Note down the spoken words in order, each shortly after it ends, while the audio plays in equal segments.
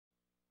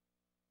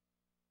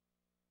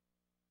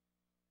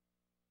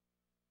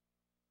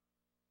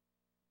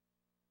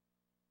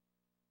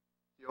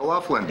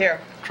O'Loughlin.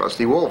 Here.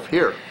 Trustee Wolf,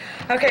 here.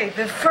 Okay,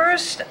 the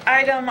first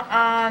item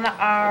on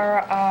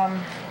our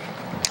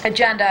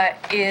agenda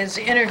is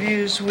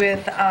interviews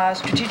with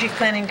strategic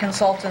planning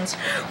consultants.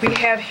 We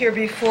have here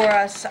before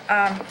us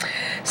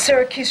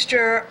Sarah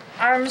Keister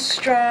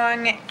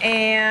Armstrong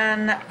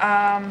and,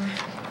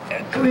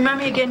 can you remind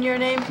me again your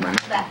name?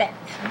 Beth.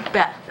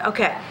 Beth,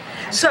 okay.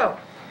 So,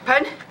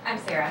 pardon? I'm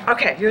Sarah.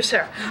 Okay, you're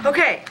Sarah.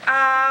 Okay,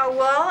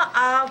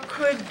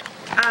 could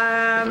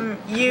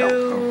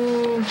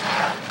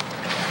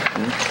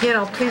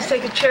please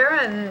take a chair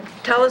and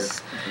tell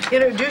us,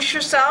 introduce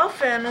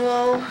yourself, and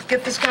we'll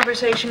get this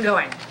conversation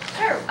going.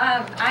 Sure.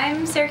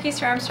 I'm Sarah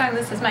Keister Armstrong.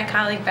 This is my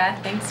colleague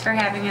Beth. Thanks for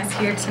having us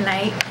here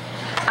tonight.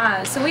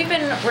 So we've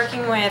been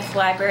working with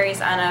libraries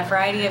on a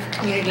variety of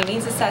community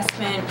needs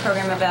assessment,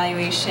 program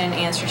evaluation,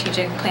 and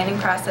strategic planning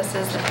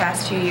processes the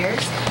past few years.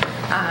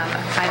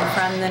 I'm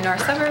from the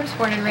north suburbs,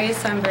 born and raised,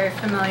 so I'm very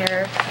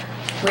familiar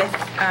with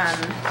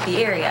the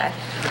area.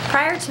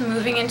 Prior to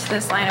moving into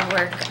this line of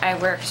work, I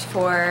worked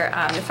for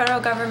the federal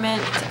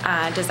government,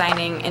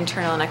 designing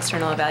internal and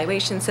external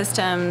evaluation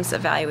systems,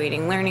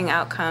 evaluating learning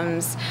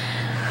outcomes,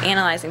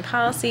 analyzing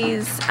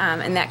policies,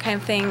 and that kind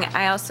of thing.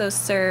 I also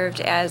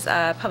served as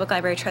a public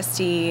library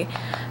trustee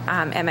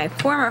at my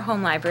former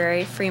home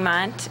library,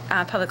 Fremont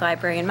Public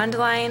Library in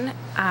Mundelein.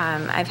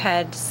 I've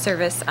had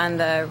service on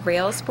the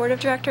Rails Board of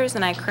Directors,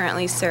 and I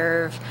currently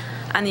serve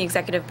on the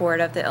executive board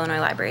of the Illinois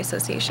Library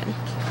Association.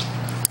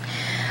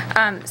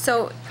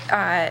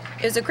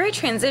 It was a great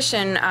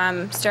transition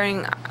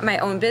starting my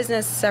own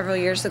business several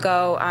years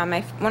ago. One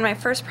of my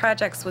first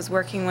projects was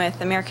working with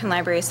the American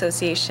Library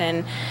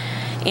Association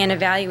and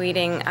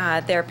evaluating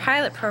their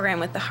pilot program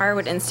with the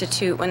Harwood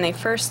Institute when they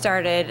first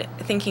started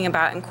thinking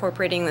about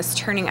incorporating this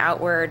turning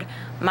outward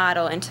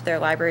model into their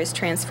Libraries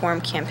Transform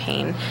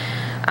campaign.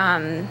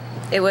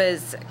 It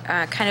was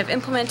kind of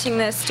implementing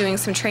this, doing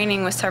some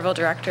training with several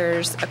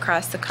directors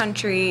across the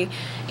country,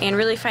 and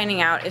really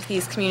finding out if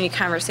these community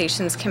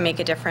conversations can make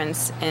a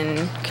difference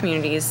in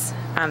communities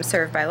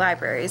served by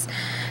libraries.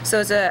 So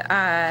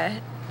I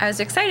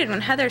was excited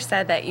when Heather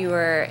said that you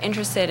were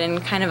interested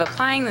in kind of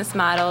applying this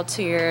model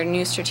to your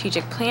new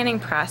strategic planning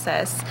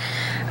process.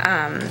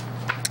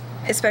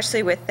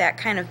 Especially with that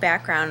kind of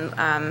background.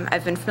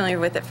 I've been familiar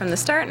with it from the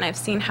start, and I've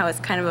seen how it's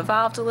kind of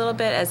evolved a little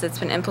bit as it's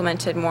been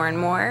implemented more and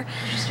more.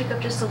 Could you speak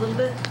up just a little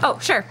bit? Oh,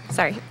 sure.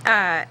 Sorry.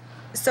 I'm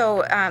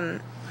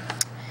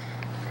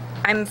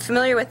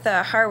familiar with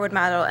the Harwood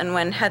model, and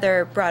when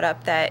Heather brought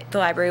up that the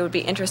library would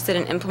be interested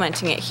in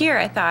implementing it here,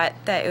 I thought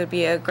that it would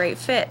be a great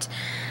fit.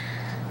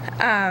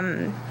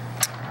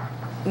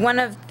 One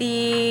of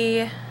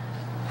the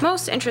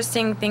most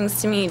interesting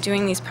things to me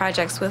doing these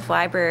projects with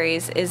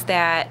libraries is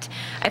that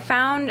I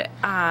found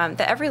that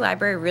every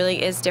library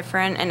really is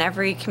different, and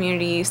every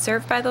community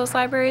served by those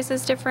libraries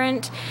is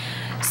different.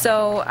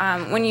 So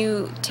when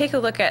you take a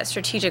look at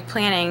strategic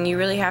planning, you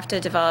really have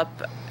to develop,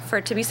 for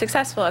it to be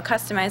successful, a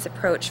customized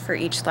approach for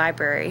each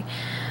library.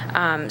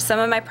 Some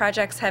of my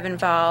projects have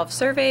involved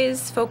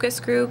surveys, focus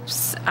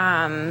groups,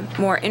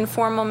 more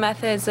informal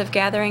methods of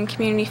gathering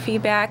community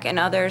feedback, and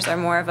others are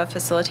more of a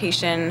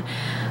facilitation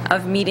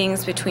of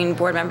meetings between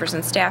board members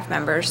and staff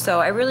members. So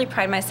I really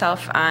pride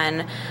myself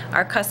on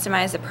our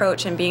customized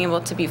approach and being able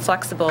to be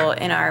flexible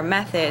in our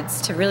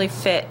methods to really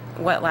fit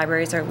what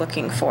libraries are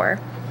looking for.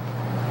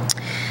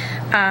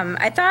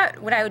 I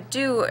thought what I would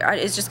do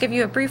is just give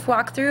you a brief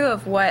walkthrough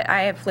of what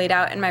I have laid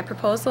out in my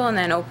proposal, and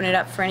then open it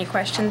up for any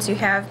questions you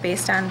have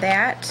based on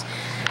that.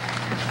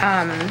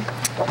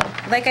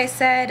 Like I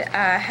said,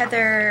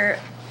 Heather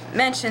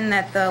mentioned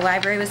that the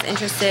library was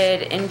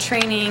interested in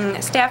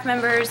training staff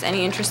members,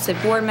 any interested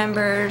board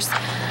members,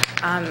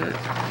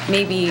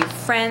 maybe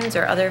friends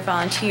or other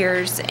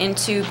volunteers,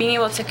 into being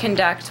able to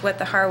conduct what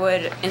the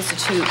Harwood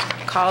Institute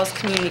calls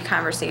community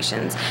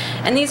conversations.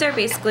 And these are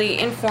basically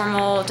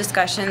informal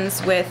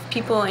discussions with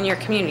people in your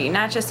community,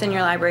 not just in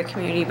your library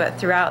community, but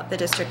throughout the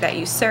district that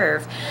you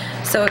serve.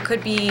 So it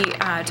could be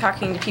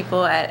talking to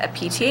people at a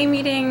PTA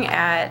meeting,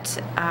 at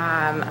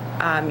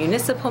a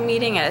municipal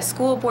meeting, at a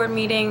school board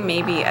meeting,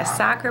 maybe a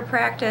soccer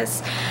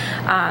practice,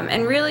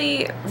 and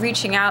really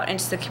reaching out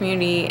into the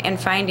community and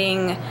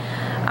finding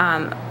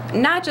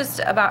not just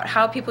about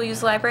how people use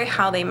the library,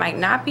 how they might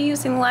not be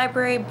using the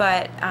library,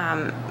 but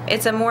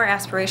it's a more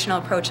aspirational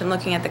approach in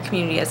looking at the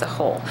community as a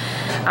whole.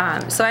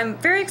 So I'm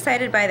very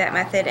excited by that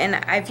method, and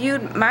I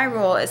viewed my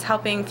role as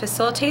helping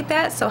facilitate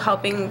that, so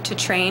helping to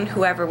train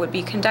whoever would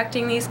be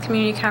conducting these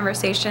community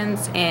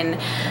conversations in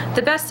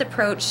the best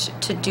approach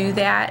to do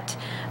that.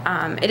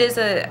 It is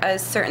a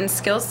certain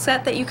skill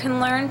set that you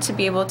can learn to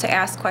be able to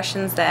ask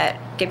questions that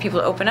get people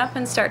to open up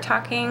and start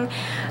talking.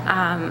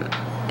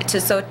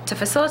 To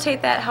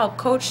facilitate that, help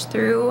coach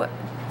through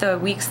the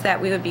weeks that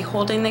we would be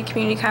holding the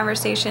community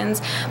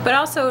conversations, but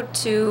also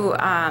to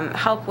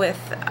help with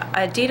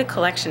a data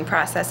collection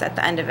process at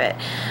the end of it.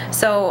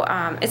 So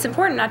it's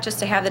important not just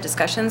to have the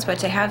discussions, but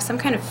to have some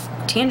kind of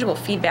tangible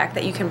feedback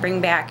that you can bring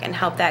back and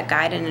help that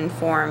guide and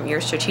inform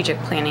your strategic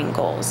planning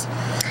goals.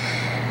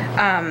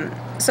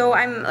 So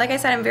like I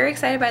said, I'm very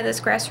excited by this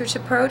grassroots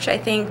approach. I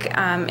think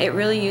it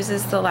really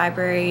uses the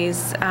library's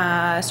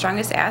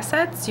strongest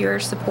assets, your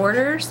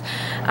supporters,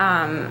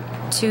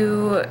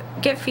 to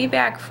get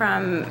feedback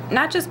from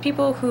not just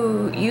people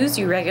who use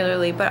you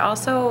regularly, but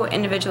also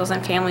individuals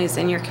and families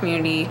in your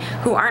community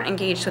who aren't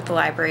engaged with the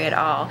library at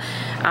all.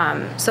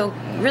 So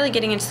really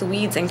getting into the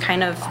weeds and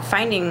kind of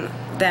finding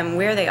them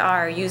where they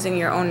are using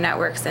your own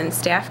networks and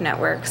staff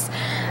networks,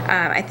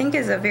 I think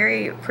is a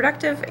very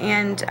productive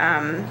and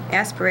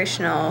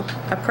aspirational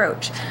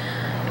approach.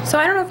 So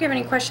I don't know if you have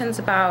any questions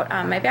about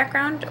my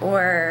background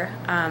or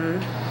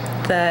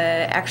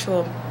the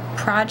actual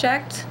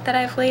project that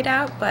I've laid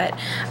out, but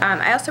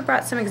I also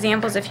brought some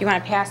examples if you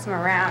want to pass them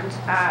around.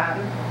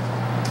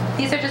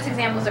 These are just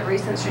examples of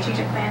recent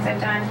strategic plans I've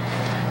done.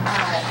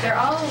 They're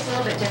all a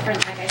little bit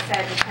different, like I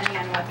said, depending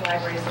on what the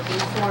library is looking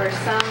for.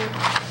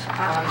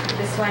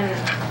 This one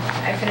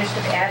I finished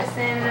with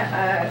Addison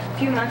a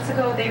few months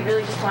ago. They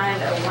really just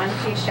wanted a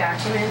one-page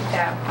document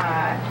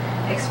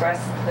that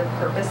expressed the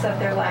purpose of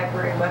their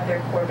library, what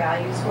their core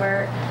values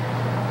were,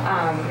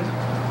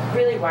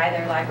 really why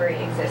their library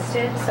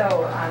existed.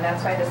 So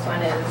that's why this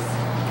one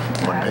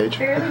is one page.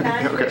 Fairly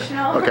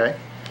non-traditional. Okay.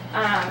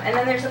 And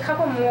then there's a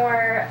couple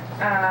more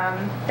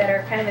that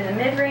are kind of in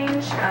the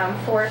mid-range.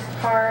 Forest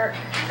Park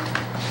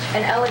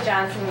and Ella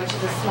Johnson, which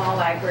is a small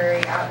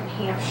library out in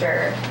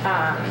Hampshire.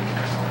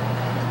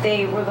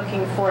 They were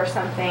looking for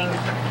something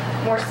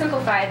more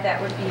simplified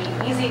that would be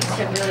easy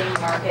to really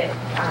market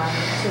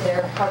to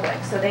their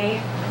public. So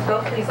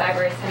both of these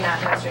libraries had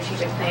not done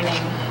strategic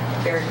planning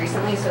very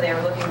recently, so they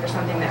were looking for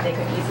something that they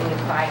could easily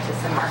apply to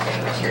some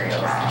marketing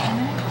materials.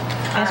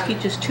 Ask you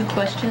just two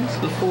questions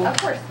before Of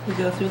course. we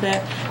go through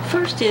that.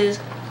 First is,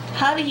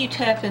 how do you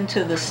tap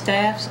into the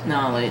staff's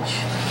knowledge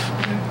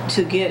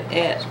to get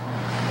at,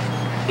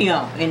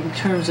 in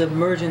terms of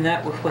merging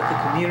that with what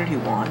the community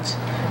wants?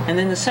 And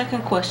then the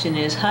second question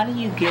is, how do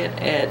you get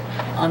at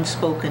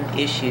unspoken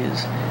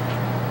issues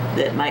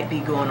that might be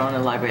going on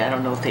in the library? I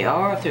don't know if they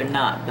are or if they're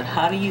not, but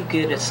how do you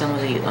get at some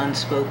of the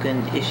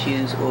unspoken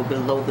issues or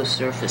below the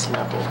surface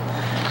level?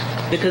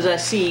 Because I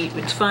see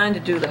it's fine to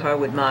do the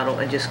Harwood model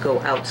and just go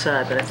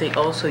outside, but I think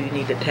also you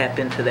need to tap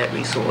into that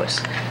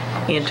resource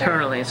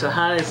internally. So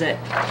how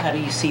do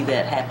you see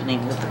that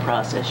happening with the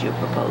process you're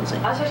proposing?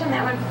 I'll touch on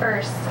that one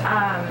first.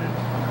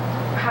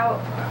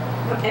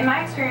 In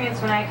my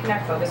experience, when I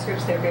conduct focus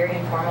groups, they're very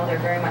informal. They're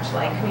very much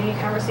like community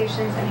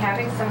conversations, and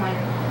having someone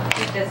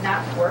who does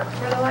not work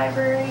for the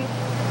library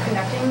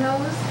conducting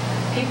those,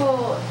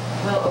 people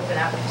will open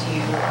up to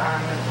you.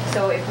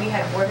 So if we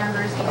had board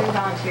members, even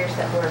volunteers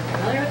that were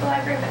familiar with the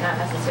library but not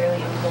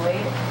necessarily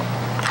employed,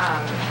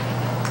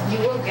 you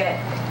will get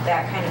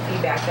that kind of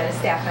feedback that a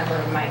staff member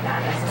might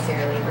not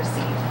necessarily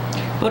receive.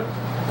 But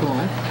go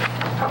on.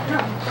 Oh, no,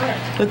 go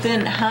ahead. But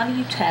then how do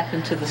you tap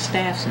into the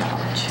staff's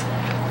knowledge?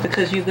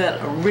 Because you've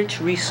got a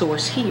rich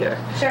resource here.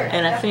 Sure,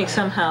 And I think definitely.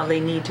 somehow they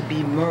need to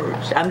be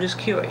merged. I'm just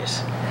curious.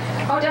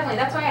 Oh, definitely.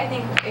 That's why I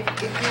think if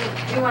you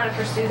do want to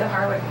pursue the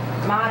Harwood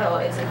model,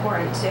 it's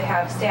important to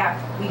have staff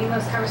leading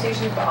those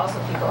conversations, but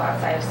also people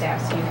outside of staff,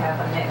 so you have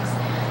a mix.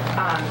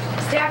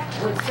 Staff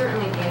would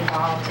certainly be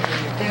involved.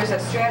 There's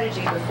a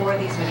strategy before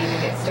these would even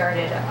get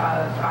started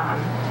of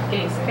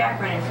getting some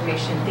background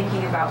information,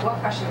 thinking about what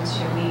questions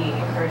should we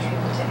encourage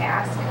people to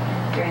ask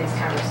during these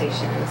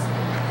conversations.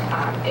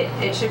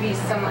 It should be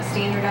somewhat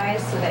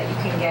standardized so that you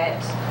can get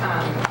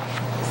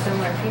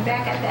similar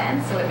feedback at the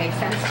end, so it makes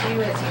sense to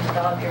you as you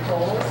develop your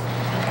goals.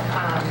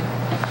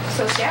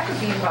 So staff would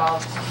be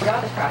involved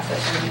throughout the process,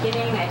 in the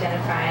beginning,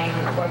 identifying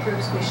what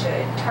groups we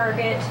should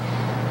target,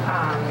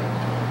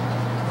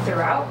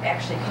 throughout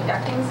actually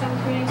conducting some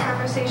community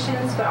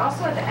conversations, but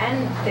also at the end,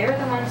 they're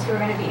the ones who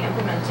are going to be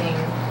implementing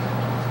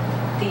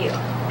the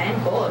end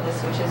goal of this,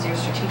 which is your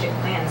strategic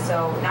plan.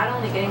 So not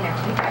only getting their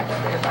feedback,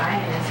 but their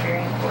buy-in is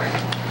very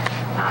important.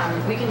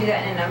 We can do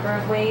that in a number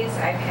of ways.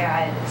 I've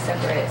had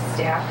separate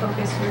staff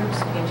focus groups.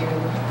 We can do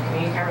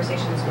community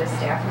conversations with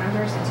staff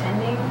members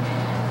attending.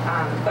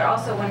 But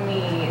also when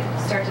we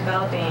start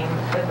developing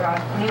the broad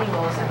planning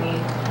goals and we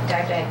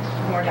dive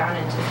more down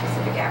into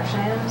specific action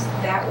items,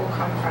 that will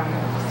come from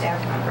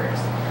staff members.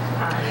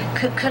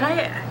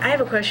 I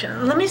have a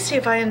question. Let me see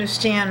if I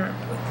understand.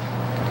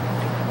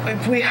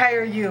 If we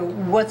hire you,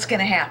 what's going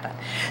to happen?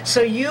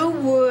 So you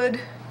would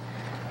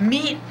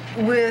meet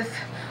with,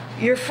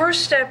 your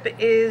first step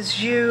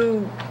is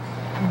you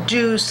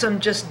do some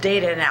just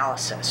data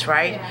analysis,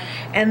 right?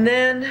 Yeah. And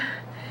then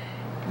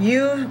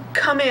you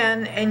come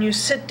in and you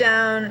sit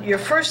down, your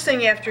first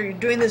thing after you're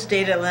doing this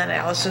data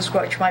analysis,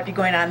 which might be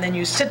going on, then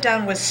you sit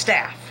down with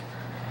staff.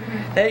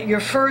 Mm-hmm. That your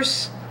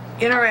first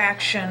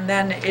interaction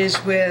then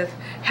is with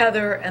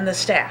Heather and the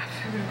staff.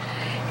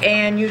 Mm-hmm.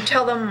 And you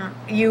tell them,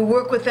 you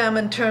work with them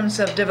in terms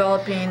of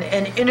developing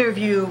an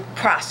interview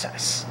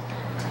process.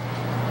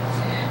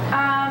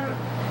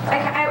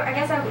 I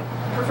guess I would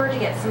prefer to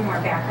get some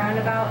more background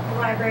about the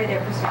library,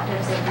 their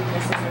perspectives of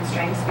weaknesses and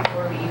strengths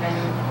before we even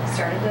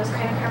started those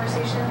kind of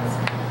conversations.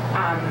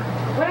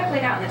 What I've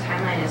laid out in the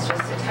timeline is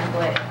just a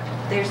template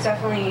there's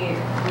definitely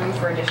room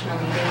for additional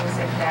meetings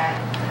if that,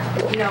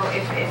 if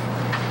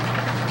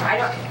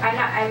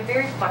I'm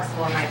very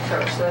flexible in my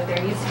approach. So if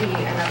there needs to be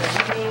another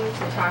meeting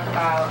to talk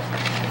about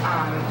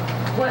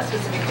what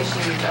specific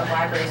issues of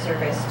library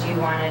service do you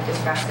want to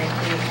discuss in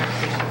community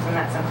conversations, and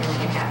that's something we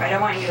can have. I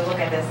don't want you to look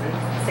at this and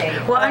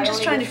say, Well, I'm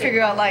just trying to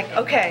figure out, like,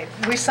 okay,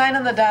 we sign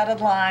on the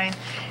dotted line.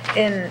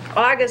 In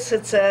August,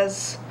 it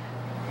says,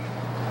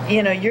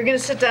 you're going to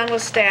sit down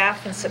with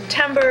staff. In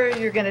September,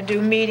 you're going to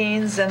do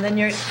meetings, and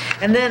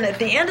then at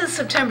the end of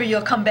September,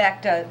 you'll come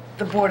back to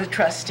the Board of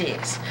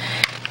Trustees.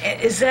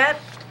 Is that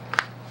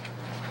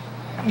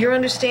your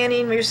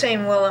understanding? You're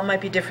saying, well, it might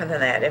be different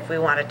than that if we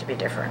want it to be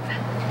different.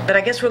 But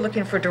I guess we're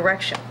looking for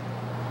direction.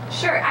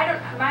 Sure.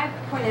 My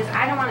point is,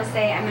 I don't want to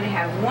say I'm going to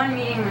have one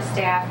meeting with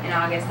staff in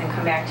August and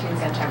come back to you in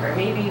September.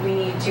 Maybe we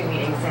need 2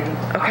 meetings in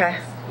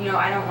August.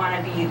 I don't want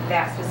to be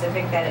that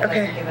specific that it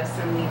doesn't give us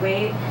some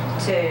leeway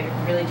to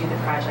really do the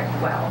project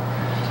well.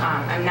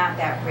 I'm not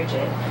that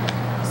rigid.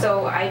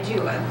 So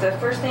the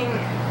first thing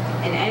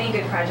in any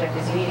good project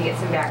is you need to get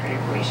some background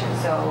information.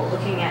 So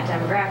looking at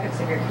demographics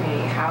of your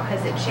community, how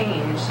has it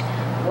changed?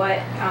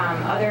 What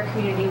other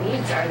community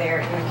needs are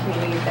there in the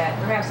community that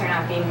perhaps are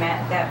not being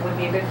met that would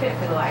be a good fit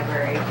for the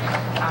library?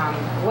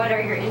 What are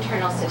your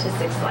internal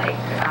statistics like?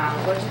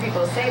 What do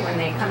people say when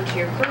they come to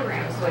your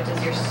programs? What does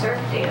your surf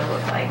data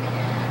look like?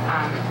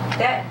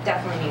 That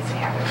definitely needs to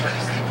happen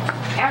first.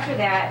 After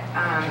that,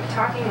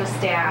 talking with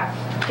staff,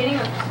 getting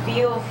a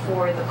feel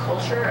for the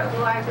culture of the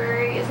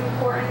library is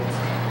important.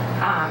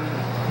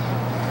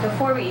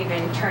 Before we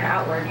even turn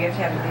outward, you have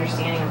to have an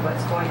understanding of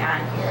what's going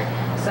on here.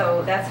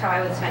 So that's how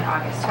I would spend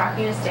August,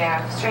 talking to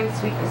staff,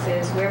 strengths,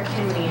 weaknesses, where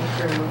can we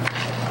improve,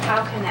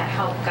 how can that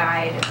help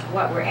guide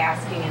what we're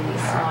asking in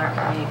these smaller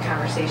community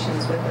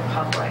conversations with the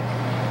public.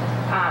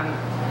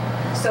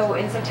 So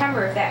in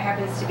September, if that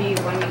happens to be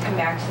when we come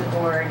back to the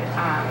board,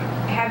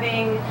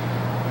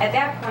 at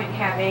that point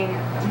having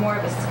more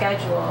of a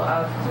schedule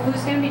of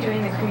who's going to be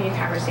doing the community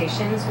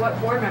conversations, what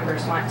board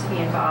members want to be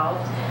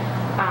involved,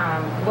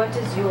 what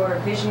does your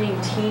visioning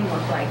team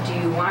look like? Do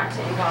you want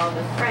to involve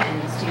the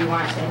friends? Do you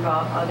want to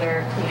involve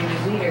other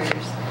community leaders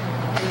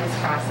in this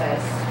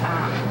process?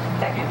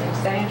 That kind of thing.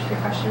 Does that answer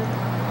your question?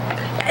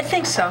 I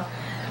think so.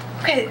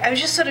 Okay, I was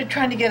just sort of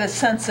trying to get a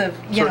sense of,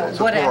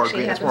 what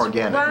actually happens. It's more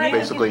organic,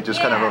 basically, just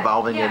kind of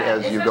evolving it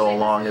as you go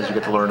along, as you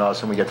get to learn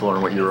us, and we get to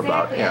learn what you're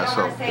about. I don't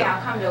want to say I'll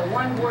come to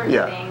one board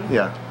meeting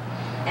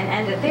and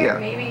end it there.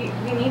 Maybe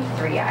we need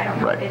 3. I don't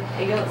know. Right.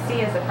 You'll see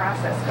as the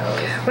process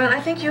goes. Well,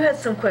 I think you had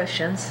some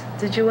questions.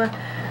 Did you? I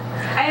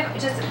have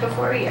just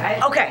before we.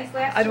 Okay. These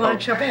last I don't want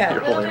to jump ahead. A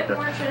little bit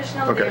more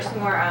traditional. Okay. There's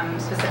more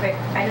specific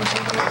items in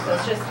here, so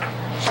it's just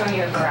showing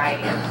you a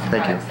variety of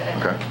products that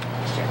I've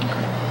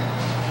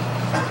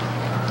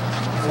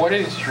What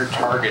is your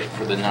target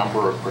for the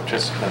number of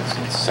participants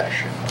in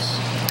sessions?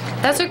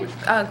 That's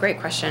a great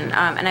question,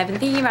 and I've been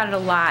thinking about it a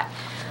lot.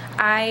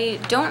 I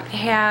don't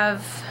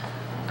have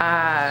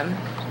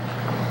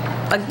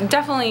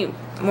definitely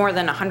more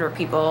than 100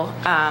 people.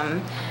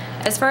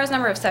 As far as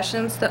number of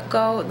sessions that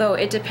go, though,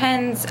 it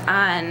depends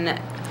on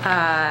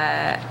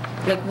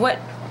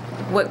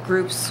what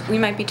groups we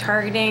might be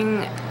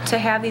targeting to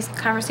have these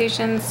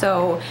conversations.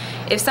 So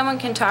if someone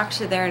can talk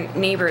to their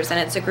neighbors and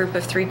it's a group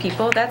of 3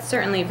 people, that's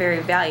certainly very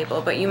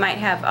valuable. But you might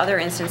have other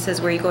instances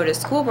where you go to a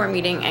school board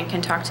meeting and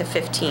can talk to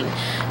 15.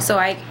 So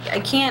I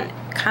can't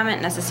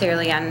comment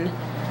necessarily on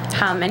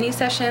how many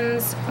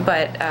sessions,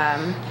 but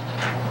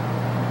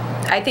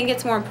I think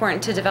it's more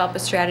important to develop a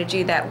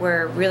strategy that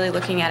we're really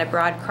looking at a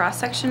broad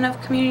cross-section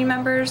of community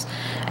members.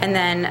 And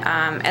then,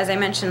 as I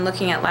mentioned,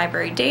 looking at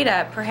library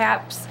data,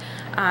 perhaps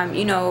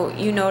you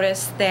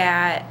notice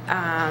that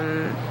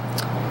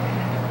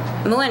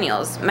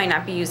millennials might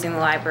not be using the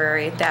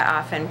library that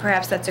often.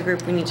 Perhaps that's a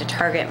group we need to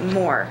target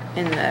more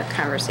in the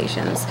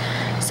conversations.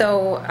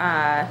 So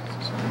I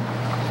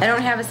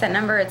don't have a set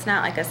number. It's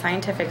not like a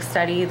scientific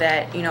study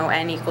that,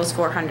 N equals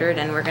 400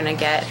 and we're going to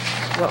get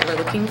what we're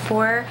looking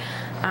for.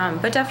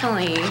 But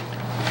definitely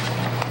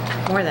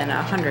more than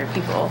 100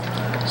 people.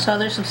 So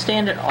there's some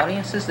standard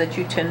audiences that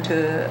you tend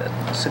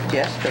to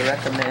suggest or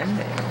recommend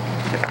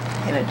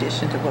in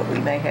addition to what we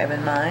may have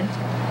in mind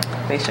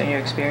based on your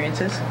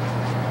experiences?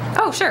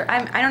 Oh, sure.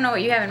 I don't know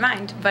what you have in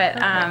mind,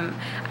 but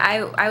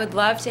I would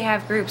love to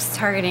have groups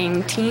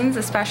targeting teens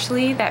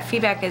especially. That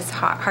feedback is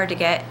hard to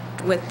get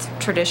with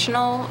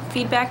traditional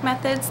feedback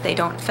methods. They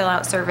don't fill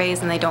out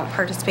surveys and they don't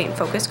participate in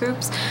focus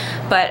groups.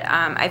 But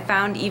I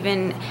found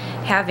even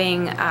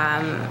having,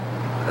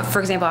 for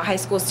example, a high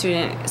school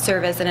student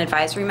serve as an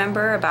advisory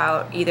member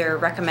about either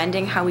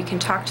recommending how we can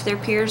talk to their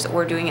peers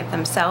or doing it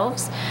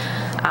themselves.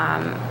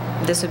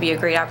 This would be a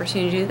great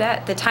opportunity to do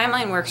that. The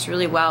timeline works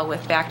really well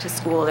with back to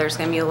school. There's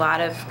going to be a lot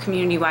of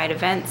community-wide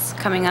events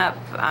coming up,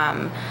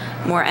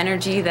 more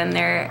energy than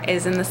there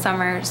is in the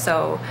summer.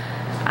 So,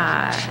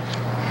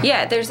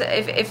 yeah,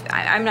 if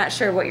I'm not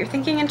sure what you're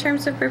thinking in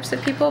terms of groups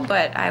of people,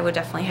 but I would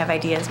definitely have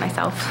ideas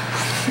myself.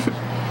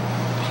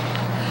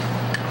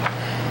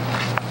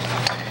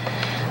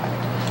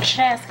 Should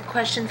I ask a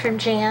question from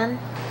Jan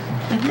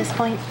at this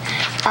point?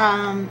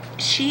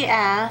 She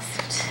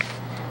asked,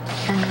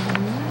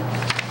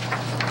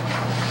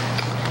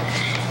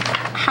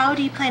 how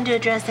do you plan to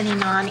address any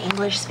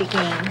non-English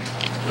speaking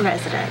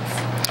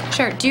residents?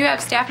 Sure. Do you have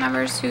staff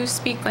members who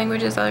speak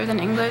languages other than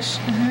English?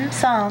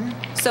 Some.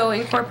 So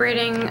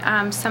incorporating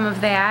some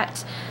of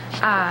that.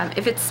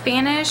 If it's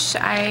Spanish,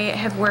 I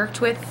have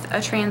worked with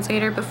a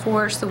translator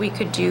before, so we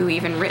could do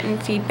even written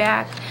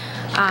feedback.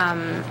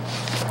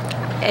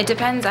 It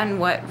depends on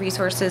what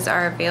resources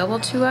are available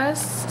to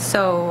us.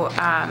 So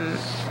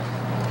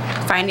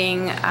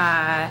finding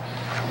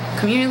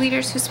community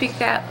leaders who speak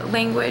that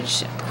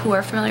language, who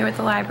are familiar with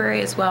the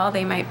library as well,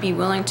 they might be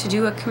willing to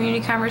do a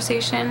community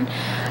conversation.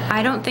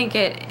 I don't think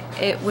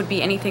it would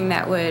be anything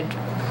that would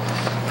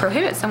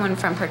prohibit someone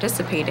from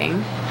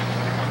participating.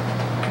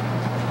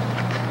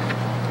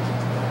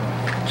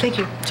 Thank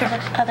you. Sure.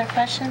 Other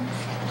questions?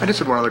 I just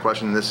had one other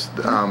question. This,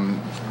 again,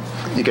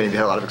 you've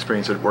had a lot of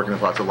experience at working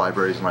with lots of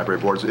libraries and library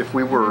boards. If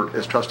we were,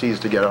 as trustees,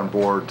 to get on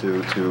board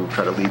to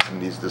try to lead some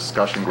of these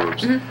discussion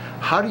groups,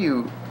 how do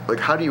you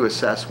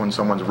assess when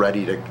someone's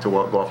ready to go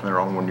off on their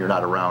own when you're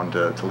not around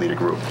to lead a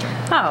group?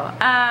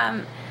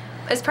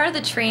 As part of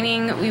the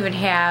training, we would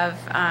have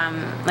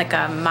like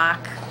a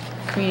mock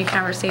community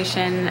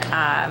conversation.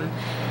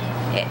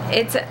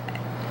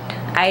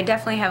 I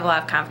definitely have a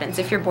lot of confidence.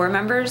 If you're board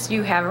members,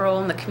 you have a role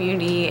in the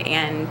community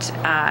and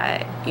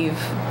you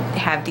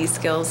have these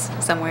skills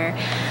somewhere.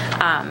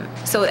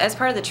 So as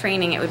part of the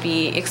training, it would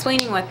be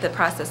explaining what the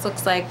process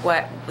looks like,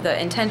 what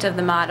the intent of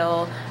the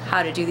model,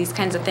 how to do these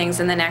kinds of things,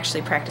 and then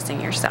actually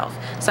practicing yourself.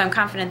 So I'm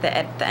confident that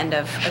at the end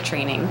of a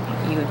training,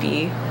 you would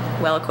be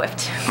well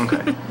equipped.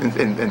 Okay.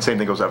 And same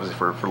thing goes obviously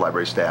for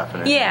library staff.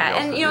 And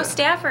and you know,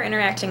 staff are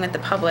interacting with the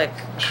public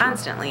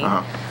constantly.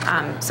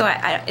 So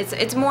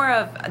it's more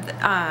of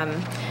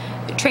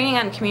training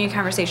on community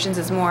conversations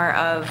is more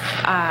of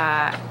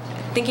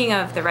thinking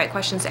of the right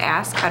questions to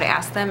ask, how to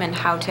ask them, and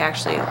how to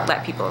actually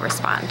let people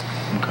respond.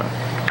 Okay.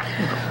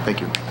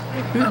 Thank you.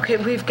 Okay,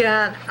 we've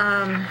got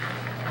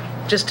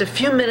just a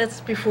few minutes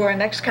before our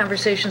next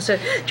conversation. So,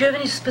 do you have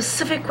any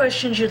specific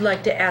questions you'd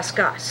like to ask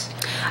us?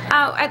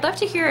 I'd love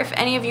to hear if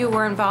any of you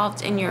were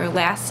involved in your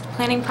last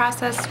planning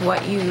process,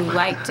 what you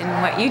liked and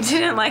what you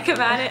didn't like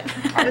about it.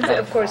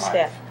 Of course,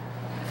 staff.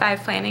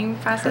 5 planning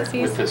processes?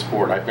 With this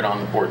board, I've been on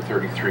the board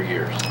 33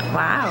 years.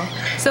 Wow.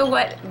 So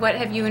what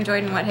have you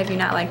enjoyed and what have you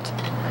not liked?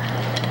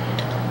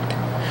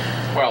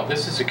 Well,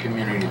 this is a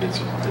community that's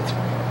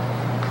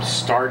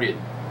started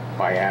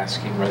by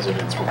asking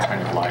residents what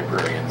kind of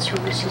library and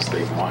services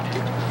they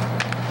wanted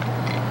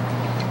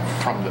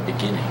from the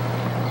beginning.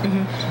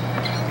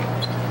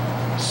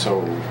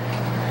 So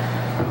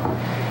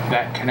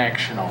that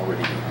connection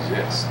already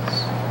exists,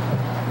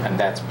 and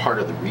that's part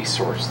of the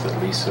resource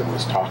that Lisa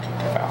was talking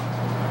about.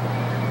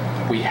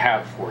 We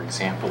have, for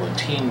example, a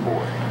teen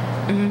board.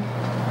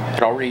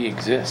 It already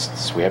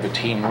exists. We have a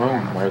teen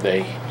room where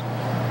they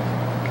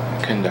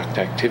conduct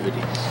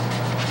activities.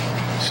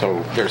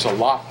 So there's a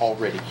lot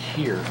already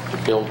here to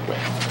build with.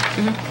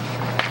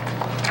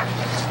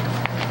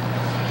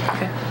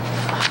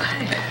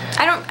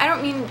 I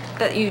don't mean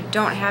that you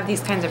don't have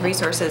these kinds of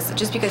resources.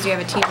 Just because you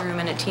have a teen room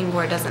and a teen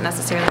board doesn't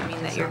necessarily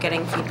mean that you're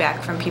getting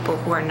feedback from people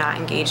who are not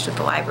engaged with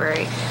the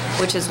library,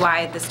 which is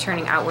why this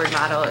turning outward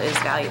model is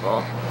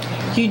valuable.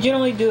 Do you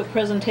generally do a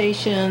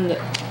presentation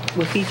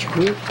with each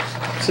group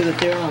so that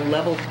they're on a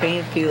level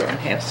playing field and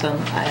have some,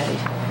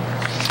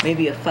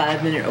 maybe a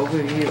 5-minute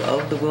overview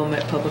of the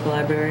Wilmette Public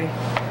Library?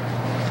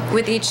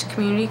 With each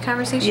community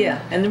conversation?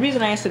 Yeah, and the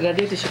reason I asked it, I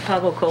did the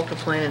Chicago Culture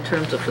Plan in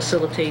terms of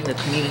facilitating the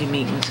community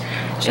meetings.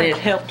 Sure. And it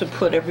helped to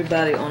put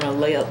everybody on a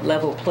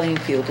level playing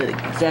field to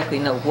exactly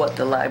know what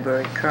the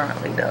library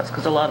currently does,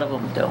 because a lot of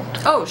them don't.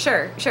 Oh,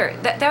 sure.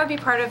 That would be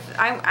part of,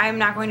 I'm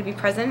not going to be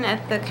present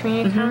at the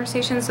community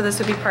conversation, so this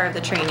would be part of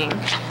the training.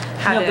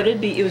 But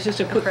it was just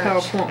a quick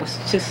PowerPoint with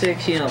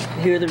statistics, here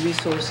are the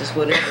resources,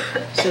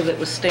 whatever, so that it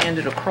was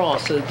standard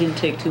across, so it didn't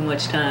take too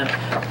much time.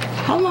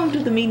 How long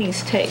do the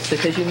meetings take?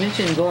 Because you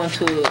mentioned going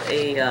to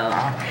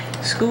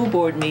a school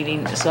board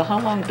meeting, so how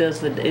long is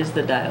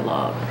the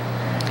dialogue?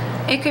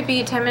 It could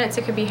be 10 minutes,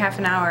 it could be half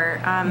an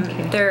hour.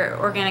 They're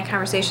organic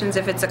conversations.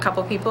 If it's a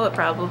couple people, it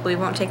probably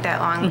won't take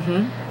that long.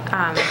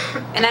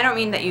 And I don't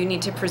mean that you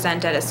need to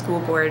present at a school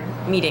board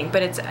meeting,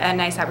 but it's a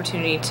nice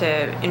opportunity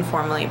to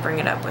informally bring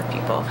it up with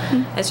people.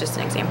 It's just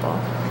an example.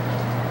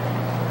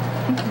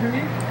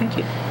 Thank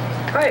you.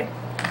 All right.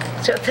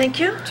 So, thank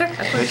you. Sure.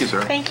 Thank you,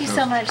 sir. Thank you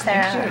so much,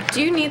 Sarah.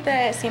 Do you need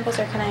the samples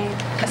or can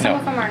I? Some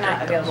of them are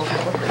not available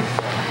publicly.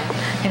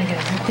 Thank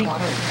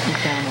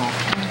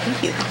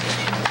you.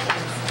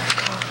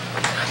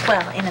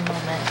 Well, in a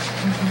moment.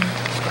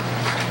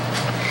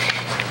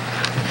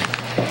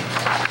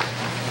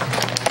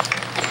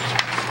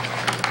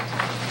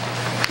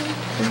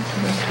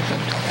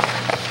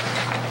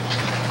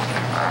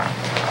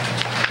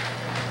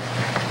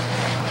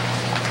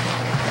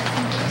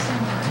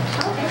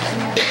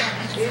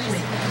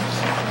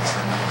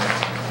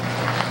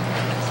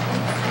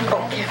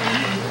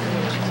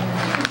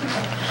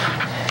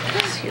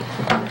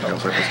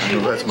 Feels like this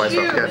That's my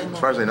stuff. Yeah, as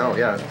far as I know,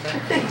 yeah.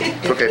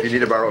 It's okay if you need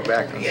to borrow it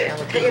back. Reserve.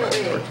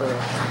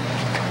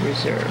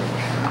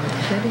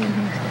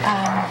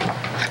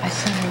 I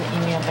sent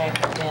an email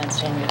back to Dan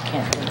saying you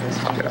can't do this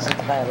because of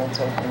the violence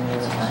over you.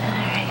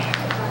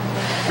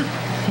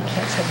 He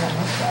can't send that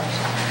one.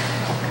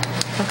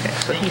 Okay,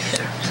 so he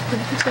said.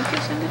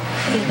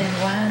 And then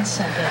Juan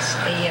sent us a,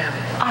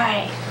 All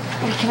right,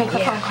 we can make the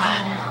phone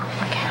call.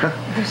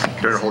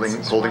 They're in a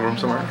holding room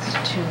somewhere?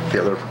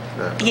 The other?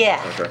 Yeah.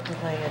 Okay.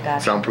 delay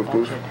adoption Soundproof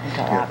booth? budget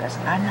until August.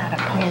 I'm not We're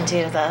gonna opposed.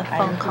 do the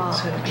phone call.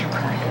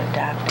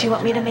 Do you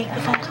want me to make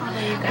the phone call?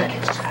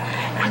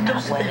 I'm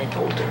not wedded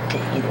to either.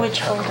 Which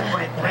folder?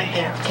 Right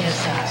there.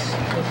 Because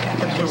we've got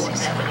the blue one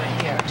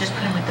right here. Just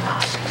put them with the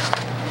box.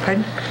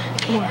 Pardon?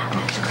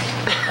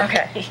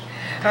 Okay,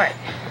 all right.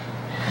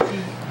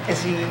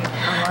 Is he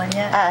online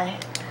yet?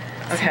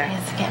 Okay.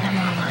 Somebody's getting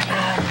him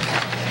online.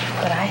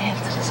 But I have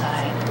to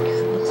decide because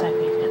it looks like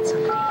we've got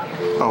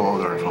somebody here. Oh,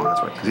 they're on the phone,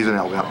 that's right. 'Cause he's in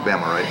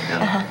Alabama, right?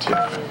 Yeah.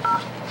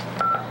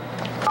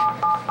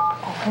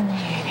 Open the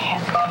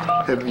hearing.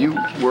 Have you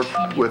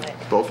worked with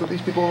both of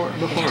these people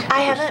before?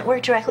 I haven't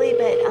worked directly,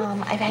 but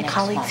I've had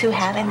colleagues who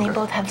have, and they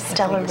both have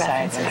stellar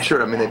references.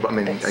 Sure, I mean, I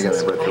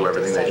guess I read through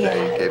everything they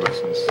gave us,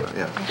 and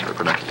yeah, their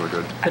credentials were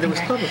good. But it was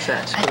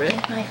publicized,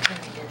 correct? My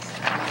theory is,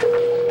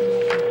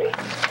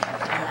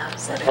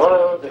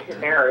 Hello, this is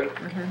Harry.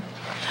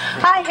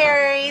 Hi,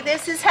 Harry.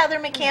 This is Heather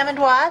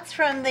McCammond-Watts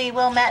from the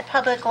Wilmette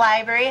Public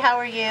Library. How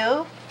are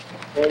you?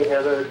 Hey,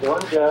 Heather,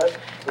 doing good.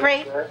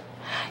 Great.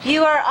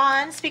 You are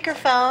on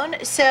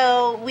speakerphone,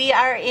 so we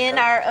are in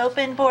our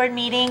open board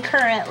meeting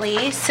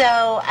currently.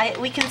 So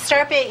we can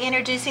start by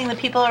introducing the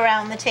people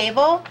around the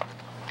table.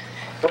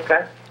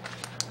 Okay.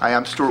 Hi,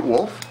 I'm Stuart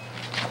Wolf.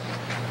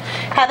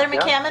 Heather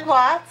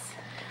McCammond-Watts.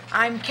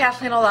 I'm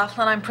Kathleen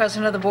O'Loughlin, I'm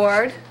president of the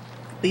board.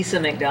 Lisa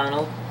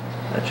McDonald,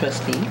 a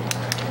trustee.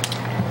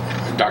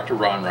 Dr.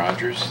 Ron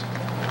Rogers.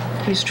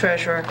 He's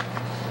treasurer.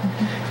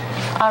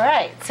 All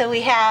right, so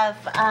we have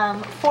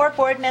 4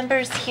 board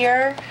members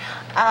here,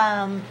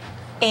 and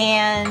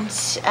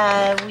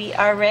we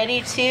are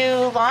ready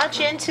to launch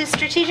into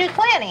strategic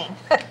planning.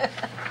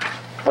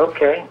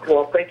 Okay.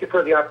 Well, thank you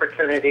for the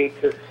opportunity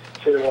to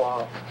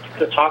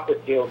talk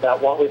with you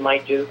about what we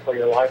might do for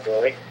your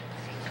library.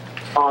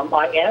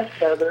 I asked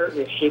Heather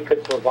if she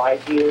could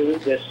provide you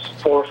this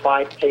 4 or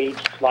 5 page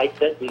slide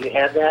set. Do you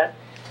have that?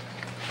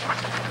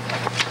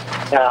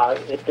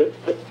 It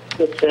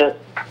says,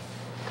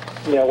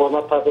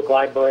 Wilmette Public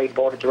Library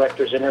Board of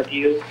Directors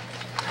interview.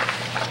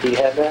 Do you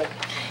have that?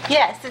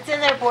 Yes, it's in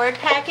their board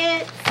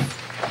packet.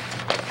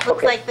 Looks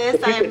Okay. like this.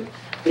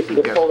 If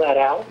you could pull that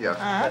out. Yeah.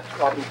 That's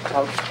what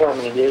I'm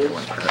going to do.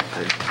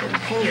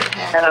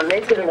 And I'm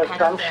making an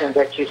assumption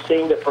that you've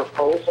seen the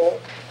proposal.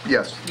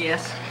 Yes.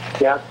 Yes.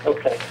 Yeah,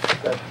 okay.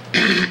 Good.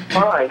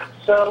 All right,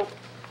 so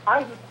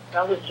I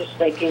was just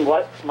thinking,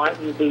 what might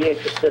you be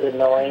interested in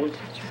knowing?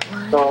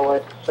 So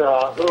it's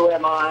who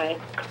am I?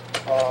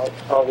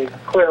 Are we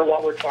clear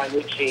what we're trying to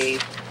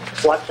achieve?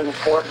 What's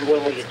important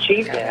when we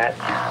achieve that?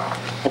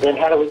 And then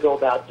how do we go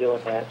about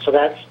doing that? So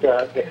that's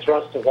the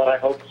thrust of what I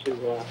hope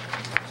to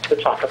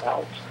talk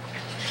about.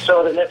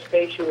 So the next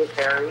page here was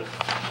Harry.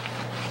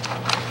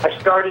 I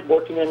started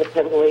working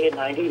independently in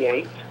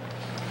 '98.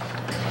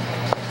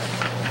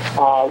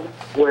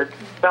 Where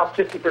about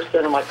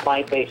 50% of my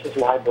client base is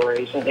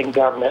libraries and then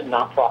government and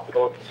nonprofit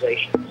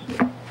organizations.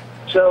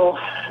 So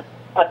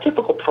a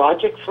typical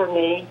project for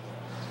me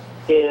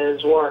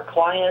is where a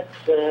client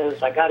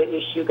says, I got an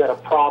issue, got a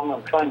problem,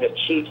 I'm trying to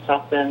achieve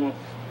something.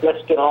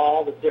 Let's get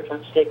all the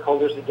different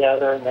stakeholders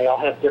together, and they all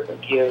have different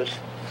views.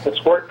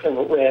 Let's work and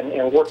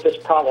work this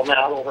problem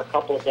out over a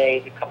couple of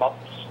days and come up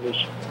with a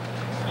solution.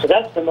 So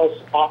that's the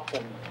most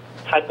often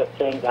type of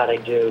thing that I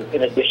do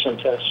in addition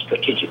to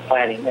strategic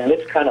planning, and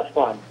it's kind of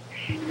fun.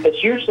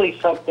 It's usually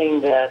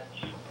something that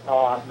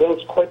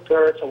goes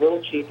quicker, it's a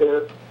little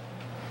cheaper,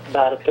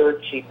 about a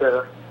third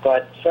cheaper,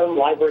 but some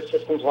library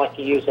systems like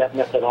to use that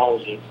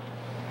methodology.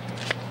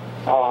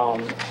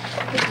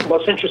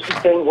 Most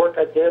interesting work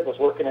I did was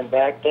working in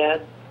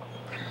Baghdad.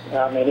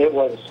 It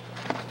was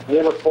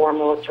uniformed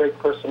military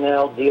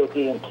personnel, DOD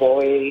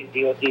employees,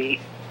 DOD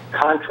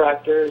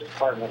contractors,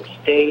 Department of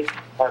State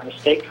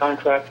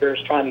contractors,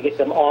 trying to get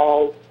them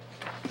all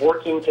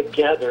working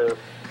together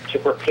to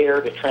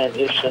prepare to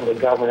transition the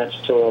governance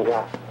to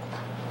Iraq.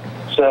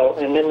 So,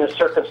 and then the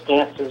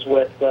circumstances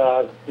with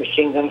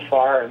machine gun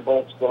fire and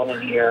bullets going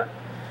in the air,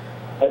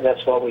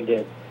 that's what we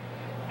did.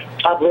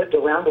 I've lived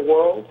around the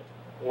world,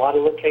 a lot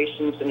of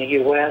locations in the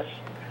U.S.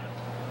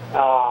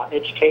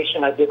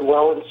 Education, I did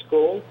well in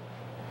school.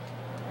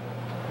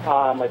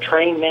 I'm a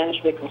trained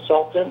management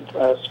consultant,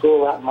 a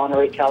school out in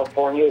Monterey,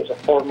 California. It was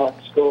a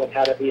 4-month school on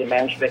how to be a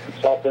management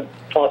consultant,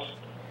 plus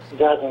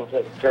dozens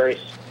of very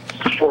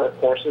short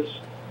courses.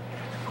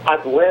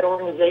 I've led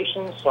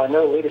organizations, so I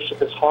know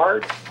leadership is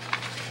hard.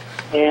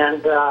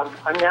 And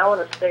I'm now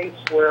in a stage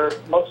where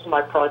most of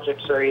my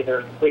projects are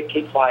either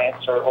repeat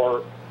clients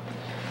or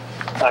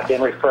I've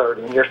been referred.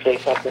 In your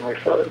case, I've been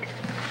referred.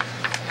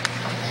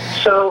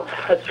 So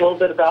that's a little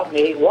bit about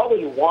me. What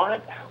we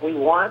want,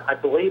 I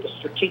believe, a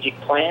strategic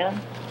plan.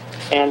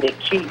 And the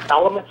key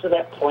elements of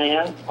that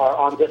plan are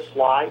on this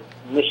slide: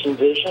 mission,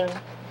 vision,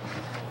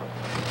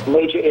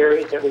 major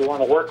areas that we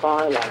want to work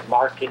on, like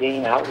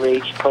marketing,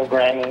 outreach,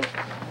 programming.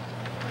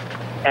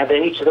 And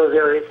then each of those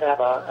areas have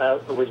a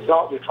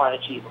result you're trying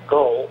to achieve, a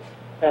goal.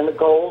 And the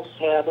goals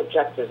have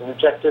objectives, and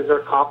objectives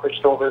are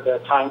accomplished over the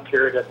time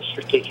period of the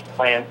strategic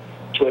plan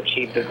to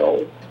achieve the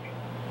goal.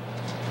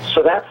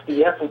 So that's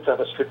the essence of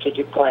a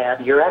strategic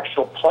plan. Your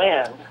actual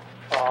plan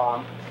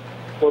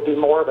will be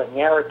more of a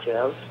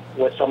narrative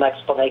with some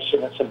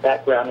explanation and some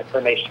background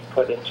information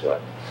put into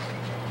it.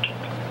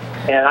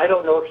 And I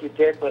don't know if you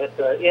did, but at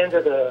the end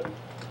of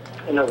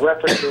in the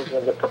references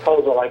of the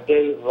proposal, I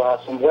gave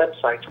some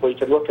websites where you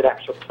can look at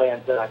actual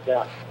plans that I've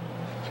done.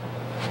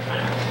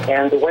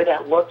 And the way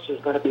that looks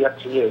is going to be up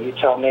to you. You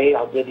tell me,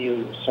 I'll give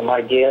you some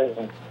ideas,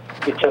 and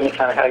you tell me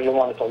kind of how you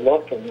want it to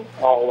look, and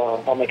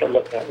I'll make it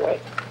look that way.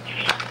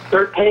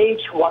 Third page,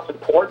 what's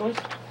important.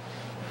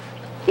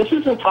 This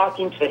isn't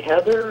talking to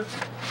Heather.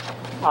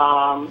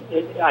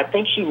 I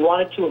think she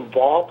wanted to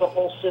involve the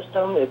whole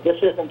system. This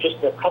isn't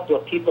just a couple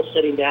of people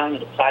sitting down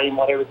and deciding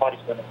what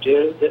everybody's going to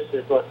do. This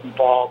is what's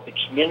involved the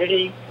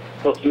community,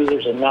 both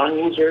users and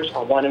non-users.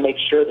 I want to make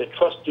sure that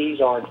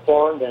trustees are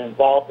informed and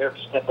involved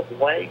every step of the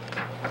way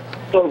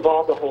to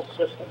involve the whole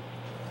system.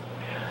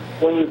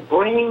 When you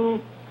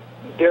bring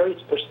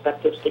various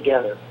perspectives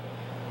together,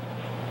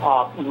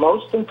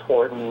 most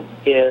important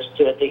is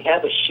that they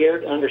have a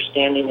shared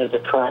understanding of the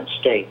current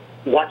state,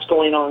 what's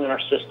going on in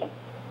our system.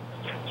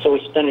 So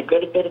we spend a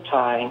good bit of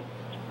time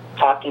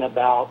talking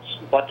about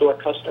what do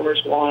our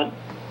customers want,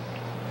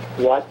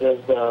 what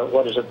is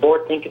the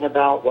board thinking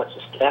about, what's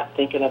the staff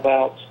thinking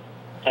about,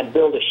 and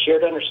build a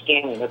shared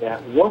understanding of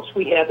that. Once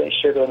we have that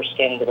shared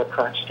understanding of our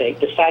current state,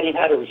 deciding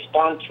how to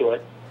respond to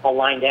it,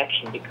 aligned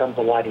action becomes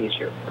a lot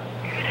easier.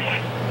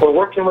 We're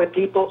working with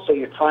people, so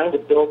you're trying to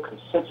build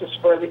consensus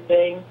for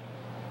everything.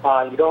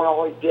 You don't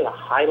always get a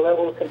high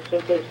level of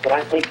consensus, but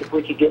I think if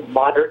we could get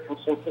moderate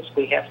consensus,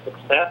 we have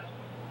success.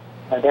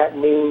 And that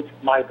means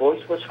my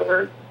voice was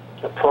heard,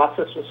 the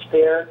process was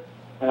fair,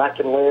 and I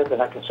can live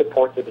and I can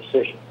support the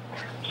decision.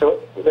 So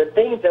the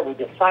things that we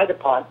decide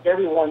upon,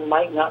 everyone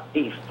might not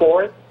be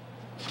for it,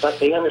 but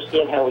they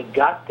understand how we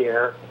got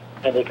there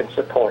and they can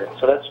support it.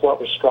 So that's what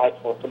we strive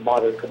for, to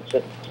moderate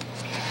consensus.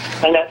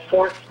 And that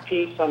fourth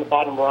piece on the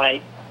bottom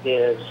right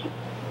is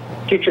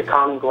future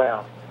common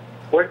ground.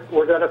 We're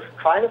going to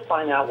try to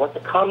find out what the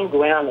common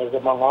ground is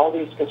among all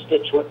these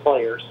constituent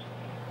players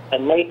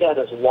and make that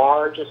as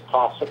large as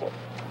possible.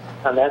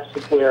 And that's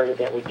the area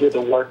that we do the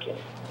work in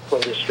for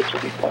the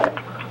strategic plan.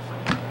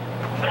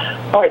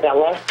 All right, that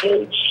last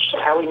page,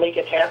 how we make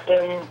it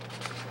happen.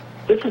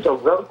 This is a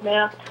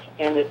roadmap,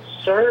 and it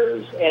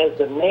serves as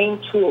the main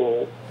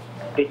tool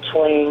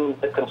between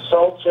the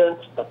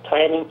consultants, the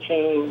planning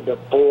team, the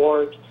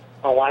board,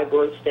 our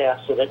library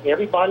staff, so that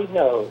everybody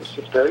knows,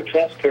 it's very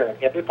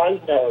transparent,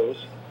 everybody knows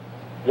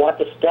what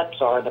the steps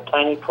are in the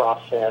planning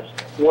process,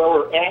 where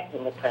we're at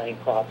in the planning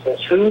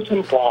process, who's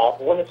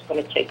involved, when it's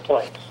going to take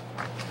place.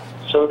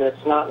 So that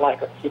it's not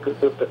like a secret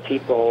group of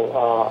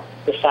people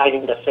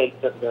deciding the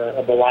fate of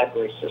the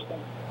library system.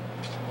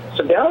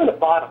 So down at the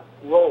bottom,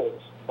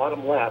 roles,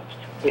 bottom left,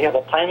 we have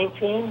a planning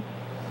team.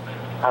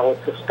 I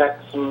would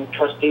suspect some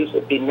trustees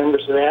would be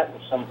members of that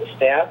and some of the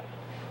staff,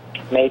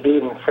 maybe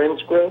even a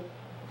friends group.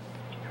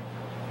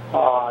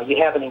 You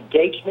have an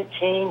engagement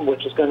team,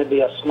 which is going to be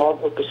a small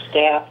group of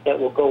staff that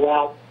will go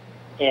out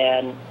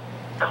and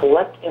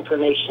collect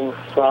information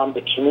from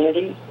the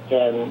community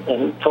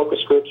in focus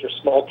groups or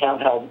small town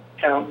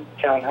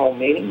hall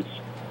meetings.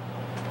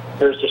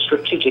 There's the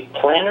strategic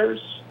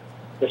planners.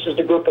 This is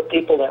the group of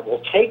people that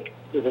will take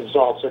the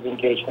results of the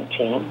engagement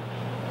team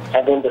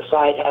and then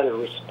decide how to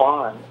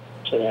respond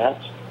to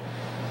that.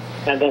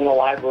 And then the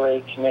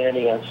library,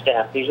 community, and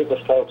staff. These are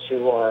the folks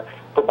who are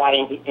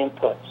providing the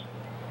inputs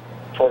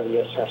for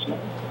the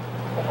assessment.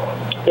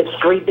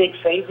 It's three big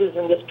phases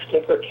in this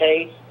particular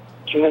case.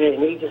 Community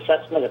needs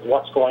assessment is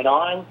what's going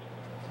on.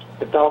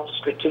 Develop a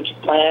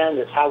strategic plan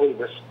is how we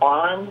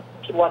respond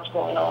to what's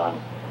going on.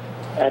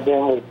 And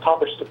then we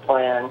publish the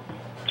plan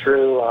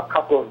through a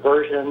couple of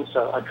versions,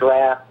 a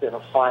draft and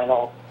a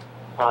final,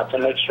 to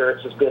make sure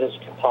it's as good as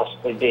it can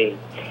possibly be.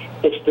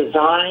 It's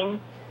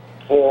designed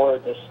for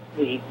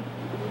the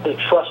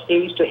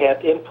trustees to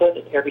have input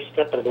at every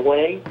step of the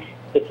way.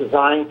 It's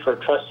designed for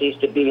trustees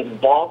to be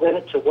involved in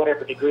it to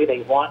whatever degree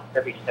they want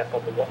every step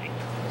of the way.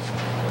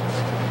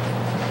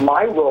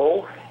 My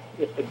role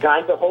is to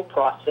guide the whole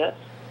process,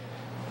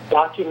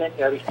 document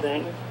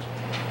everything,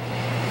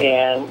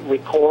 and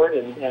record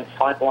and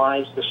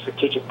finalize the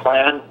strategic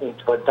plan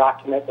into a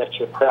document that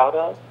you're proud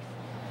of,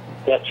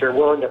 that you're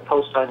willing to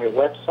post on your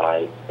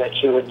website,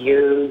 that you would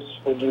use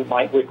when you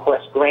might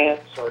request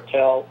grants or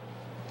tell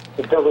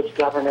the village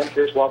government,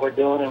 here's what we're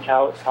doing and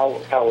how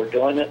we're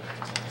doing it.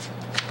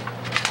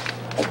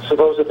 And so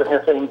those are the kind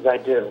of things I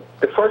do.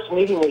 The first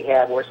meeting we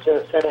had was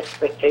to set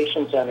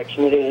expectations on the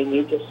community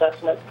needs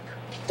assessment.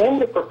 In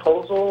the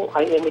proposal,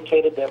 I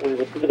indicated that we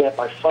would do that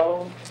by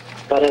phone,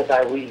 but as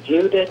I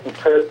reviewed it and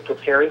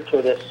preparing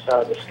for this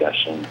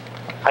discussion,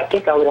 I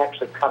think I would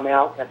actually come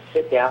out and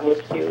sit down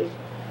with you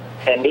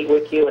and meet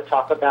with you and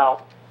talk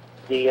about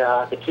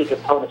the key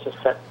components of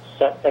set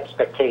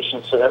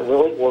expectations so that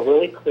we're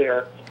really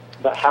clear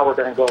about how we're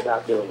going to go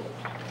about doing it.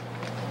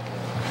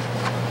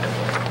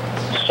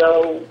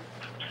 So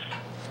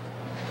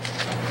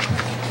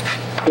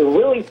the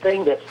really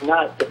thing that's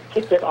not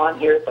depicted on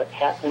here but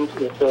happens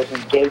is those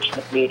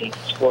engagement meetings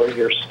where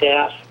your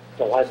staff,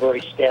 the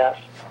library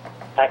staff,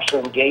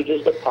 actually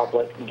engages the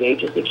public,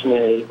 engages the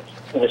community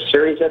in a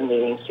series of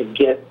meetings to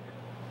get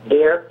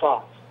their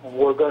thoughts. And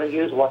we're going to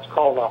use what's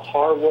called a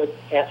Harwood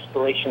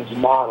Aspirations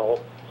Model,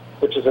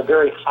 which is a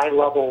very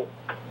high-level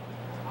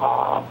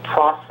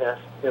process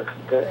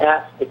to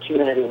ask the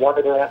community what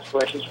are their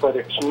aspirations for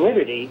their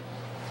community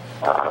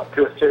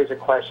through a series of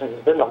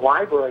questions. Then the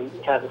library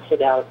has to sit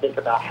down and think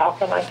about how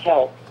can I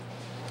help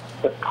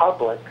the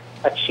public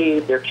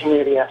achieve their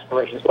community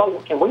aspirations?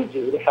 What can we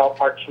do to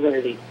help our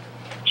community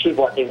achieve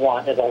what they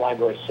want as a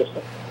library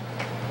system?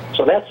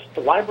 So that's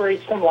the libraries.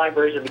 Some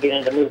libraries are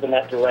beginning to move in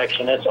that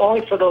direction. It's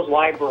only for those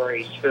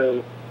libraries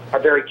who are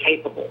very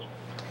capable.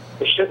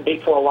 It shouldn't be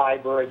for a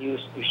library. You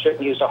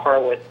shouldn't use a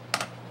Harwood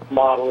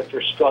model if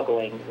you're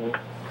struggling. And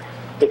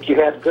if you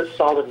have good,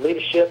 solid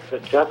leadership,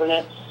 good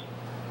governance,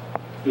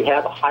 you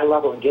have a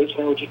high-level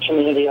engagement with your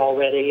community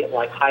already,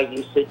 like high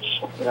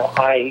usage,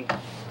 high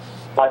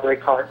library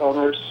card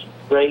owners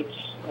rates.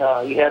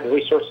 You have the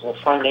resources and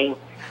funding,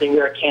 then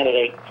you're a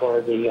candidate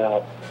for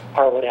the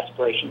Harwood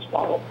Aspirations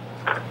Model.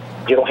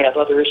 You don't have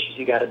other issues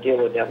you got to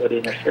deal with that would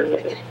interfere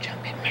with it.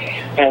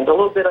 And the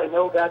little bit I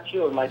know about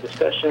you in my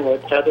discussion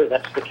with Heather,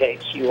 that's the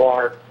case.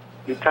 You're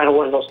kind of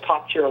one of those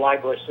top-tier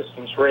library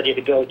systems ready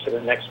to go to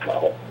the next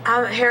level.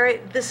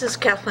 Harry, this is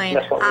Kathleen.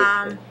 That's what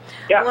I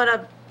want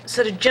to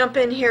sort of jump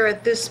in here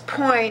at this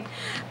point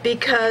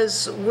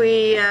because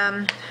we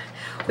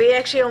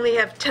actually only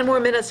have 10 more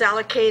minutes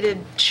allocated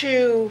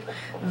to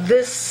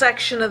this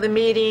section of the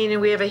meeting,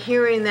 and we have a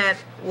hearing that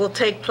will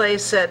take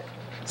place at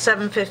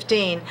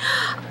 7:15.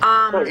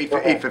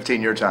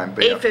 8:15 your time.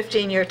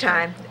 8:15 your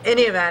time.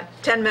 Any event,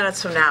 10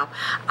 minutes from now.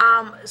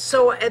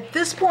 So at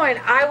this point,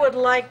 I would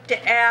like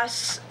to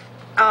ask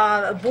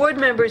board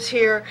members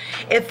here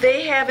if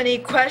they have any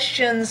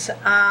questions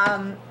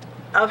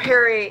of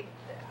Harry.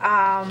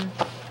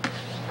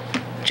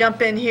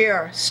 Jump in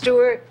here.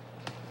 Stuart,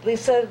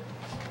 Lisa,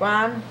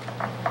 Ron,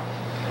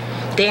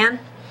 Dan?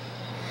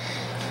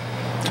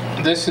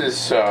 This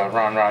is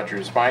Ron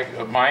Rogers.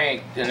 My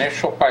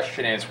initial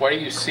question is, what do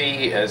you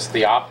see as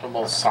the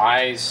optimal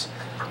size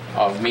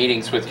of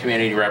meetings with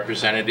community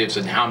representatives,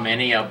 and how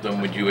many of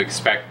them would you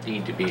expect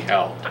need to be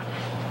held?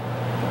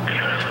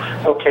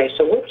 Okay,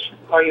 so which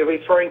are you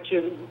referring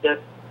to, the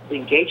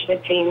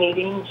engagement team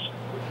meetings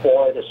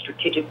or the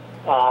strategic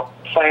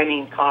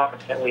planning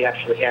conference that we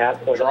actually have?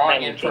 Or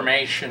drawing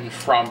information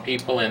from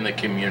people in the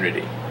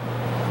community.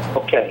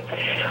 Okay.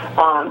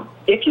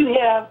 If you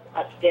have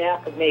a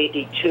staff of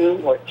maybe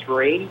 2 or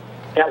 3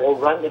 that will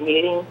run the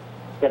meeting,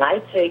 then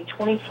I'd say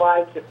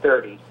 25 to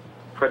 30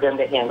 for them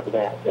to handle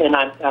that. And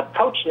I'm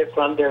approaching it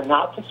from they're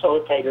not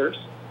facilitators.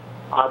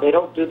 They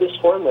don't do this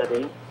for a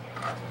living.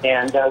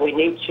 And we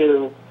need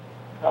to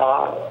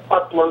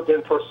upload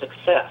them for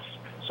success.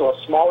 So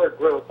a smaller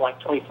group, like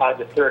 25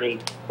 to 30,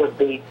 would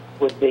be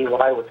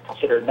what I would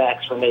consider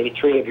max for maybe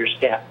 3 of your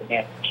staff to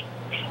manage.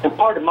 And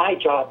part of my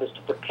job is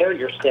to prepare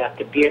your staff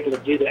to be able to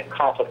do that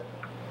confidently.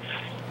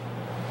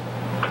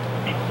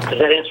 Does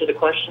that answer the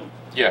question?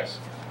 Yes.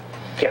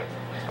 Yeah.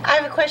 I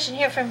have a question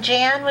here from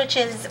Jan, which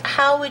is,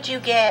 how would you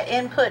get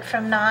input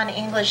from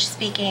non-English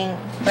speaking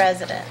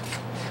residents?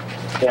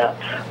 Yeah,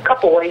 a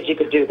couple ways you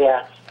could do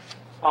that.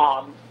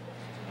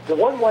 The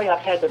one way I've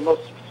had the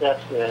most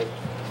success is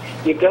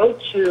you go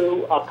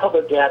to a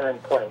public gathering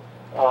place,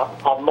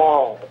 a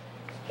mall,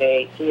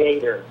 a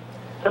theater,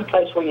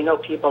 someplace where you know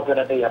people are going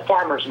to be, a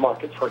farmer's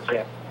market, for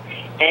example,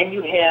 and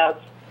you have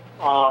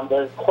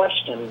the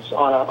questions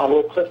on a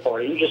little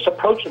clipboard. You just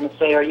approach them and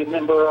say, are you a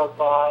member of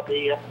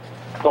the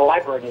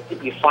library? And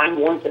if you find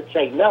ones that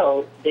say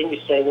no, then you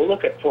say, well,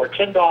 look, for a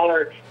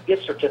 $10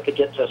 gift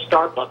certificate to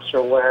Starbucks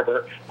or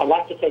wherever, I'd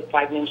like to take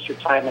 5 minutes of your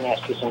time and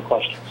ask you some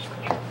questions.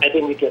 And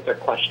then you get their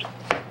question.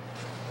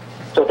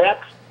 So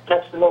that's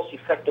the most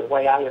effective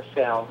way I have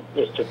found,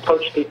 is to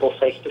approach people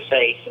face to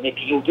face. And if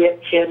you can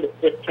get 10 to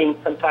 15,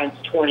 sometimes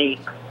 20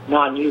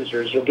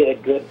 non-users, you'll get a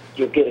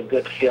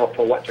good feel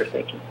for what they're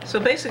thinking. So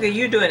basically,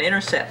 you're doing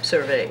intercept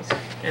surveys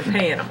and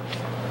paying them,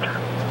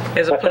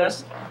 as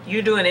opposed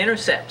you're doing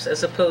intercepts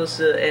as opposed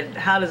to. And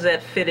how does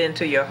that fit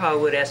into your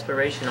Harwood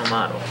aspirational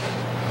model?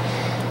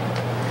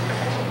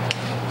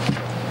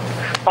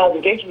 The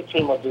engagement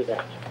team will do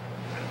that.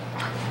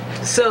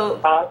 So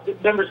the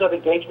members of the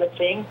engagement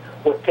team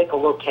would pick a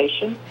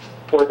location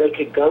where they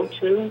could go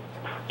to,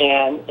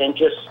 and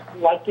just,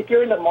 like if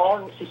you're in the mall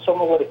and you see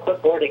someone with a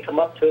clipboard, they come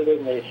up to them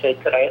and they say,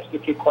 could I ask you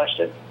a few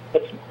questions?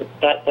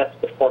 That's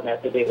the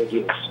format that they would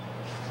use.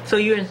 So are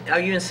you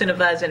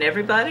incentivizing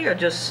everybody, or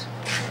just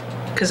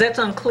Because that's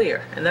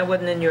unclear, and that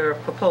wasn't in your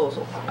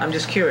proposal. I'm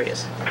just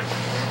curious.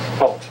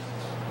 Oh.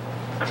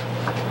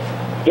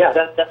 Yeah,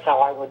 that's how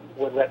I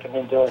would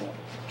recommend doing it.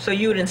 So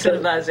you would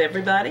incentivize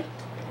everybody?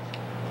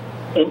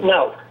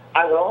 No,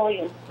 I would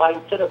only, by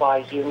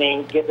incentivize, you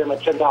mean give them a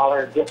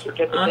 $10 gift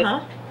certificate?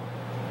 Uh-huh.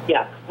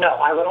 Yeah, no,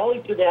 I would only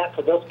do that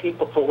for those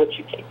people for which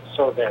you take the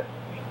survey.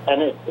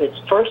 And its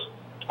first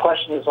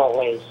question is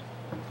always,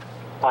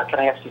 can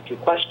I ask you 2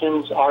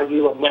 questions? Are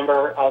you a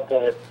member of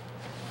the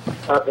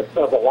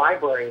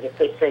library? And if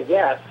they say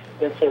yes,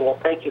 then say, well,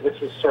 thank you, this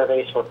is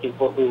surveys for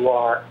people who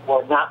are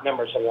not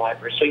members of the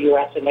library. So you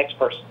ask the next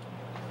person.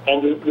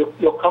 And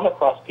you'll come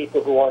across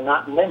people who are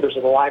not members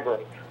of the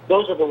library.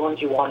 Those are the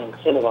ones you want to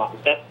incentivize.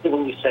 That's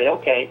when you say,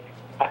 okay,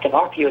 I can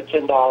offer you a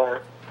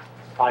 $10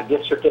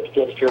 gift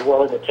certificate if you're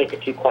willing to take a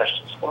few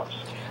questions for us.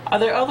 Are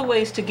there other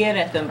ways to get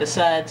at them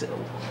besides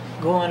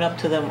going up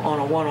to them on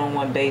a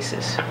one-on-one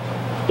basis?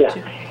 Yeah.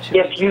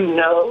 If you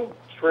know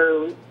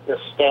through the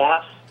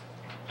staff,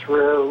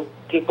 through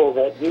people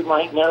that you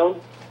might know,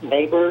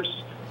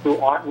 neighbors who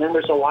aren't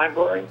members of the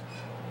library,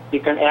 you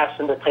can ask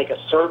them to take a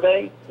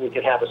survey. We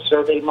could have a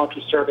survey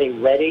monkey survey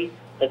ready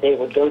that they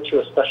would go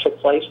to a special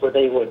place where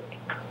they would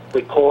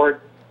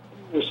record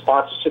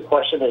responses to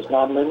questions as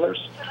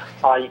non-members.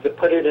 You could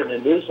put it in a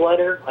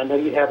newsletter. I know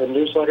you have a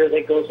newsletter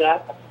that goes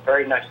out, a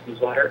very nice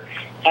newsletter,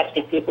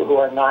 asking people who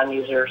are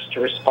non-users to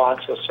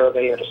respond to a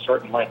survey at a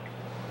certain length.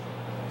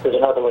 There's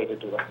another way to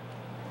do it.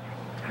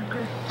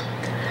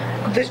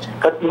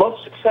 But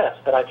most success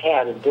that I've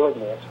had in doing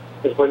this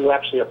is where you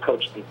actually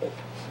approach people.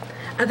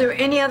 Are there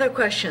any other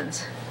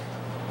questions?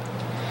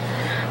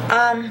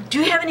 Do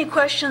you have any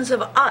questions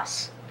of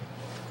us?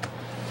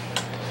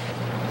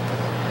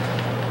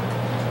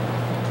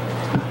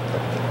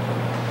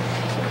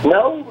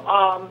 No,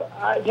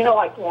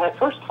 when I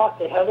first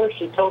talked to Heather,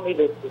 she told me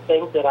the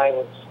things that I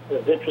was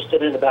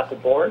interested in about the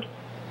board,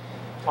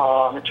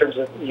 in terms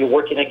of you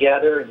working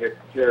together and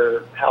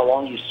your how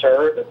long you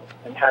serve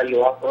and how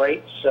you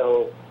operate.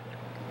 So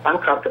I'm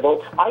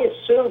comfortable. I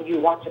assume you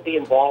want to be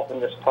involved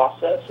in this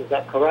process. Is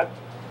that correct?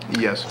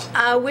 Yes.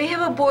 We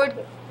have a board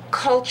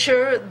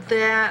culture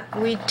that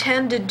we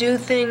tend to do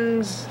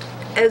things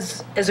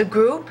as a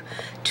group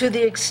to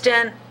the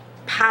extent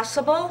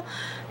possible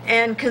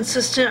and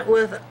consistent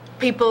with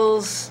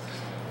people's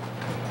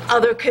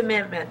other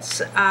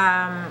commitments.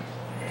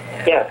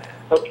 Yeah,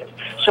 okay.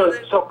 So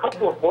a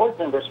couple of board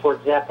members, for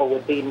example,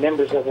 would be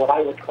members of what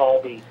I would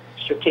call the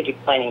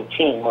strategic planning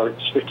team or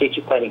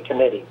strategic planning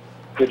committee.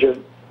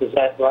 Is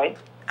that right?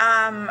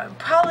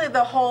 Probably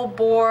the whole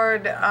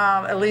board,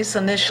 at least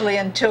initially,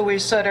 until we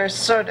sort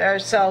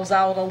ourselves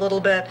out a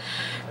little bit,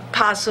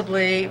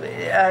 possibly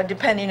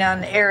depending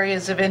on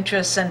areas of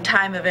interest and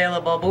time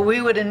available. But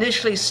we would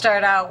initially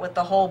start out with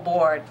the whole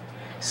board.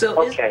 So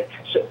okay.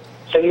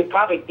 So you'd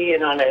probably be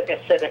in on a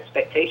set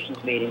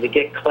expectations meeting to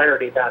get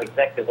clarity about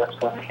exactly what's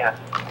going to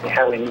happen and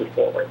how we move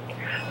forward.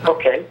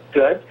 Okay,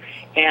 good.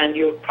 And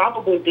you'll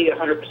probably be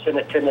 100%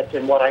 attendance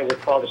in what I would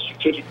call the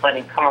strategic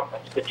planning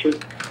conference, the two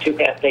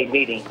half-day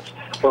meetings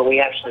where we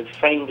actually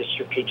frame the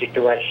strategic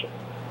direction.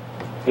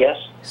 Yes?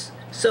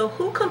 So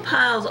who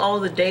compiles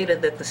all the data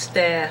that the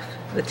staff,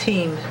 the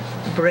team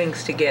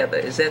brings together?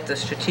 Is that the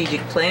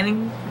strategic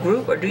planning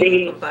group, or do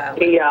you compile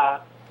it?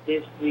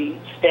 The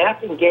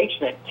staff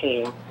engagement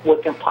team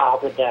would compile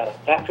the data.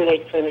 After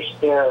they finish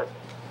their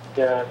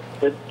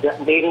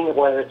meeting,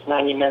 whether it's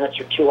 90 minutes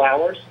or 2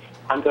 hours,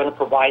 I'm going to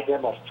provide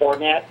them a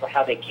format for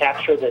how they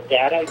capture the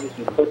data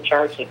using flip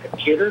charts and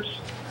computers.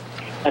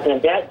 And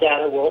then that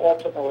data will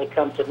ultimately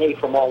come to me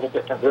from all the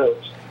different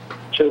groups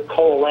to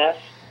coalesce,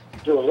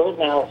 do a little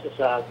analysis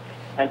of,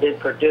 and then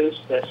produce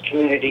this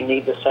community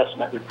needs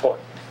assessment report,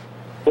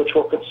 which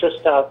will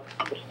consist of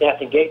the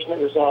staff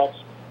engagement results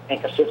and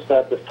consist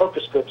of the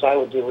focus groups I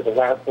would do with the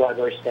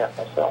library staff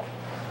myself.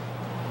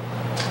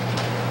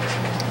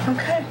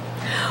 Okay.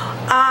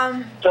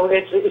 So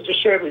it's a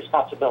shared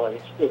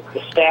responsibility.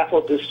 The staff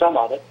will do some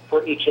of it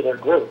for each of their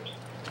groups.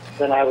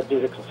 Then I would do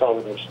the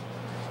consolidation.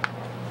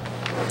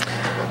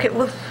 Okay,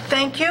 well,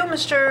 thank you,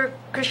 Mr.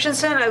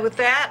 Christensen. With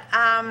that,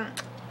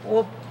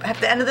 we'll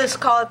have to end this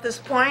call at this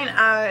point.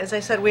 As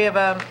I said, we have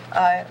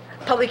a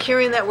public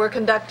hearing that we're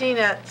conducting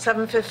at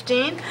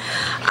 7:15.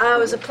 It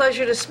was a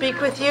pleasure to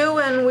speak with you,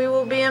 and we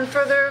will be in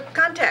further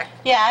contact.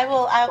 Yeah,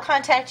 I'll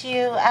contact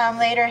you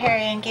later,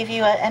 Harry, and give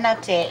you an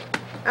update.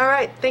 All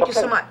right, thank you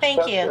so much.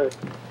 Thank you. Good.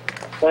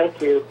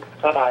 Thank you.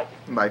 Bye-bye.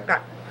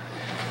 Bye.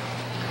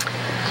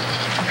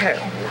 Okay.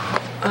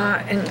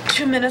 In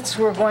 2 minutes,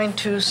 we're going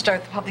to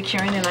start the public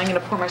hearing, and I'm going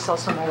to pour myself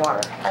some more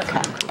water.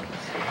 Okay.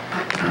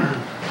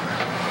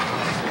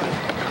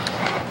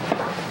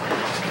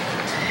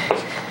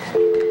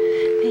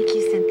 Thank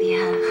you,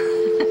 Cynthia. I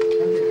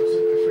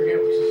forget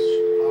what this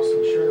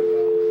awesome shirt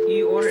about.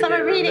 You ordered Summer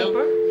it, reading.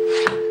 remember?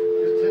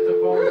 Just hit the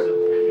phones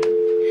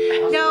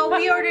and No,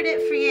 we ordered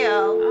it for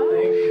you.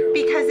 thank you.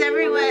 Because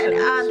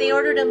everyone, they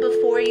ordered them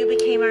before you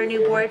became our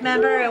new board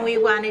member, and we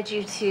wanted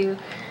you to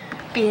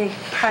be a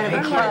part of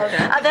a club.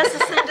 That's the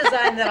same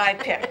design that I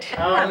picked.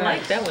 Oh, I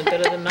like that one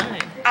better than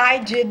mine. I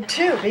did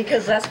too,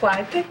 because that's why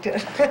I picked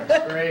it.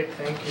 Great,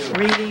 thank you.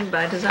 Reading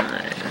by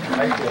design.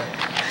 Thank you.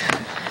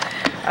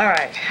 All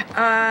right.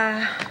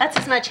 That's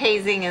as much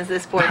hazing as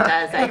this board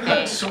does, I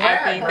think. Swag,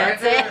 I think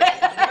that's it.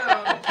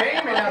 The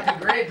pay may not be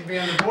great to be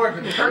on the board,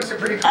 but the perks are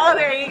pretty cool. Oh,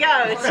 there you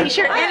go. A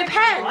t-shirt and a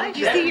pen. Did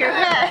you see your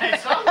pen?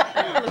 That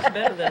one looks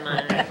better than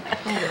mine.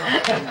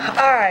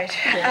 All right.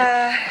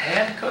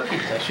 And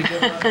cookies, I should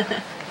give one.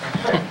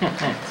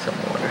 Some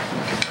water.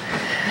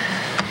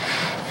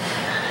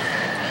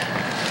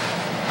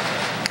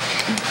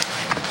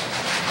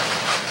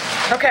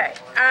 Okay.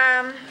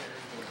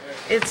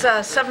 It's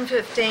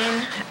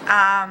 7:15,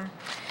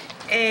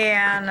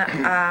 and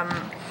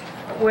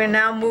we're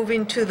now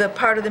moving to the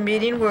part of the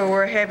meeting where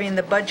we're having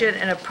the budget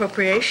and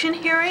appropriation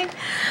hearing.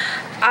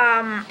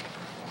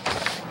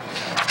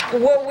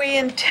 What we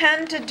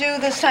intend to do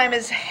this time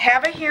is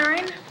have a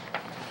hearing,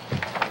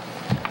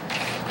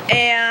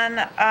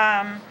 and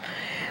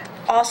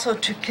also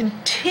to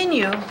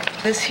continue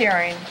this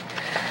hearing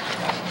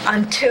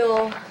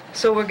until,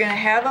 so we're going to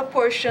have a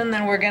portion,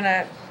 then we're going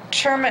to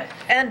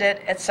end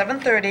it at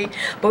 7:30,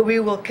 but we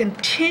will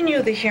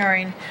continue the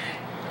hearing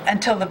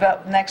until the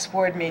next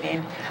board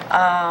meeting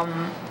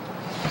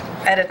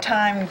at a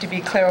time to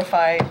be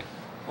clarified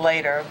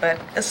later, but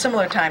a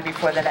similar time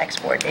before the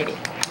next board meeting.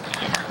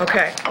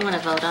 Okay. You want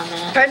to vote on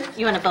that? Pardon?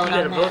 You want to vote You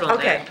gotta on vote that? on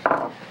Okay.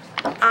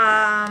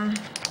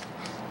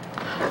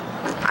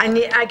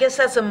 that. I guess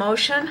that's a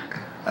motion.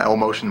 I'll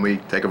motion we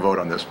take a vote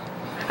on this.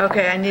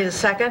 Okay, I need a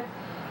second.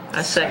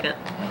 A second.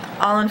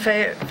 All in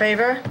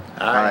favor?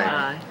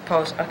 Aye.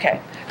 Opposed? Okay.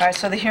 All right,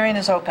 so the hearing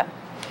is open.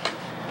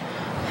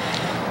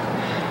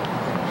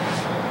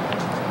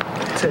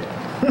 That's it.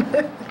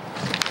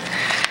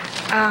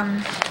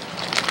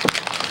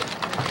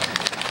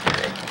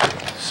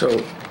 So,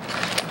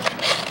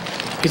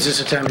 is this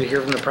a time to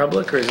hear from the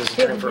public, or is this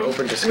a time for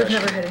open We've discussion?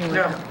 never had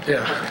anyone come.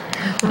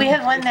 Yeah. We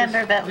have one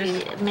member, but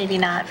we maybe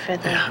not for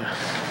the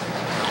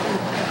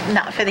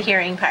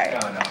hearing part.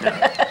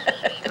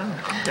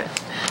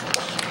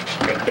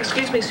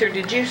 Excuse me, sir,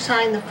 did you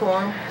sign the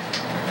form?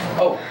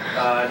 Oh,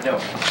 no.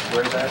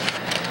 Where's that?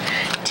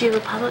 Do you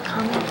have a public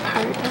comment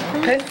part of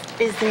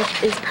this?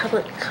 Is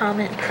public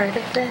comment part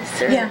of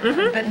this? Or? Yeah,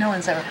 but no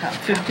one's ever come.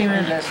 15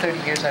 of the 30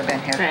 years I've been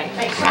here.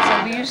 Right.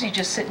 So we usually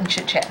just sit and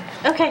chit-chat.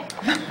 Okay.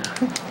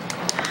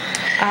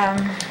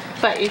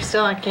 But you're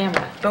still on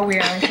camera. But we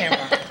are on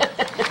camera.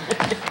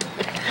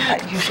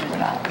 Usually we're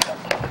not.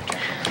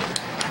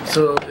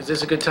 So, is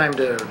this a good time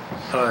to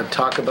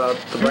talk about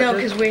the budget? No,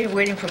 because we're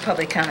waiting for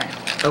public comment.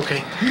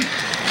 Okay.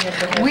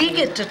 We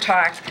get to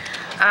talk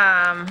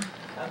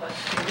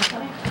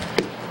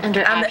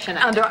Under action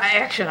items. under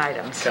action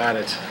items. Got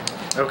it.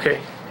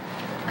 Okay.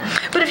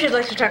 But if you'd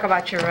like to talk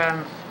about your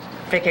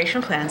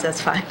vacation plans,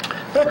 that's fine.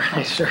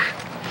 Right, sure.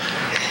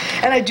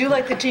 And I do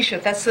like the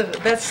T-shirt. That's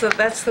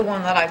the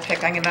one that I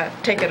picked. I'm gonna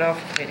take it off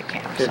and way to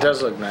camp. It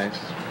does look nice.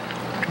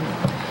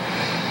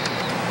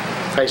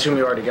 I assume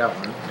you already got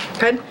one.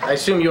 Pardon? I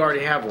assume you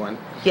already have one.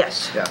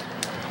 Yes. Yeah.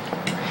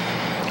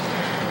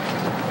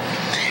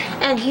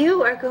 And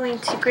you are going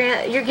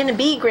to you're going to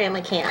be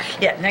Grandma Camp.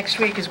 Yeah. Next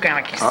week is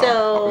Grandma Camp.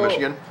 So- Up in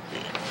Michigan?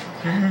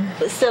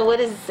 So what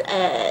is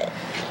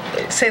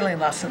Sailing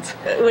lessons.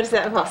 what does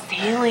that involve?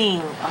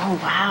 Sailing. Oh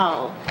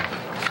wow.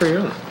 For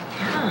you.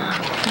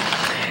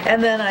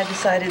 And then I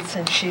decided,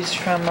 since she's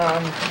from,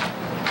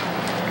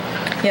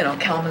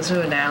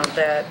 Kalamazoo now,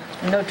 that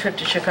no trip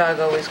to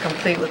Chicago is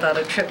complete without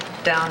a trip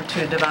down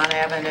to Devon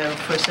Avenue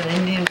for some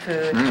Indian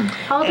food.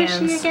 How old is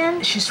And she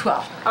again? She's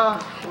 12. Oh,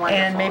 wonderful.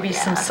 And maybe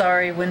yeah. some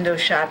sorry window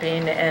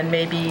shopping, and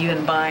maybe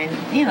even buying,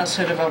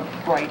 sort of a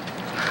bright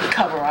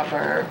cover-up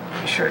or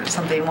shirt or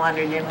something,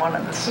 wandering in one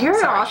of the You're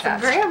an sorry awesome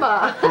shops.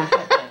 grandma.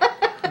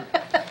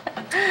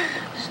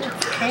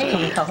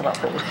 Hey.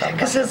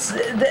 Because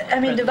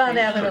Devon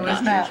Avenue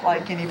is not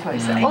like any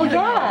place. Oh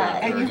yeah.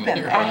 And you've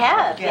been there. I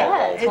have.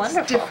 Yeah, it's It's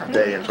wonderful. different.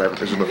 Day and so I have a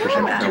physical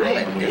fishing.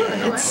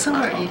 It's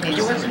summer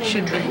evenings, so it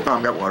should be Oh,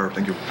 I've got water,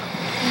 thank you.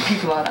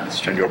 people out on the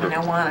street. I mean, I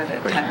wanted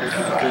it. Time to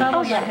people out.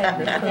 Oh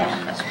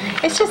yeah.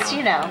 It's just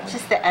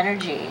just the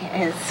energy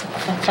is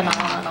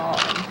phenomenal.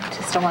 And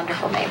just a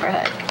wonderful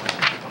neighborhood.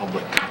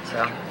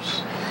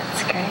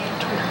 It's great.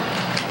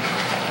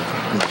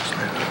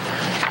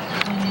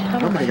 I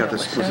don't think I got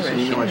this. Was this an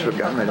email I should have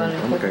gotten? I don't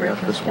think I got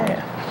this one. I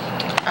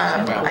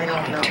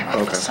don't know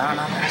if it's on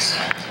this.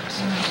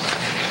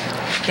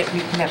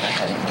 We've never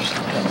had any.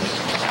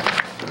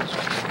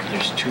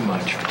 There's too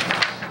much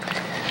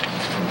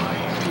from my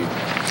view.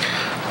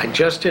 I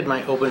just did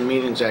my Open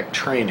Meetings Act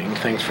training.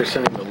 Thanks for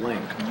sending the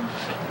link.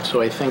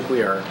 So I think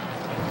we are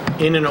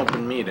in an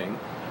open meeting,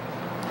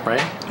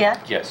 right? Yeah.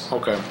 Yes.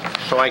 Okay.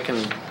 So I can.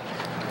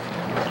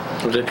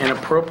 Was it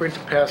inappropriate to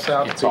pass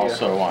out? It's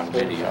also on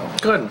video.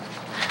 Good.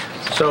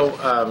 So,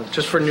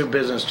 just for new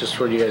business, just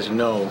so you guys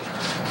know,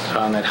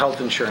 on that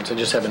health insurance, I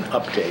just have an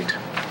update.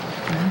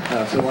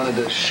 If we wanted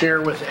to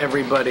share with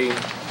everybody,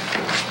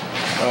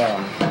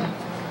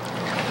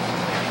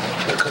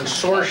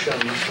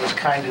 consortium was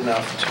kind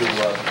enough to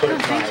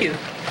put thank you.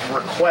 my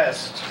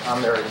request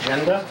on their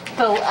agenda.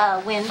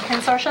 The WIN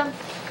Consortium?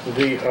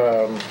 The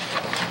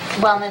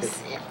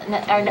Wellness,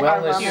 our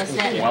Wellness wellness,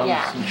 Wellness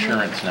yeah.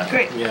 insurance network.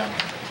 Great.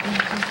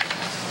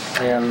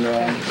 yeah, and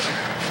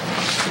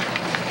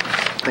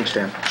Thanks,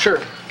 Dan.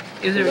 sure.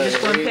 Is there Let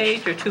just it one read.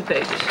 page or 2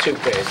 pages? 2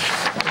 page.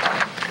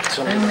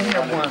 So I only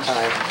have one at a one.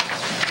 time.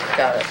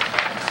 Got it.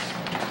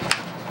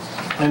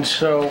 And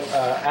so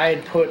I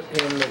had put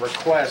in the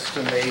request,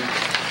 and they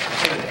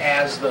put it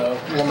as the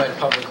Wilmette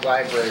Public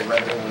Library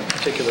rather than a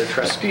particular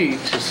trustee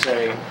to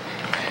say,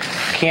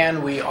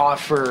 can we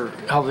offer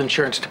health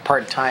insurance to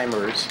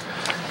part-timers?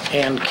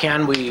 And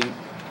can we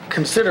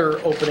consider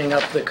opening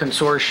up the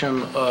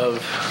consortium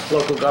of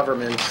local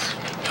governments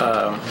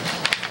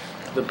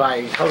that buy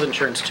health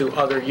insurance to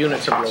other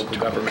units of local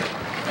government?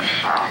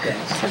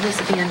 So this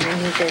would be under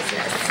new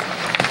business,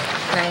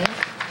 right?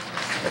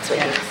 That's what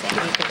you're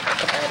saying, you can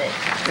talk about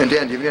it. And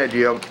Dan, do you have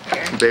any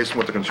idea, based on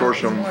what the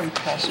consortium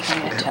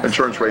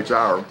insurance rates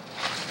are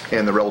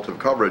and the relative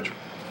coverage,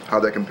 how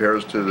that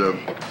compares to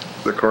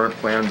the current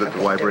plan that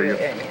the library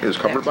is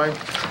covered by?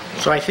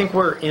 So I think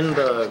we're in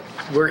the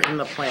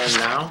plan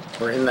now.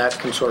 We're in that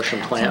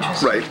consortium plan.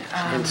 Right.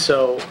 And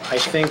so I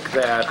think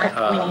that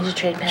We need to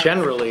trade pads.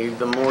 generally,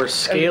 the more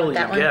scale you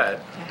that one? get,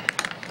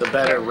 the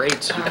better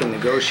rates you can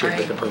negotiate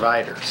with the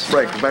providers.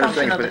 Right, because my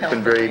understanding has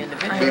been very,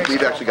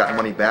 we've actually gotten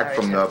money back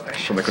from the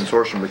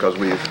consortium because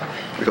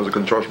the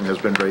consortium has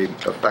been very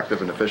effective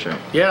and efficient.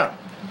 Yeah.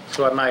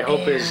 So my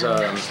hope is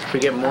if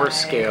we get more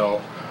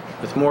scale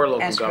with more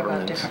local Ask her about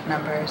governments, different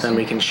numbers. then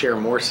we can share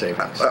more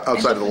savings.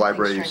 Outside of the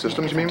library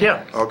systems, you mean?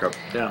 Yeah. Okay.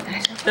 Yeah.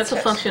 That's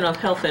a function of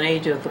health and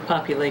age of the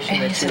population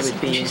And he that you says,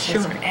 would be she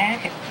says, insuring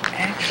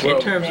actually, in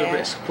terms of that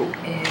risk pool.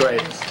 is-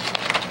 Right.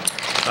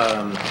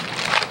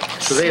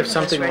 So they have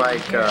something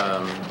like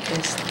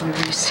is we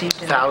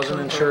received in 1,000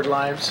 October, insured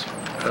lives,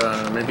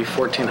 maybe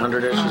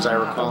 1,400-ish as I a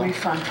recall.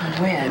 refund from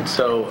WIN. And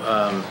so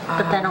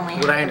But that only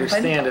what I happens,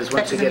 understand is that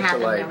once you doesn't get to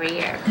happen like every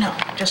year. No,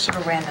 just sort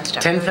of random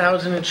stuff.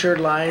 10,000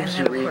 insured lives,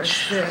 you And then, of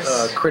reach course,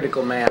 this-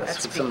 critical mass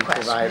that's with some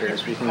bequest.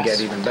 providers. We can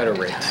get even better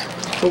rates.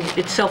 Well,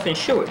 it's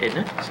self-insured, isn't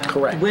it?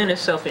 Correct. WIN is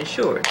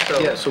self-insured, so.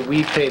 Yeah, so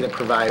we pay the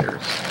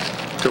providers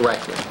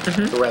directly,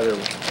 or rather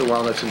the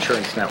Wellness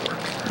Insurance Network.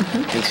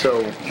 And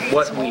so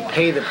what we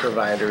pay the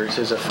providers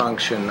is a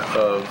function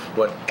of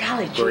what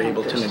Golly gee, we're I'm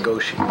able to thirsty.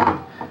 negotiate.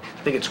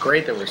 I think it's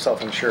great that we're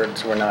self-insured,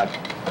 so we're not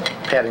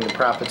padding the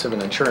profits of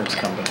an insurance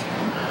company.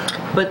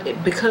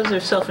 But because they're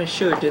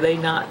self-insured, do we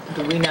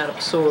not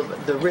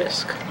absorb the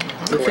risk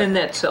within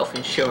that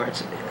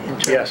self-insurance in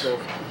terms Yes. of?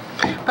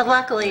 But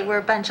luckily, we're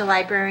a bunch of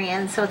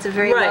librarians, so it's a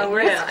very Right, low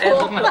risk yeah,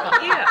 pool.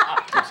 yeah.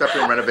 Except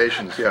for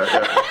renovations, yeah.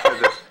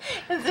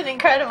 It's an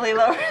incredibly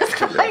low risk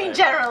pool. I mean,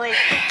 generally,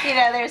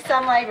 there's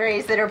some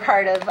libraries that are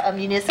part of a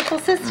municipal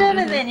system,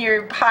 and then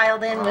you're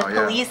piled in with Oh,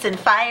 yeah. police and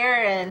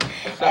fire, and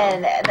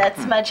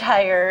that's much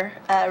higher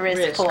risk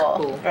Risk pool.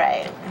 pool.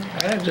 Right.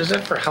 Is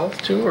that for health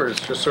too, or is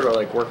it just sort of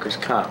like workers'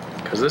 comp?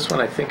 Because this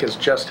one I think is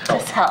just health.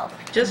 Just health.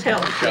 Just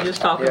health, we're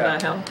just talking Yeah.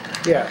 about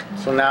health. Yeah,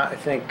 so now I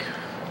think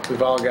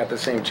we've all got the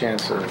same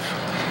chance of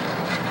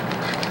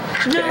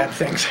bad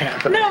things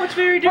happening. No, it's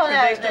very different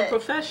Well, no, based on but-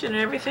 profession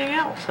and everything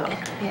else, so.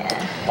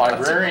 Yeah.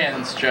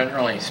 Librarians,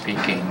 generally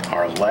speaking,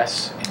 are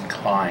less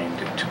inclined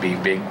to be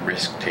big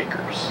risk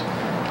takers,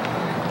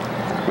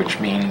 which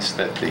means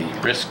that the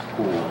risk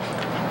pool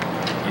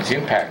is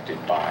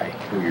impacted by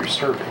who you're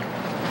serving.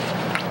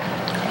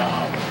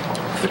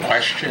 The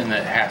question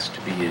that has to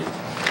be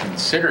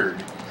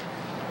considered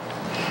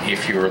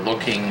if you're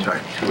looking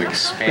to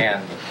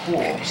expand the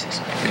pool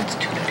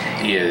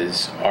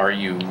is, are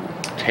you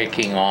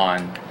taking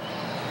on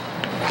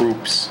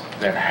groups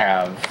that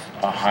have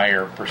a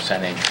higher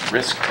percentage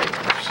risk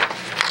takers?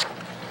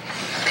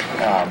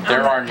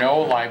 There are no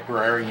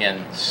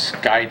librarian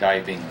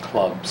skydiving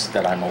clubs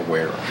that I'm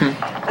aware of.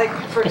 Like,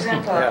 for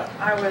example, Yeah.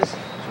 I was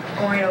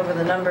going over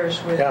the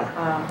numbers with Yeah.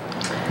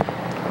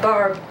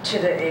 Barb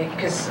today,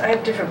 because I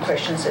have different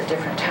questions at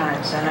different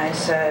times, and I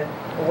said,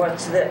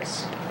 what's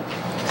this?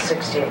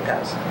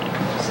 68,000.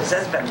 She says,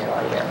 that's been there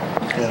all year.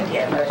 I said,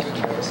 yeah, but I didn't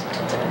notice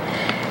until today.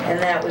 And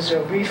that was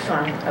a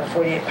refund of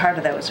 48, part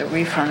of that was a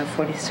refund of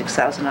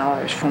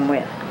 $46,000 from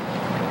WIN.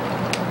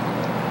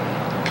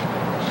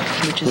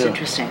 Which is Yeah.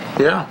 interesting.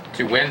 Yeah.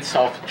 The WIN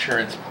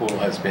self-insurance pool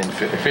has been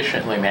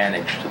efficiently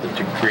managed to the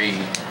degree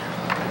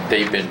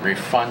they've been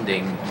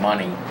refunding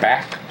money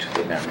back to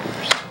the members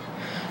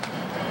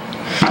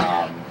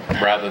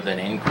rather than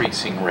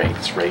increasing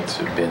rates. Rates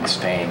have been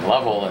staying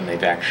level, and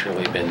they've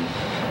actually been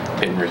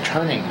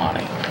returning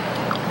money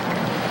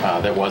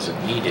that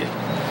wasn't needed.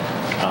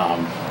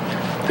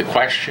 The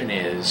question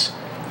is,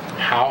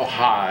 how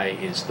high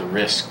is the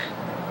risk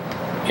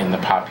in the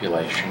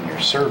population you're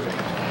serving?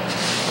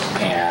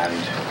 And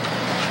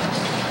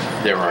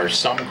there are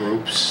some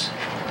groups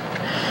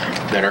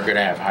that are going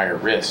to have higher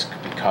risk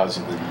because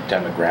of the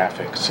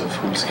demographics of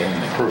who's in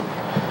the group.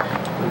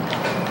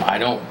 I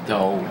don't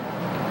know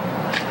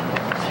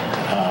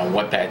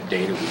what that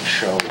data would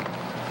show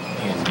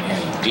in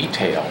any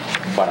detail,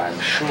 but I'm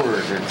sure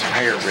that it's a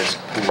higher risk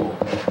pool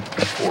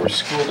for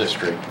school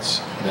districts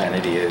than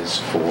it is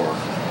for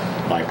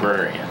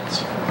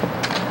librarians.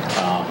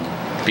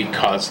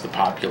 Because the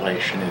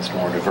population is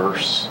more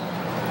diverse,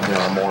 there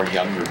are more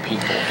younger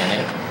people in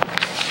it.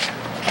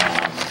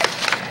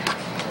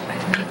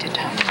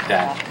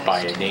 That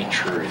by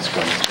nature is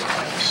going to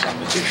have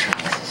some additional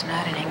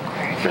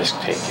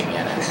risk-taking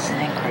in it. This is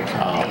an inquiry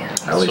from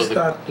I always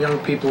thought young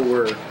people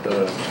were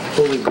the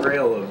holy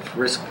grail of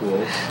risk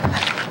pools.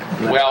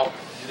 Well,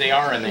 they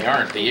are and they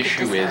aren't. The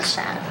issue is,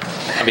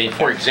 I mean,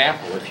 for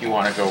example, if you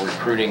want to go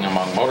recruiting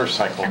among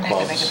motorcycle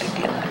clubs,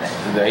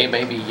 they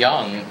may be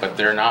young, but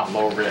they're not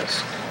low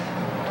risk.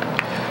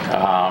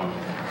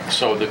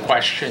 So the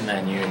question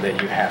then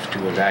that you have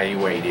to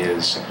evaluate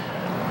is,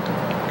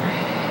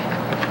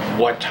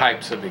 what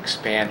types of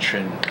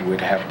expansion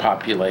would have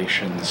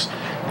populations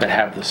that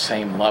have the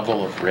same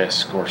level of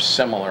risk or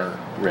similar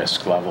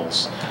risk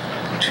levels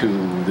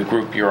to the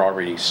group you're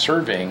already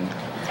serving,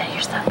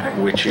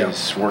 which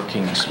is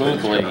working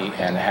smoothly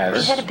and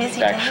has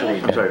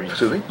actually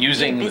been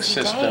using the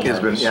system. I've been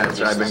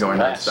going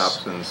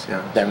nonstop since,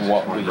 than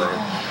what we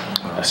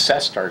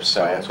assessed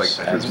ourselves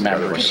as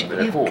members of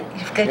the pool.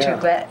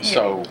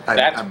 So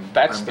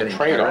that's the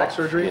trade-off,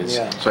 is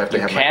you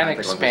can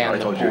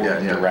expand the pool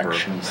in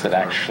directions that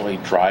actually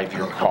drive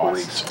your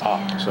costs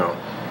up.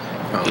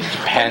 It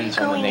depends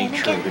on the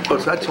nature of the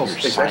group that you're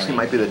It actually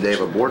might be the day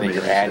of a board meeting.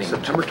 Is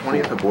September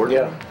 20th a board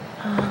meeting?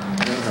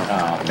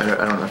 I don't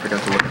know, I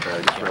forgot to look at that,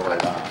 I just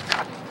realized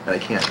that I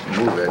can't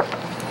move it.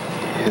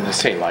 They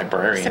say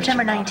librarians.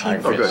 September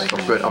 19th. Oh,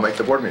 good. I'll make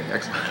the board meeting.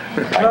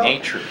 Excellent. By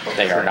nature,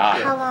 they are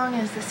not. How long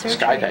is the surgery?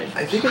 Skydiving.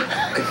 I think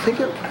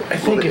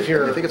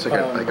it's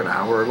like an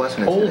hour or less,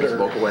 and it's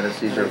local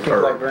anesthesia. It's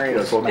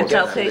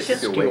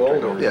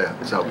outpatient? Yeah,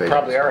 it's outpatient.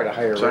 Probably are at a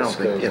higher risk. So I don't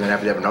think, and then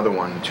have to have another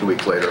one 2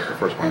 weeks later if the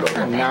first one goes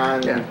wrong.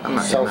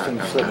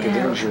 Non-self-inflicted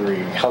injury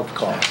health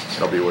costs.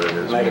 That'll be what it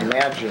is. And I'd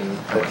imagine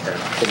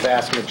that the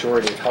vast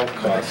majority of health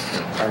costs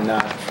are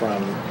not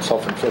from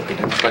self-inflicted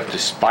injury. But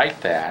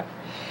despite that,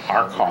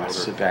 our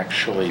costs have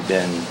actually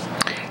been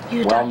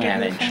well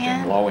managed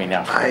and low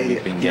enough that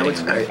we've been getting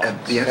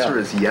refunds. The answer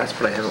is yes,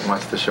 but I haven't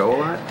watched the show a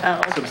lot. Oh,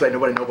 okay. Because I know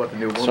what I know about the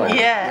new woman.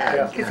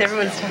 Yeah, because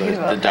everyone's talking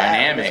about The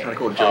dynamic It's kind of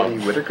cool. Jodie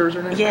Whittaker's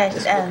her name?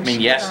 Yes, I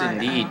mean, yes,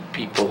 indeed,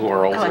 people who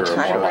are older are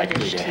more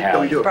likely to have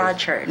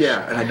Broadchurch.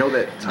 Yeah, and I know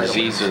that title.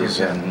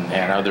 diseases and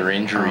other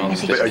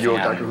injuries. But are you a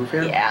that Doctor Who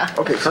fan? Yeah.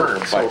 Okay, so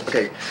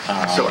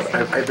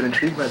but- I've been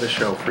intrigued by the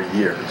show for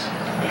years.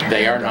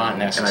 They are not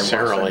And I watched on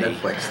necessarily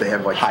Netflix. They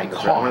have like high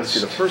I want to see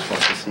cost. the first one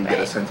to see get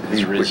a sense of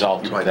As a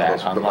result of that,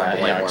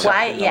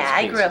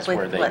 I grew up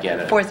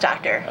with Fourth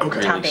Doctor,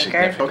 Tom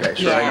Baker. Okay,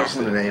 sure. I know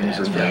some of the names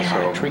and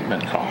so.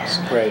 treatment costs.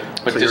 Right.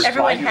 But Everyone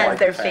despite has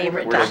their that,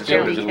 favorite we're still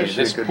doctor doing because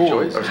this good pool.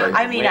 choice.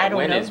 I mean, I don't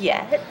When know is-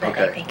 yet, but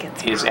I think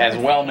it's is as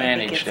well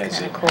managed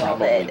as it cool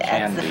probably that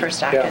can as the be. first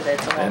doctor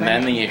that's a woman. And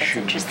then the I think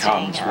issue that's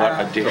becomes interesting.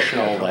 what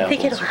additional levels I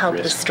think it'll help the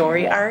of risk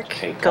story do you arc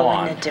take go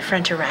on? in a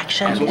different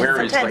direction. And because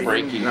where is the sometimes-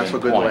 break-even That's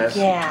what good the point last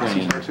Yeah.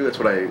 season or two. That's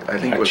what I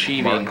think was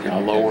Achieving Mark a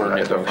lower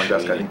at the front desk. I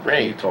negotiated think he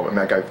rate told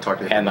me. I've talked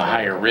to him and the about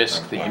higher it.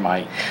 risk that you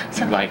might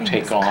Sometimes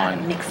take kind of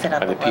on mix it up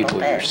by the a little people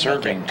bit, you're make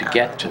serving it, to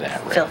get to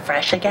that feel rate.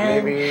 fresh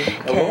again. Maybe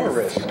a lower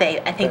risk, Because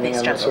I think they depending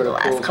on what struggled sort the of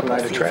last pools couple you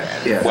of might seasons.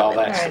 attract. Yeah. Well,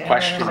 that's the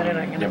question.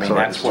 I mean, So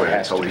that's what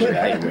has to totally be should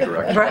head in the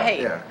evaluated. direction. Right.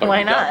 Yeah. But Why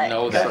we not? don't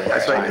know that.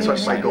 That's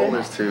why my goal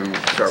is to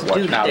start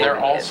watching. Now, there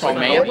also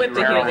may be With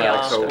the parallel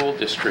email. school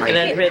districts. And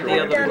I've read the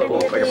other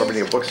book. Like if I'm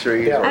reading a book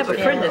series. Yeah. or I have a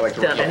something, friend I like that's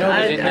to done it.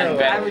 know they didn't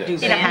invent I would do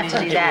this. You don't have to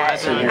do that.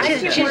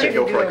 Choose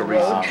go for like a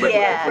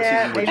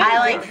recent.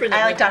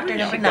 I like Doctor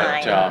Number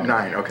 9.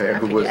 9, okay.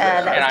 Who was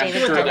That that? And I'm was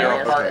David sure there are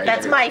Tennant. partners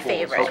That's in my schools.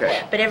 favorite.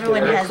 Okay. But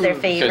everyone has their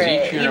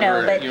favorite, you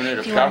know. But unit if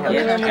of you want to go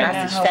government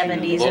across the can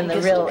 70s and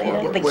the real,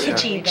 the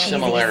kitschy, cheesy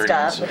similarities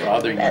stuff, of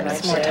other that's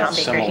units more that Tom have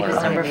Baker. He was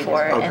similar number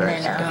 4,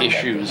 and then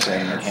issues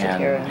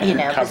and you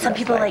know. But some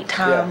people like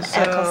Tom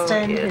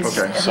Eccleston, who's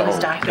So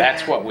Doctor.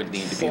 that's what would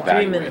need to be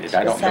evaluated.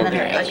 I don't know 7 the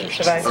or 8.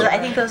 answers. So I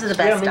think those are the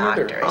best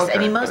doctors. I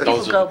mean, most people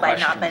Those are go the by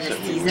not by the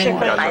questions that we season,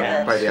 want but to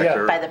know. By the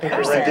actor. by the And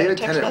person. David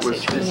Tennant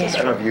was, I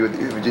don't know if you,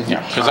 did you?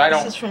 Yeah, because I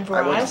don't.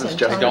 I watched this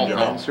Jessica don't know.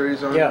 Jones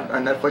series on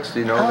Netflix. Do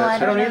you know Oh, I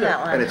that? don't know either. that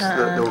one. And it's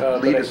the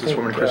lead is this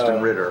woman,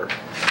 Kristen Ritter.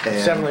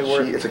 And definitely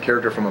worth it's a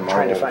character from a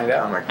trying to Marvel find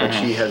out. comic, but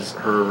she has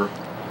her.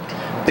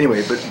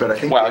 Anyway, but I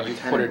think Well, David you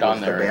put Tennant it on was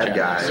the their bad agenda.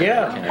 guy.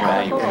 Yeah.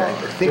 And I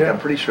think I'm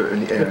pretty sure,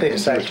 and But they she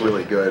decided was to.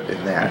 really good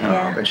in that,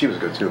 Yeah. and she was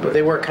good too. But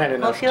they were kind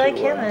Well, enough if you like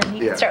to him, then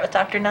you yeah. can start with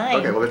Doctor 9.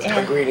 Okay, well, let's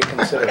agree to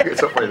consider.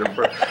 It's so funny.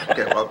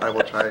 Okay, well, I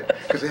will try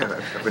because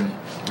I've been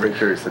very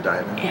curious to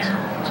dive in.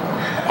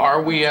 Yeah.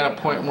 Are we at a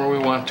point where we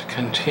want to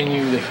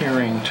continue the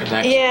hearing to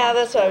next? Yeah,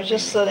 that's what I was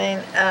just sitting.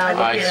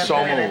 I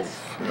so move.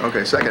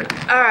 Okay, second.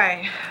 All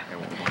right.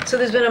 So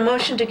there's been a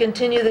motion to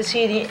continue this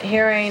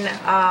hearing.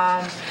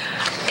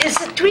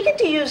 Do we get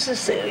to use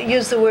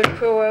the word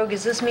prorogue?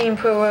 Does this mean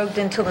prorogued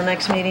until the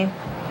next meeting?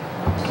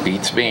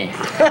 Beats me.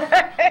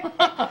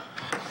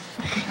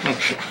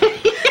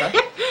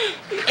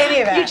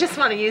 Any of that? You just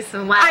want to use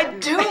some I Latin.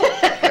 do.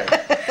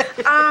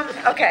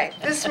 Okay,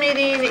 this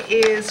meeting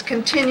is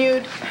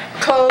continued,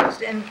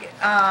 closed, and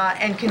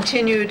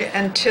continued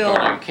until,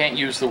 You can't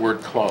use the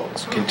word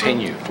close,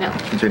 continue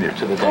Continue.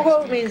 to the next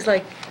well, it meeting. means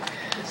like,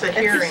 It's a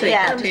hearing.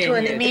 Yeah, comes to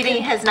an the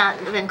meeting has not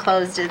been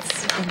closed,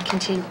 it's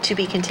to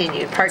be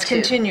continued, part two.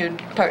 continued,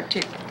 part 2.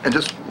 And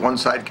just one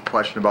side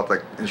question about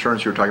the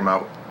insurance you were talking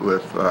about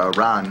with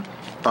Ron.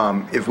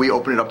 If we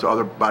open it up to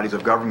other bodies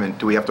of government,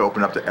 do we have to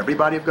open it up to every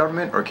body of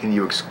government, or can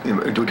you?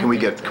 Can we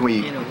raise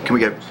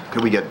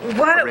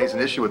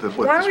an issue with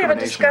Why don't we have a discrimination or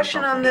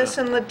discussion on something? this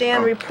and let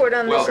Dan Oh. report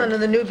on this Well, under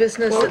the new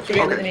business at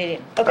the end of the okay.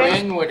 meeting?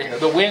 Okay?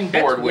 The WIN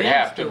board would That's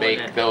have to Wynn's doing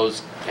make it.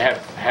 those,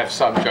 have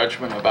some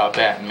judgment about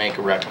that and make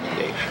a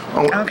recommendation.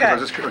 Oh, Okay. I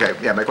was just- okay.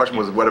 Yeah. My question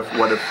was, what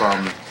if All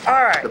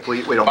right. the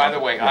police? We don't. By the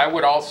way, I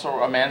would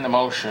also amend the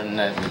motion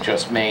that we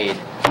just made,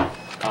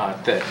 that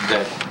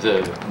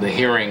the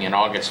hearing in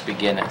August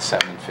begin at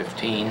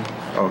 7:15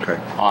 Okay.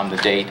 on the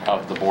date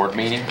of the board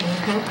meeting,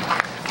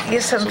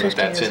 Yes, so that 7:15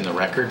 that's is- in the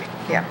record.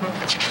 Yeah.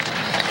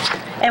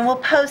 And we'll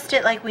post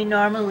it like we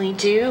normally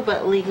do,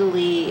 but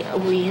legally,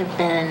 we have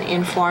been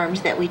informed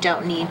that we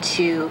don't need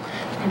to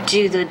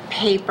do the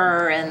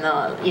paper and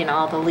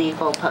all the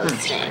legal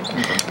posting.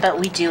 But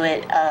we do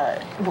it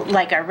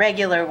like our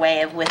regular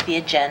way with the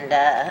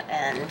agenda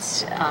and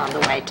the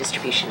wide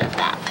distribution of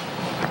that.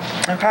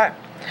 Okay.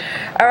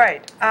 All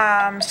right.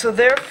 So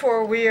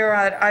therefore, we are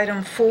at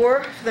item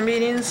 4 for the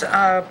meetings.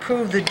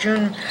 Approve the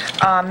June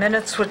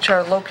minutes, which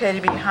are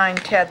located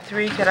behind tab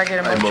 3. Could I get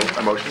a motion?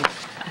 A motion.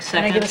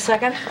 Can I get a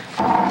second?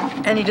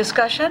 Any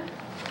discussion?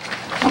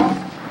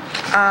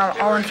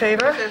 All in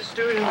favor?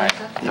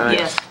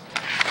 Yes.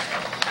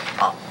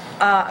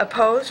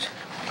 Opposed?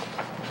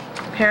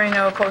 Hearing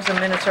no opposed, the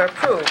minutes are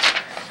approved.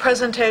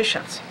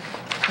 Presentations.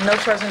 No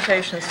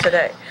presentations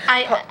today.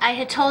 I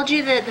had told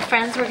you that the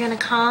friends were going to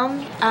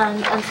come.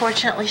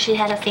 Unfortunately, she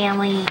had a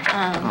family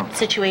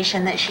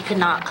situation that she could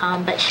not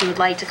come, but she would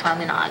like to come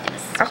in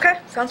August. Okay,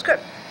 sounds good.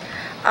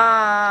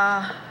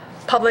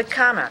 Public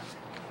comment.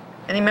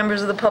 Any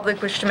members of the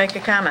public wish to make a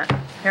comment?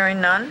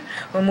 Hearing none,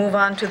 we'll move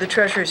on to the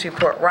treasurer's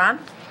report. Ron?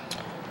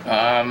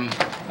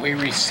 We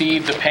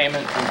received a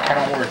payment from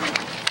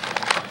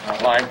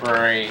Kenilworth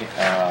Library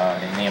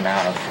in the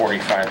amount of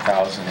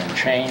 $45,000 and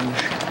change.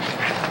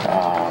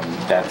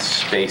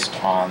 That's based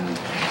on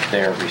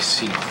their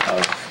receipt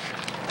of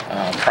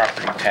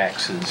property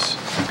taxes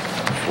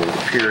for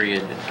the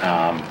period.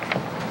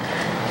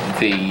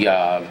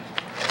 The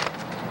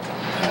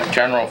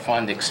general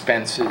fund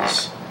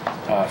expenses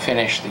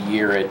finished the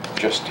year at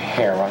just a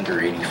hair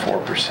under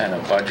 84%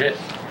 of budget.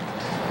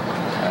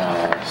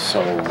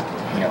 So,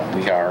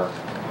 we are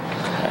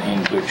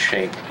in good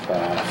shape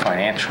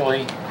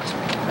financially.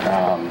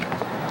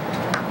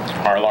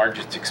 Our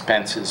largest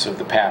expenses of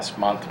the past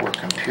month were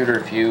computer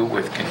view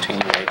with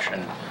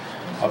continuation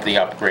of the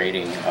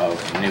upgrading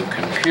of new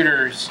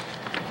computers,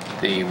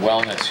 the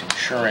wellness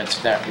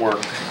insurance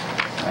network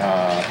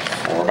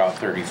for about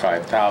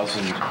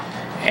 $35,000,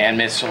 and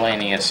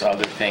miscellaneous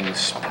other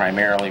things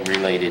primarily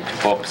related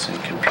to books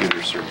and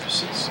computer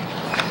services.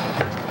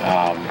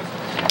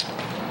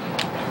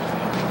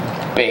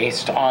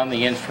 Based on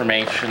the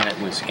information that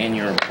was in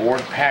your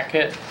board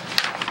packet,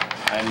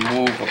 I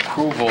move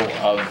approval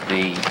of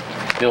the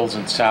bills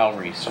and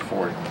salaries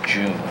for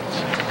June.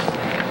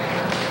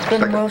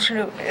 Been a motion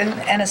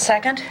and a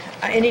second.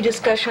 Any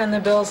discussion on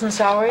the bills and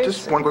salaries?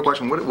 Just one quick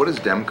question. What is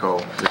Demco?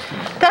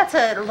 That's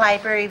a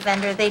library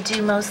vendor. They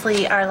do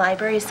mostly our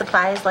library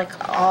supplies, like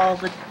all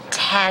the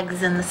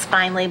tags and the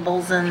spine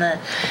labels and the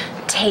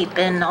tape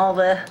and all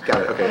the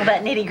Got it, okay. all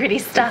that nitty gritty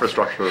stuff.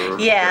 Infrastructure.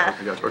 Yeah,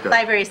 I guess, okay.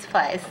 library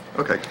supplies.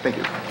 Okay, thank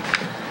you.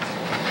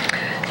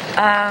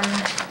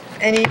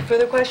 Any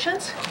further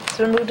questions? It's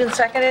been moved and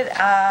seconded.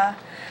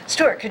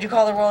 Stuart, could you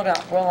call the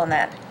roll on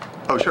that?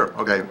 Oh, sure.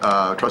 Okay.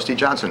 Trustee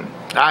Johnson.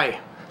 Aye.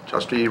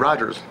 Trustee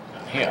Rogers.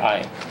 Here,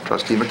 I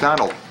Trustee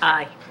McDonald.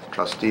 Aye.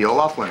 Trustee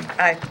O'Loughlin.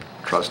 Aye.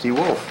 Trustee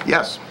Wolf.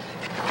 Yes.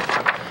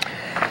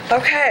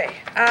 Okay,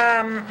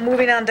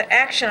 moving on to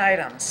action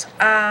items.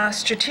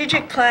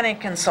 Strategic planning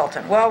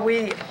consultant. Well,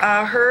 we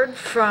heard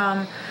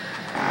from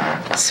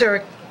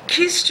Sarah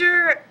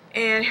Keister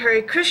and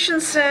Harry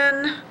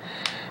Christensen.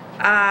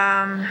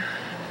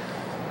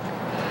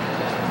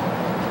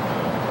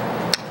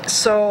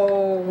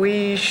 So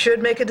we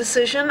should make a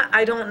decision.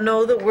 I don't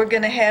know that we're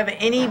going to have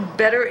any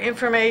better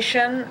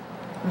information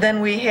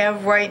than we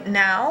have right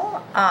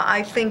now.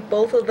 I think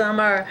both of them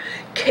are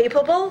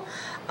capable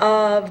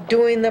of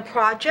doing the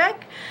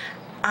project.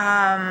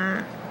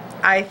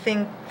 I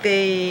think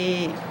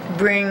they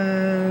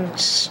bring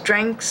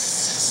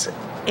strengths.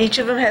 Each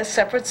of them has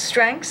separate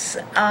strengths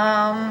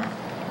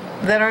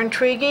that are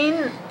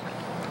intriguing.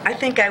 I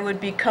think I would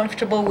be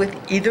comfortable with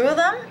either of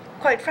them,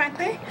 quite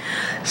frankly.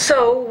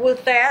 So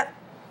with that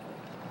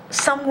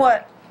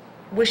somewhat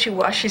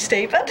wishy-washy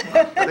statement.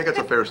 I think it's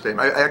a fair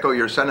statement. I echo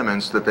your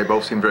sentiments that they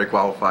both seem very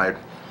qualified,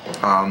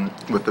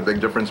 with the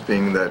big difference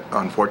being that,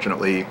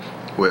 unfortunately,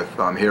 with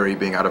Harry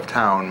being out of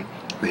town,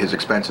 his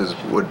expenses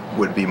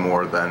would be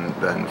more than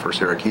for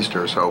Sarah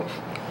Keister. So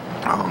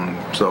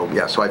So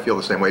yeah, so I feel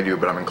the same way you,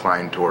 but I'm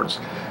inclined towards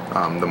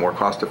the more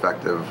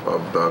cost-effective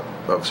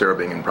of Sarah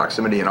being in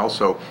proximity, and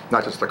also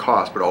not just the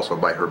cost, but also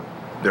by her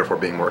therefore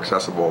being more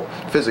accessible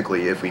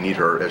physically if we need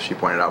her, as she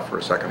pointed out, for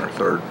a second or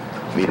third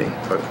meeting.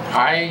 But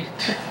I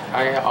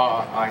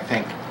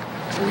think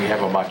we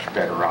have a much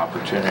better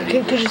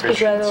opportunity Could you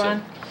speak rather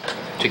Christensen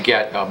to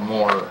get a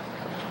more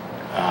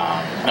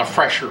a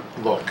fresher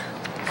look.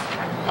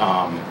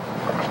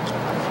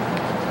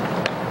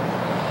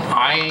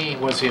 I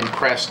was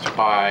impressed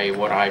by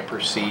what I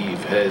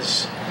perceive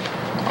as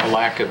a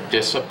lack of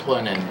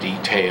discipline and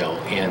detail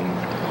in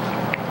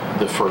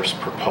the first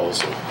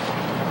proposal.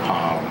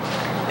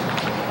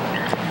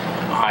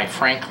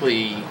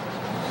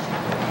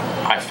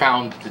 I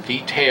found the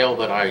detail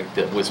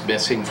that was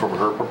missing from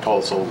her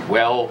proposal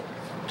well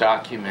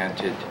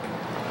documented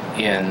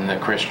in the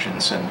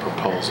Christensen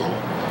proposal.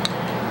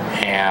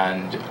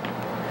 And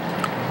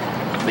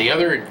the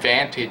other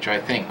advantage I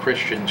think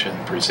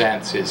Christensen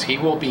presents is he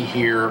will be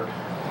here,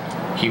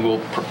 he will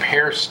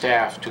prepare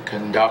staff to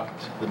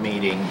conduct the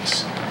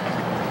meetings,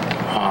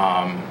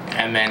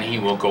 and then he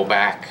will go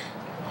back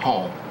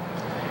home.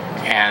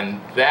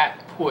 And that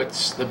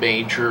puts the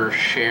major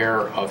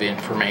share of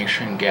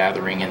information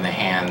gathering in the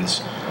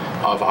hands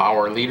of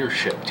our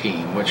leadership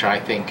team, which I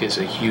think is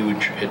a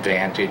huge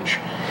advantage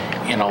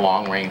in a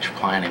long-range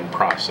planning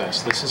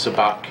process. This is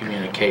about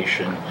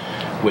communication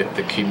with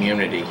the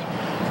community,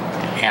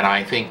 and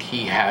I think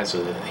he has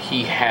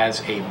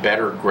a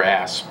better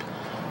grasp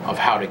of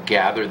how to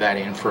gather that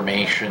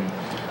information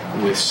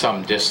with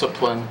some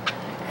discipline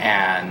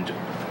and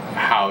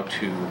how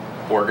to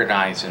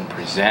organize and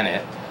present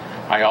it.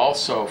 I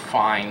also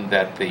find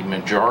that the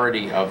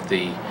majority of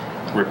the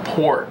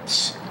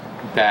reports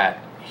that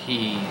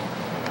he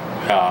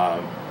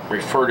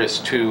referred us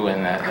to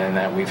and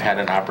that we've had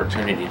an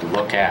opportunity to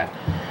look at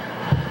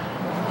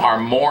are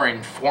more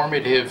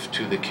informative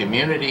to the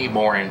community,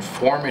 more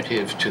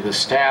informative to the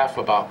staff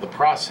about the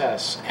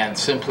process, and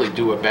simply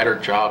do a better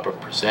job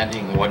of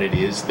presenting what it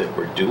is that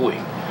we're doing.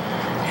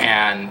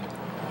 And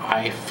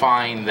I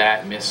find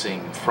that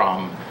missing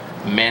from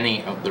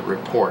many of the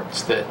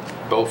reports, that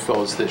both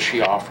those that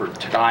she offered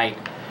tonight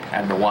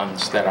and the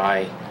ones that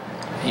I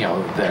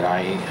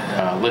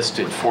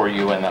listed for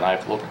you and that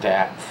I've looked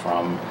at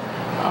from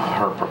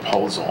her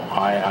proposal.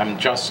 I'm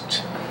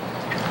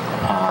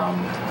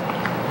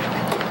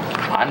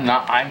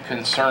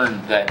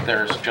concerned that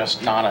there's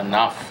just not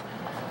enough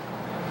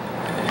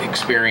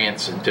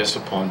experience and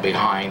discipline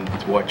behind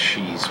what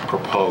she's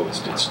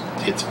proposed.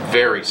 It's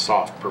very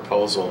soft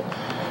proposal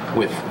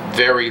with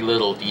very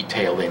little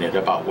detail in it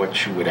about what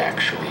she would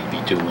actually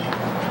be doing.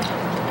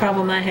 The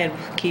problem I had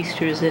with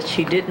Keister is that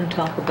she didn't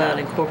talk about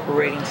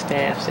incorporating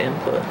staff's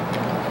input.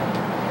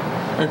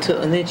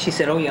 And then she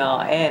said, oh yeah,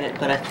 I'll add it,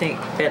 but I think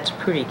that's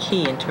pretty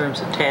key in terms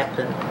of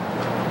tapping.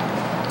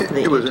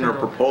 It was in her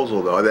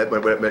proposal, though.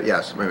 But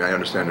yes, I mean, I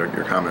understand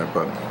your comment,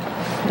 but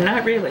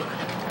not really.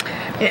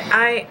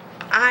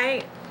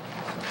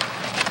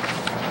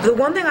 The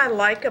one thing I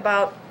like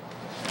about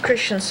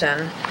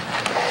Christensen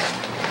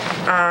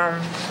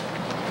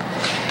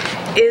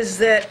is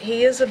that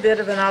he is a bit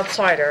of an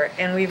outsider,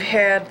 and we've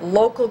had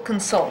local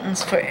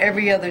consultants for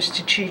every other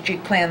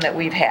strategic plan that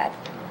we've had.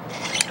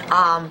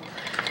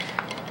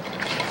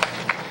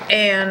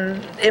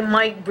 And it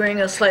might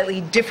bring a slightly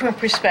different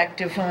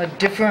perspective from a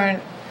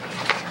different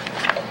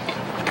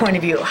point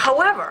of view.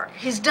 However,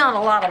 he's done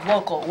a lot of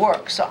local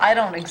work, so I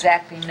don't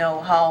exactly know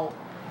how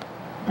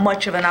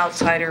much of an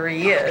outsider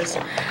he is.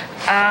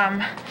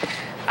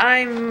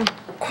 I'm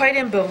quite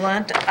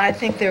ambivalent. I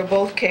think they're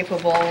both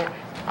capable.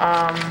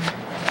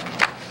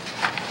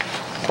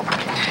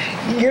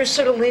 You're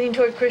sort of leaning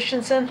toward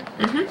Christensen?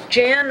 Mm-hmm.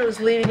 Jan was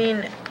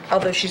leaning,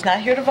 although she's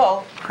not here to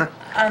vote,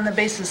 on the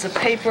basis of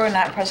paper,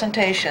 not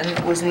presentation,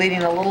 was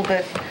leading a little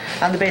bit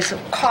on the basis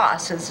of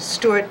cost as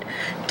Stuart.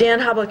 Dan,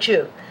 how about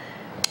you?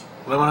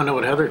 Well, I want to know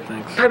what Heather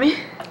thinks. Pardon me?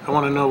 I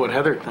want to know what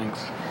Heather thinks.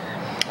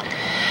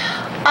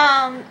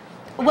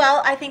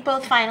 Well, I think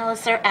both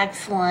finalists are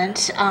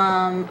excellent.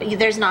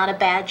 There's not a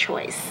bad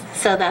choice,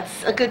 so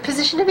that's a good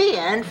position to be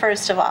in.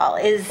 First of all,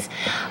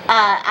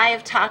 I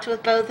have talked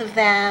with both of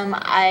them.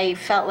 I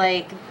felt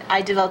like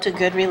I developed a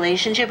good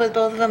relationship with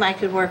both of them. I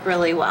could work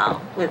really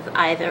well with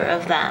either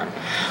of them.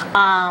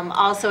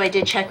 Also, I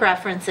did check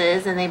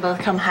references, and they both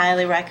come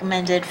highly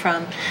recommended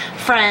from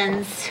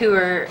friends who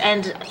are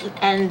and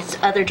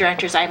other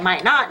directors I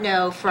might not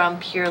know from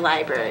peer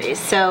libraries.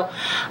 So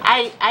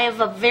I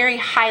have a very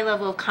high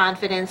level of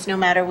confidence no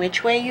matter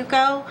which way you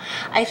go.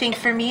 I think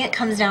for me it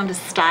comes down to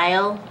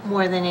style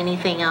more than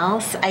anything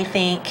else. I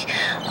think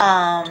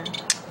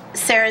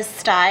Sarah's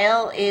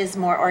style is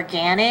more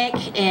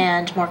organic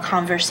and more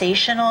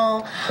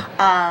conversational.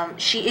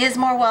 She is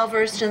more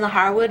well-versed in the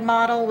Harwood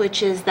model,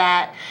 which is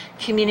that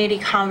community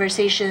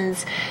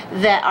conversations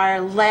that are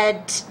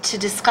led to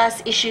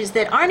discuss issues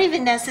that aren't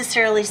even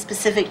necessarily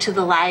specific to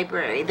the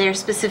library. They're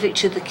specific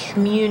to the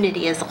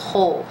community as a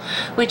whole,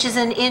 which is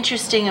an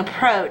interesting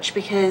approach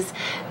because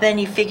then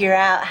you figure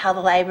out how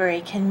the library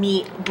can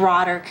meet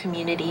broader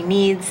community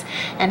needs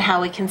and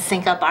how we can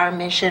sync up our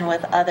mission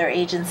with other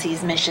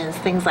agencies' missions,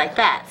 things like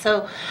that.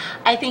 So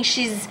I think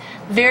she's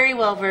very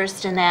well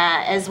versed in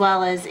that, as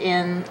well as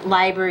in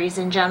libraries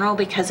in general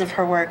because of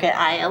her work at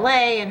ILA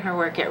and her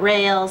work at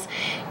Rails.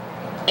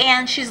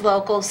 And she's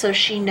local, so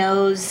she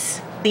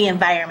knows the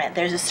environment.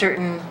 There's a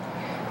certain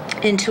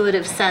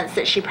intuitive sense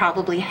that she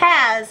probably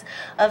has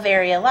of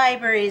area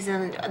libraries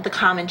and the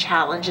common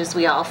challenges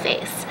we all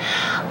face.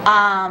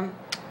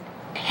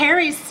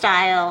 Harry's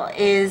style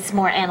is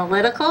more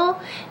analytical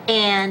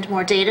and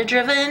more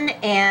data-driven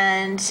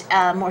and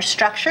more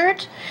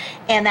structured,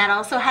 and that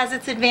also has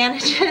its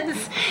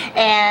advantages.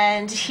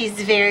 And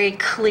he's very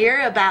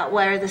clear about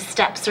where the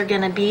steps are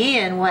going to be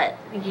and what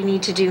you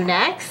need to do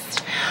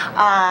next.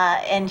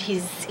 And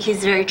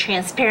he's very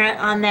transparent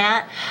on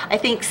that. I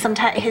think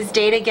sometimes his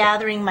data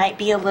gathering might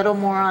be a little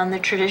more on the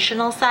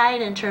traditional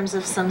side in terms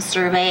of some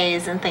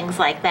surveys and things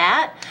like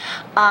that.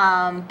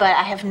 But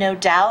I have no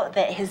doubt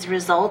that his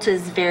result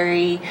is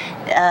very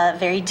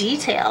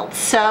detailed.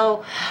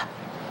 So,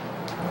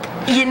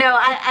 you know,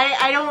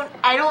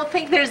 I don't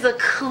think there's a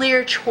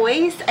clear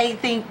choice. I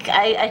think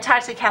I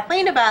talked to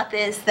Kathleen about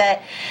this,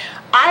 that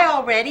I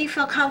already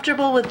feel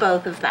comfortable with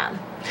both of them.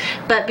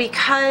 But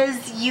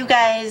because you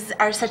guys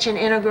are such an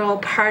integral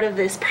part of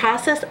this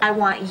process, I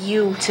want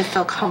you to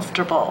feel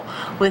comfortable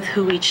with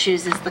who we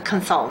choose as the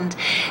consultant.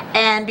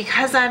 And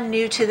because I'm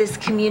new to this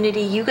community,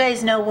 you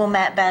guys know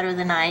Wilmette better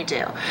than I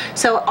do.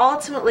 So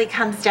ultimately it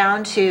comes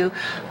down to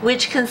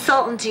which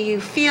consultant do you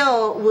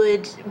feel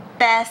would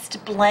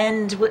best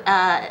blend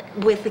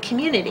with the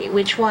community?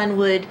 Which one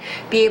would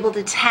be able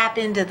to tap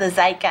into the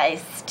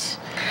zeitgeist,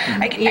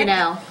 you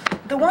know,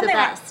 the one thing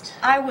best?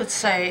 I would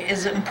say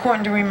is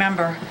important to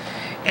remember,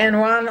 and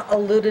Ron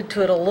alluded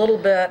to it a little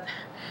bit.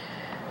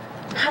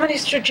 How many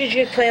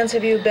strategic plans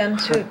have you been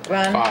to,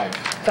 Ron? 5.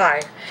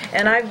 5.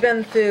 And I've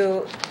been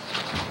through,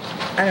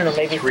 I don't know,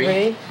 maybe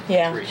 3?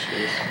 Yeah. 3.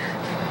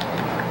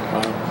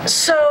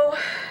 So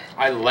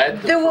I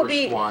led the there will first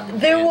be one.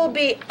 there will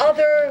be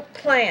other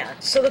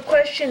plans. So the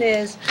question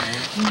is,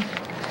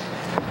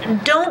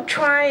 don't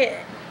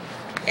try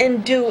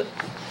and do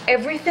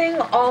everything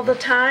all the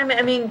time.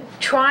 I mean,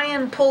 try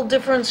and pull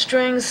different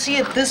strings, see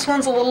if this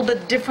one's a little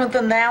bit different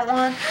than that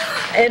one,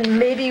 and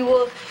maybe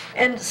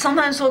and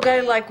sometimes we'll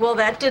go like, well,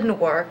 that didn't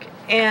work,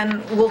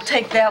 and we'll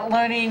take that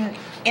learning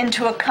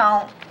into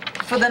account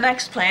for the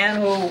next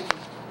plan. Well,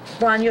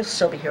 Ron, you'll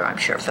still be here, I'm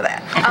sure, for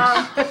that.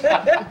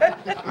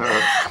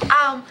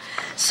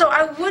 So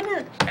I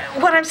wouldn't,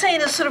 what I'm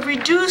saying is sort of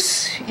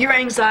reduce your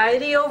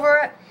anxiety over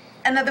it.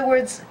 In other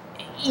words,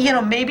 you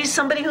know, maybe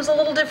somebody who's a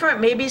little different,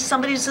 maybe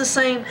somebody's the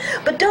same,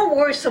 but don't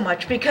worry so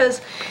much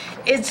because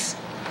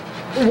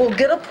we'll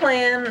get a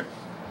plan,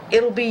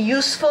 it'll be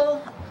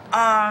useful.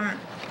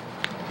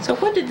 So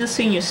what did the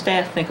senior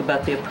staff think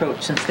about the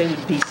approach, since they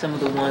would be some of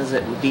the ones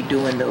that would be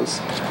doing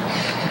those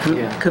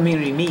group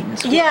community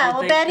meetings? Yeah,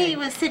 well, Betty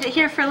was sitting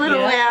here for a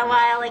little while.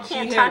 I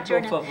can't talk to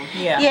her now.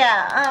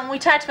 Yeah, we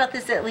talked about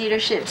this at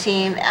leadership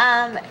team.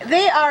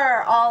 They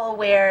are all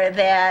aware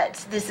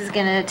that this is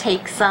going to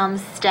take some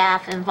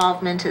staff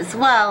involvement as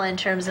well in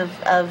terms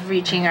of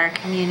reaching our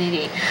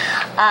community,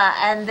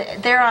 and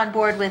they're on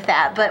board with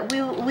that. But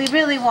we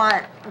really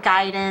want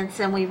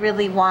guidance, and we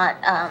really want,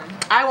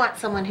 I want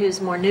someone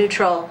who's more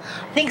neutral.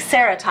 I think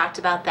Sarah talked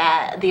about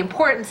that, the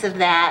importance of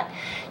that,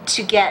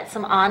 to get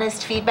some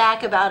honest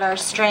feedback about our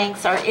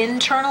strengths, our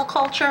internal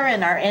culture,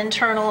 and our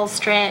internal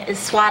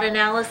SWOT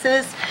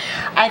analysis.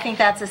 I think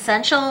that's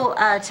essential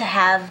to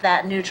have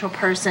that neutral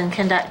person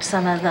conduct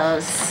some of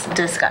those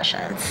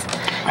discussions.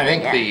 I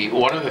think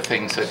one of the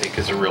things I think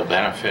is a real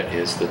benefit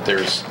is that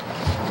there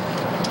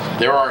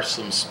are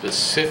some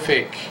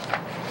specific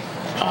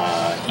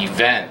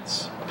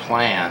events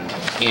planned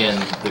in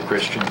the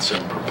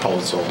Christensen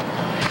proposal,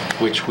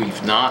 which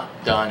we've not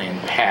done in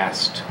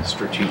past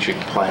strategic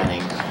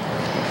planning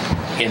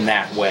in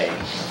that way.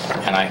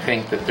 And I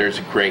think that there's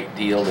a great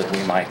deal that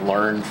we might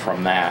learn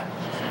from that.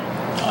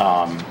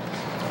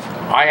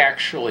 I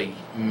actually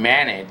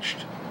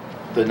managed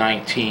the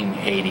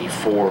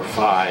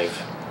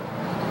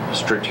 1984-5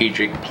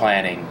 strategic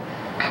planning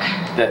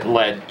that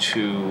led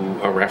to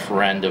a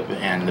referendum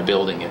and the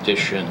building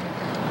addition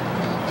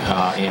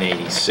in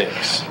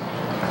 '86.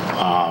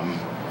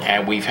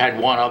 And we've had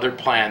one other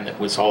plan that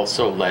was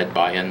also led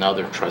by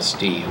another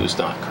trustee who's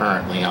not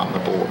currently on the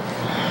board.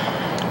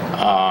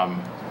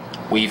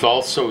 We've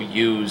also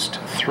used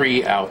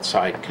 3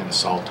 outside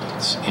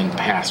consultants in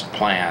past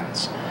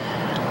plans.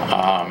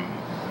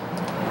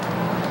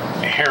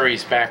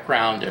 Harry's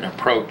background and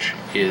approach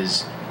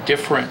is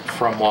different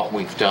from what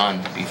we've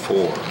done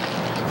before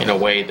in a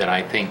way that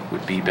I think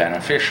would be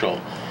beneficial.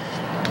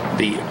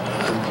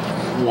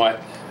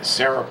 What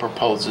Sarah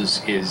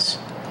proposes is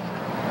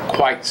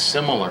quite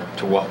similar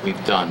to what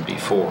we've done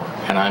before,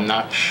 and I'm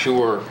not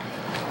sure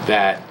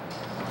that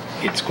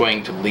it's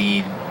going to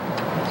lead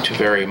to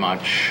very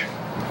much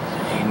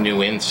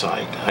new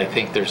insight. I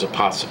think there's a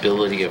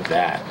possibility of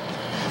that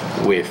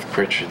with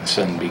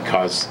Christensen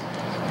because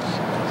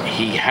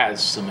he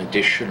has some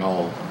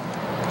additional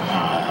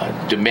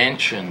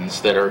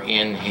dimensions that are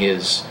in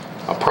his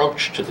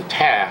approach to the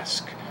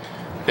task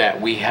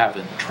that we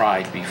haven't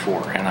tried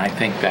before, and I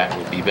think that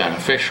would be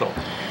beneficial.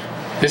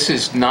 This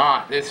is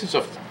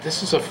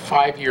a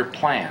 5-year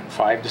plan.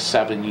 5 to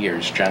 7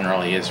 years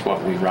generally is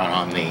what we run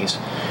on these.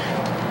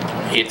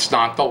 It's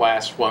not the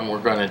last one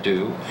we're going to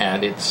do,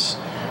 and it's,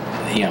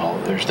 you know,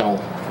 there's no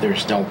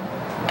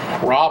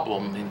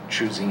problem in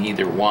choosing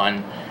either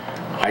one.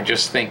 I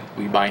just think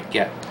we might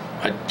get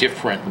a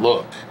different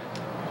look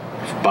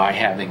by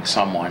having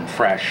someone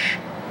fresh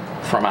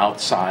from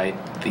outside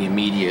the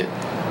immediate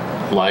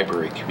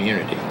library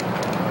community.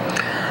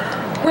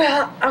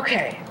 Well,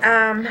 okay.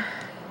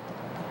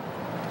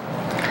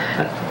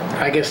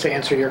 I guess to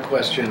answer your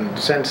question,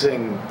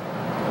 sensing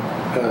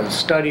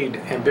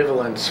studied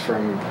ambivalence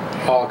from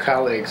all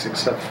colleagues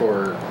except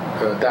for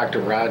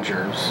Dr.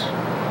 Rogers.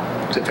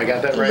 If I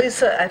got that right?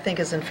 Lisa, I think,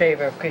 is in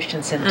favor of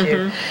Christensen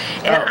too.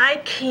 And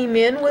I came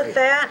in with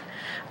that,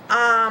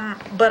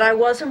 but I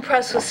was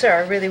impressed with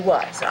Sarah, I really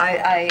was.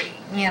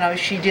 You know,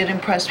 she did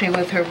impress me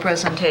with her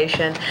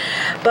presentation.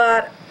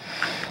 But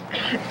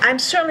I'm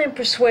certainly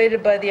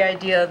persuaded by the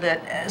idea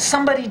that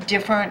somebody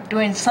different,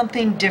 doing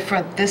something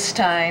different this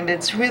time,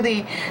 it's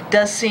really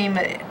does seem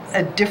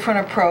a different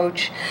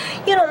approach,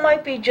 you know,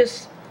 might be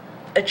just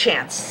a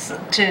chance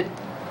to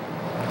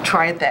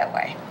try it that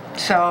way.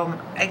 So,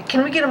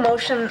 can we get a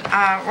motion?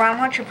 Ron, why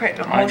don't you put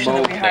a motion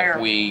that we hire? I move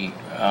that we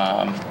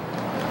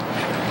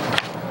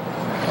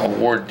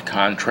award the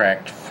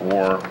contract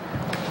for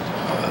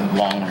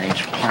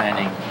long-range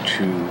planning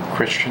to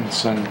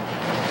Christensen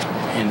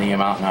in the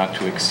amount not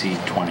to exceed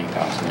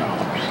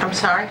 $20,000. I'm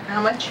sorry,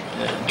 how much?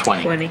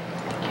 20.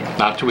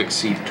 Not to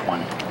exceed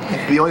 20.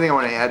 The only thing I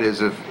want to add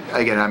is, if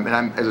again,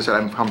 as I said,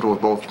 I'm comfortable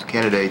with both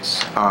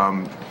candidates,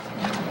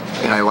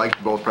 and I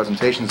liked both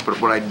presentations.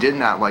 But what I did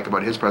not like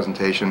about his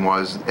presentation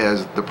was,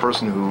 as the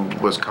person who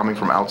was coming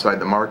from outside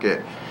the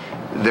market,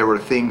 there were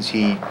things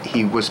he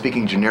was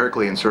speaking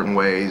generically in certain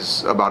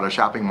ways about a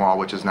shopping mall,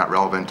 which is not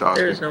relevant to us.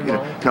 There is no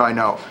mall. No, I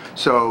know.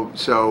 So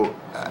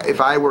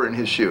if I were in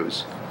his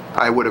shoes,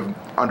 I would have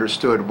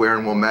understood where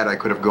in Wilmette I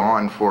could have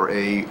gone for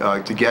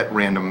to get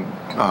random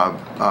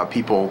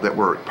people that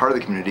were part of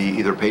the community,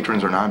 either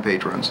patrons or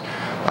non-patrons.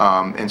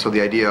 And so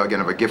the idea,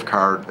 again, of a gift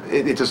card,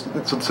 it just,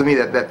 to me,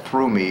 that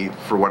threw me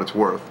for what it's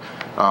worth.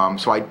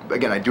 So I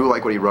do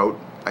like what he wrote.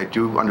 I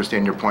do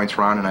understand your points,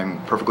 Ron, and I'm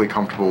perfectly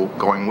comfortable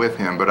going with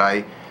him. But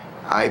I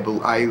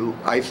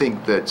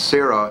think that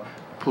Sarah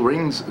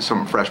brings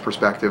some fresh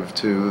perspective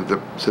to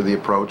the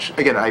approach.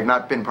 Again, I've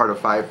not been part of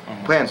 5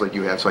 plans like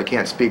you have, so I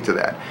can't speak to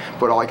that.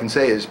 But all I can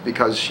say is,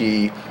 because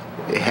she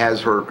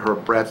has her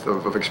breadth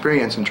of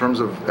experience in terms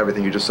of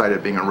everything you just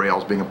cited, being on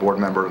Rails, being a board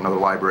member at another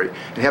library,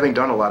 and having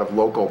done a lot of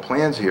local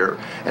plans here.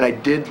 And I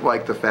did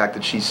like the fact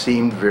that she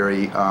seemed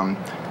very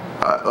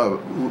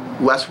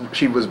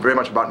she was very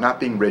much about not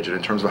being rigid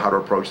in terms of how to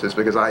approach this,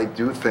 because I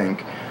do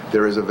think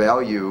there is a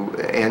value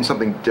and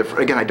something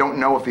different. Again, I don't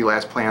know if the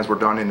last plans were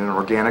done in an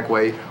organic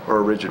way or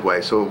a rigid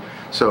way.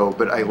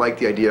 But I like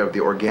the idea of the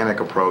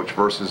organic approach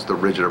versus the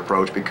rigid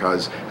approach,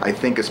 because I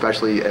think,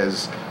 especially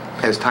as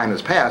time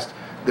has passed,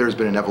 there's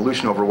been an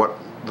evolution over what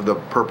the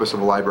purpose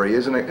of a library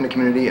is in a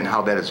community, and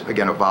how that has,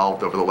 again,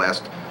 evolved over the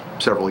last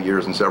several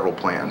years and several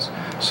plans.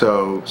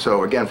 So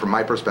again, from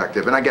my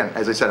perspective, and again,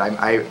 as I said,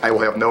 I will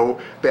have no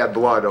bad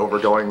blood over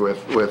going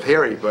with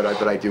Harry, but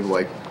I do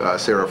like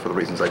Sarah for the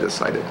reasons I just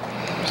cited.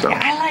 So.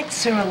 Yeah, I liked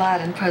Sarah a lot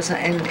in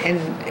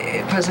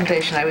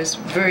presentation. I was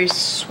very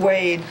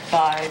swayed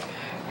by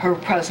her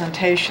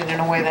presentation in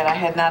a way that I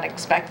had not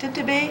expected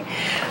to be.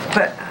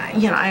 But,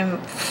 you know,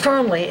 I'm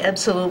firmly,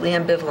 absolutely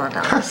ambivalent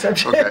on the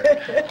subject.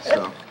 Okay.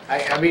 So.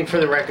 I mean, for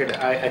the record,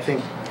 I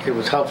think it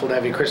was helpful to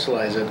have you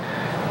crystallize it.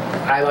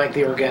 I like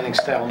the organic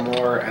style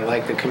more. I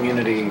like the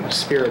community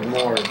spirit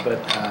more, but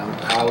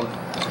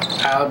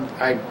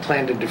I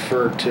plan to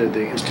defer to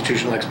the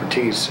institutional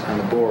expertise on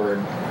the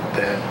board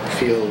that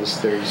feels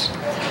there's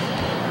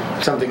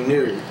something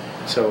new.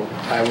 So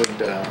I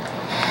would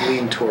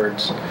lean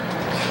towards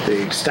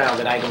the style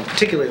that I don't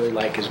particularly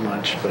like as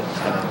much, but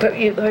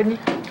you, pardon?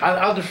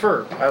 I'll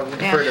defer. I'll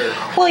defer to.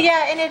 Well,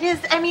 yeah, and it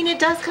is. I mean, it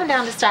does come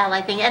down to style,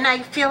 I think, and I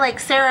feel like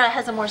Sarah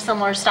has a more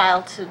similar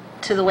style to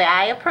the way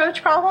I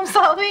approach problem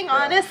solving,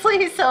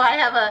 honestly. So I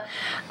have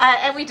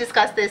and we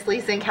discussed this,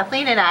 Lisa and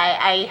Kathleen and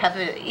I have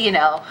a, you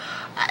know,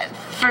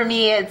 for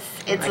me it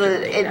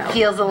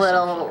feels a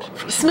little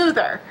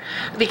smoother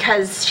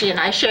because she and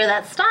I share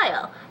that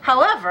style.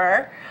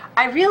 However,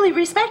 I really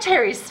respect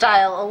Harry's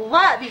style a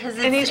lot because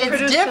And he's it's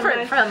produced different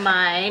some from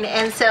mine,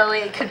 and so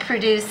it could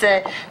produce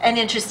an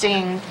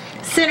interesting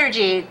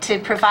synergy to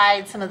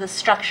provide some of the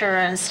structure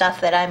and stuff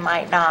that I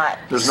might not.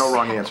 There's no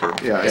wrong answer.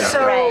 Yeah, yeah.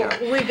 So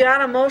Right. we got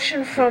a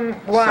motion from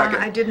Ron.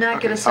 Second. I did not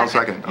get a Okay, I'll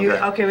second. second,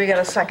 okay. Okay, we got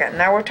a second.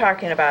 Now we're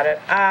talking about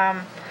it.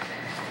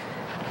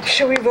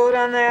 Should we vote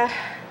on that?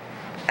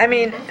 I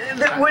mean,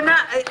 we're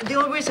not, the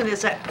only reason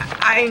is that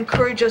I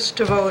encourage us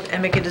to vote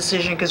and make a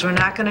decision because we're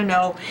not going to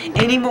know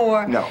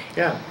anymore No.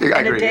 Yeah. I in a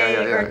agree. day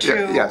Yeah, yeah, yeah. or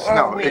two Yes, or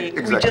no, a week.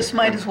 exactly. We just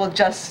might as well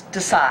just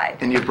decide.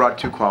 And you brought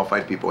 2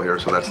 qualified people here,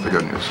 so that's the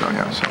good news. So,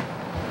 yeah, so.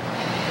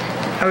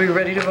 Are we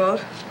ready to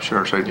vote?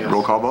 Sure, should I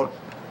roll call vote?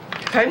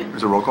 Pardon?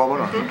 Is it a roll call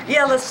vote?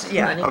 Yeah, let's,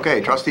 yeah.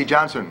 Okay, Trustee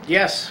Johnson.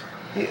 Yes.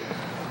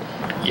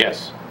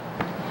 Yes.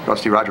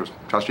 Trustee Rogers.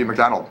 Trustee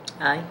McDonald.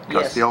 Aye.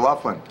 Trustee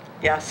O'Loughlin.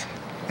 Yes.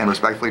 And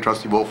respectfully,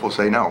 Trustee Wolf will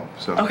say no.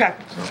 So. Okay.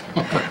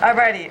 All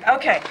righty,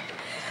 okay.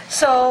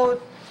 So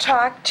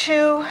talk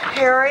to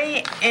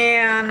Harry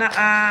and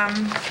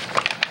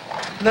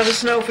let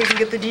us know if we can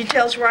get the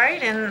details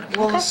right, and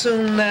we'll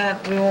assume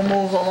that we will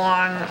move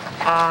along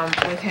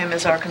with him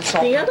as our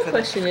consultant. The other for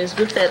question is,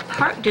 with that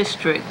Park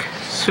District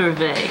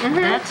survey, Mm-hmm.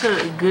 that's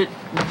a good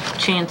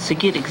chance to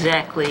get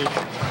exactly,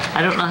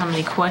 I don't know how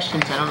many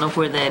questions, I don't know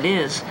where that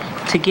is,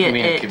 to get You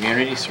mean a it.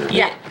 community survey?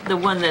 Yeah, the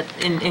one that,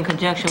 in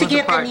conjunction To with the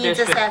get the Park needs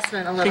District.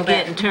 assessment a little To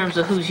get bit. in terms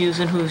of who's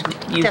using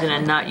Definitely.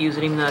 and not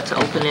using, even though it's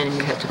open and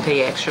you have to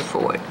pay extra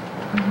for it.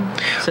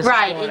 Since it's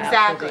Right, going out to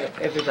exactly.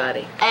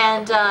 Everybody.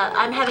 And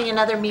I'm having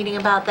another meeting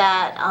about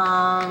that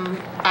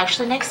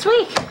actually next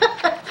week.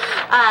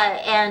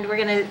 And we're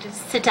going to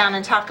sit down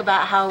and talk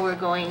about how we're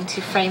going to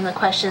frame the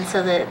questions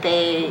so that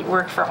they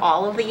work for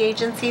all of the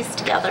agencies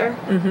together.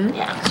 Mm-hmm.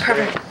 Yeah.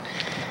 Perfect.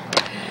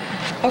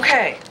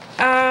 Okay.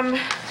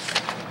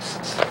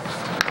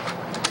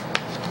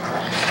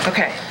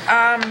 Okay.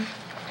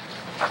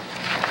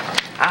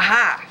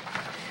 Aha.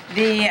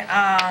 The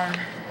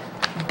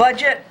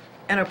budget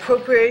and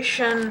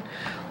appropriation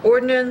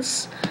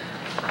ordinance,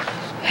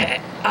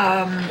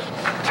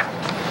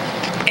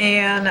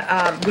 and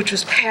which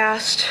was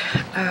passed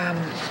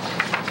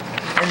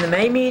in the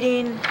May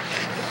meeting,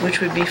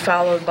 which would be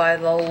followed by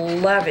the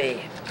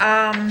levy.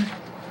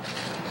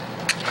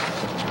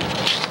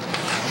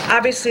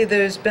 Obviously,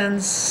 there's been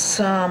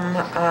some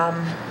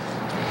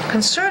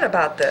concern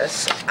about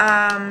this.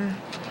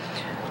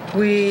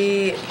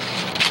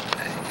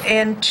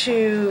 And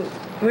to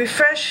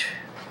refresh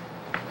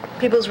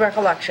people's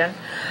recollection,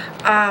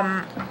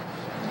 at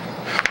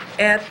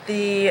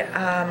the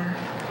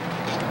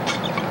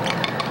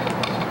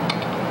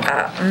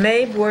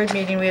May board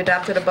meeting, we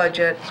adopted a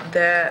budget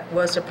that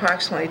was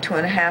approximately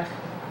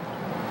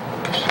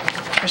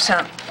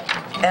 2.5%,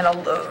 and a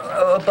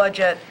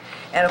budget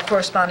and a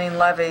corresponding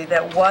levy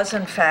that was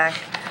in fact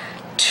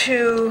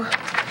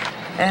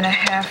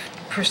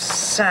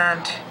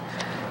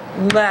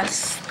 2.5%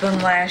 less than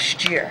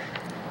last year.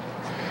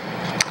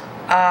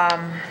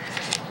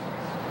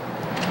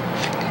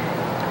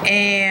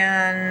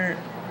 And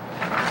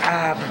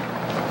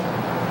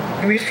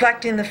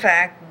reflecting the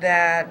fact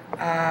that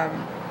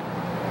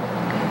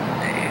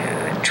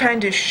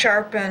trying to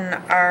sharpen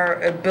our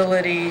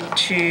ability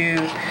to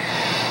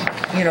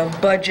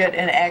budget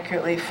and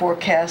accurately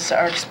forecast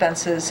our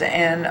expenses,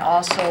 and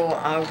also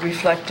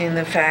reflecting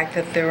the fact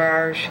that there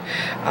are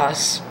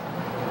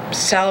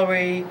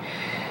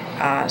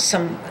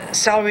some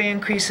salary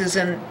increases,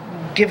 and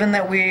given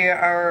that we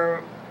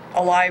are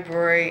a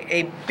library,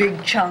 a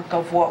big chunk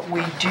of what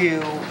we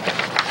do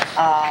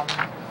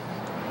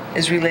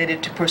is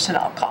related to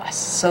personnel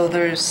costs. So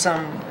there's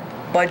some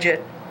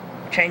budget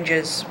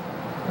changes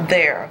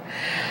there.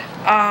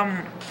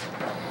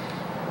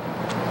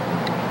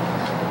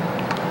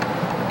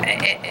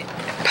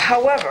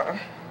 However,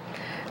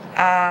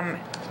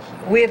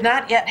 we have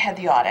not yet had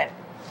the audit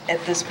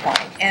at this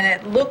point, and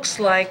it looks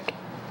like,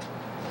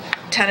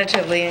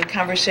 tentatively in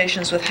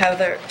conversations with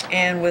Heather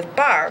and with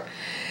Barb,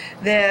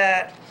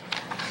 that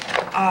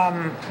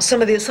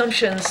some of the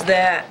assumptions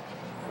that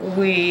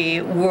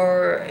we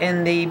were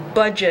in the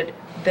budget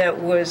that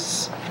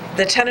was,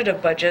 the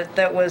tentative budget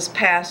that was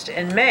passed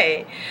in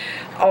May,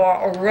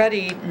 are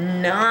already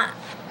not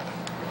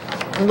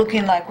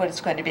looking like what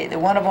it's going to be. The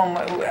one of them,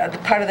 the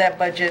part of that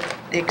budget,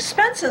 the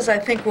expenses, I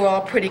think we're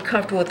all pretty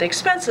comfortable with the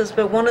expenses,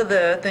 but one of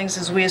the things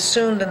is we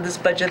assumed in this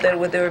budget that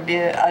there would be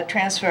a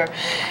transfer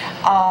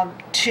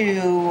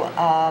to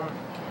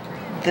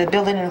the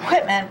building and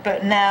equipment,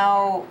 but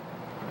now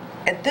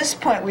at this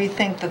point we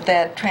think that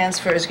that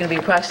transfer is going to be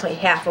approximately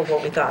half of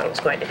what we thought it was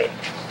going to be.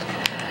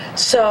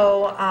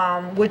 So,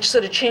 which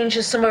sort of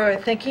changes some of our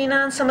thinking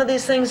on some of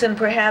these things, and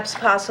perhaps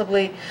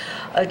possibly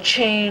a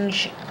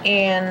change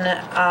in,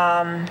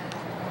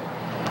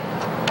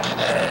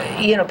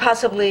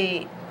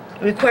 possibly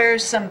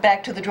requires some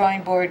back to the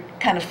drawing board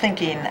kind of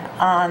thinking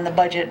on the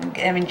budget, and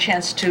having a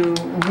chance to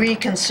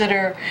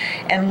reconsider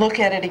and look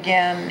at it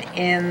again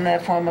in the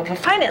form of a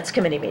finance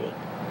committee meeting.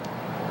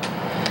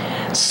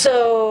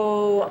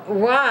 So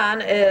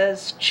Ron,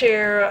 as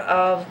chair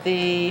of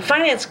the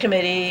Finance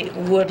Committee,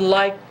 would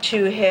like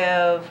to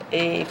have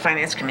a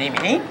Finance Committee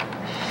meeting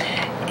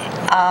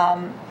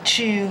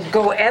to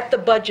go at the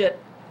budget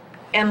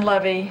and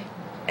levy.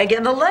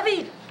 Again, the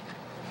levy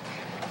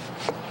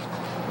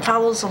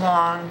follows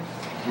along.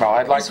 Well,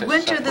 I'd like It's to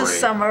winter this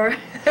separate.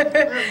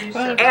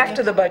 summer,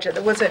 after the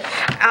budget. Was it?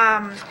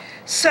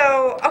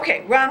 So,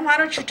 okay, Ron, why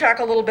don't you talk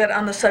a little bit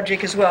on the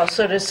subject as well,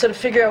 so to sort of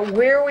figure out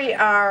where we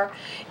are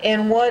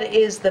and what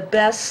is the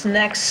best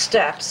next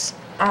steps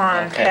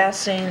on Okay.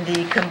 passing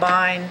the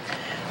combined.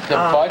 The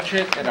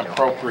budget and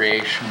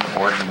appropriation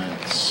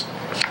ordinance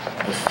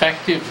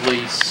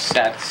effectively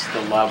sets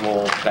the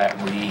level that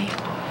we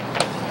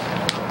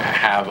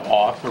have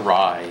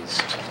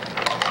authorized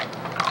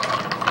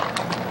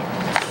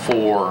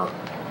for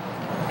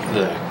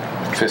the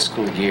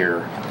fiscal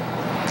year,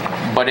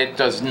 but it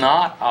does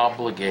not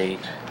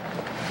obligate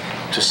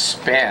to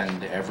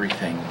spend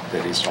everything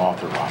that is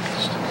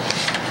authorized.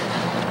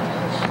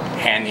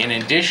 And in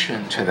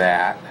addition to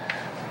that,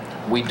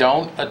 we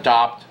don't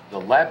adopt the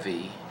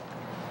levy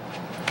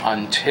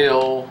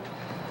until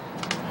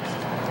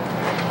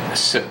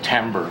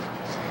September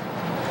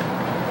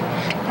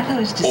I thought it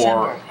was or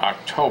December.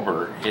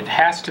 October. It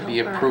has to be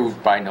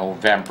approved by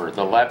November.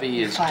 The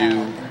levy is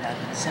due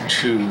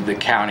to the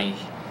county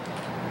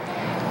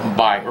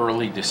by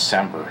early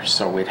December,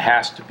 so it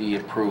has to be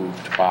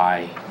approved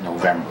by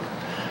November.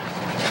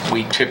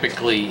 We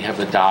typically have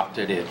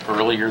adopted it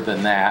earlier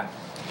than that,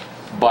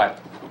 but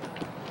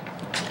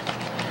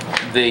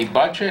the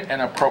budget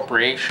and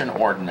appropriation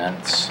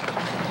ordinance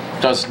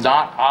does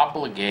not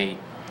obligate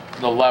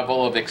the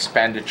level of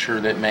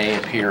expenditure that may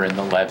appear in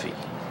the levy.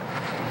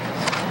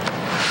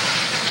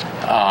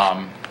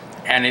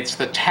 And it's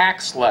the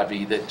tax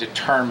levy that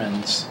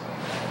determines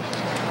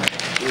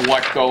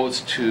what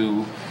goes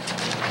to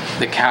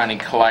the county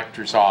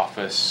collector's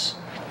office,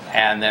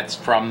 and that's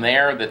from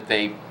there that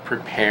they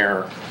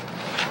prepare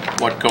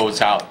what goes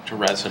out to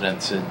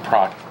residents in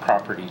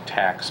property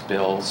tax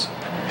bills.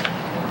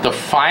 The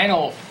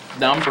final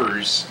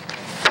numbers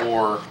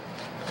for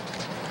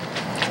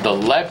the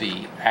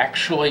levy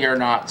actually are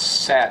not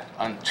set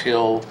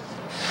until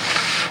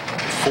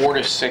 4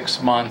 to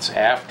 6 months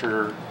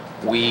after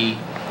we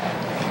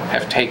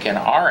have taken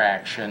our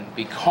action,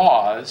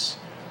 because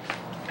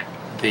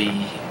the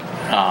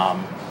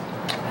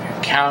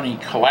county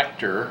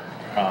collector,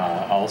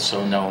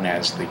 also known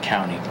as the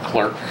county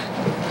clerk,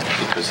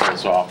 because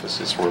those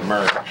offices were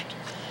merged,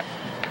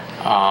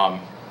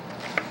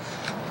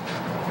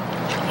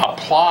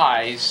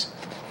 applies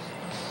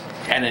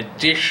an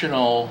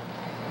additional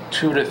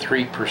 2 to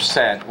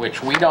 3%,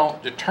 which we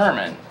don't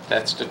determine.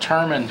 That's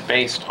determined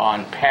based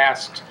on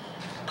past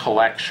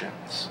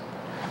collections.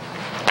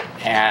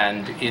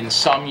 And in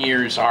some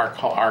years, our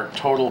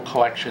total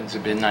collections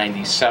have been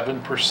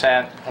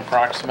 97%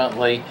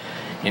 approximately.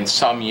 In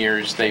some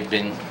years, they've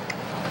been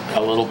a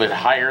little bit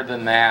higher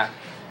than that.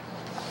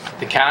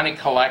 The county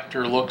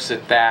collector looks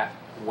at that,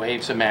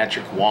 waves a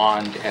magic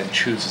wand, and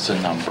chooses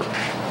a number,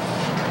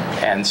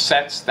 and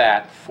sets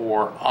that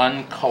for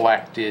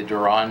uncollected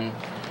or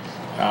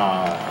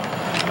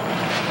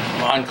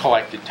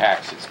uncollected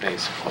taxes,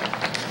 basically.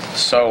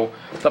 So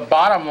the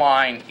bottom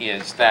line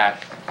is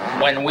that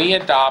when we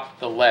adopt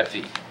the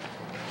levy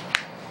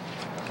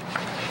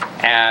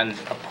and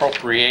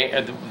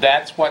appropriate,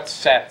 that's what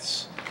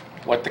sets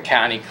what the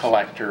county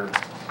collector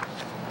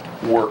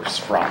works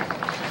from.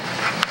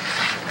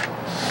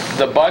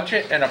 The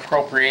budget and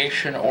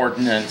appropriation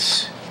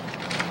ordinance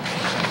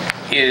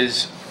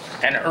is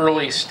an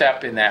early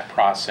step in that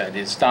process.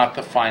 It's not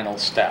the final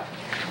step.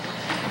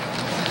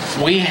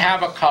 We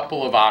have a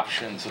couple of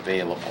options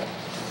available.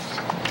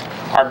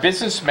 Our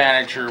business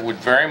manager would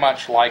very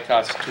much like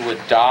us to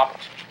adopt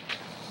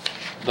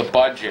the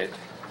budget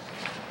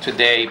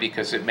today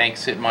because it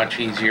makes it much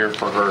easier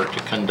for her to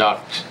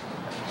conduct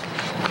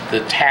the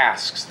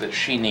tasks that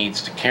she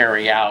needs to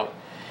carry out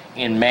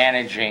in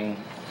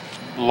managing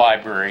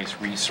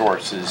libraries'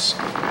 resources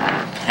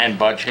and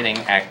budgeting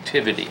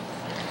activity.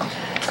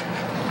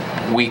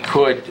 We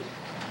could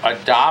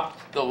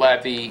adopt the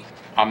levy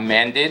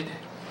amended.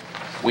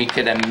 We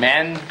could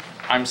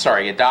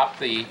adopt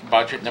the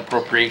budget and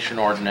appropriation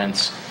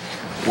ordinance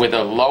with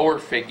a lower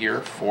figure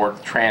for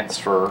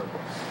transfer.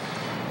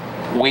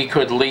 We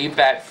could leave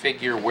that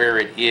figure where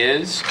it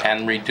is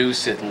and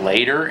reduce it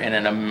later in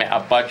a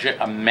budget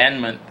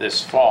amendment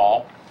this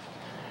fall.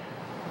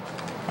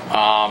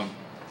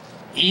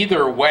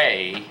 Either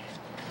way,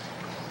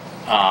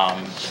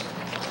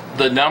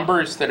 the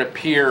numbers that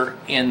appear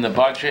in the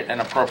budget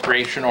and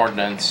appropriation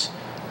ordinance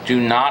do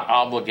not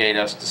obligate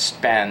us to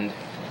spend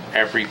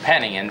every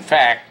penny. In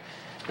fact,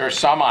 there are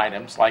some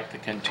items like the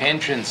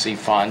contingency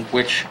fund,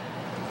 which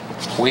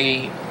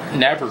we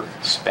never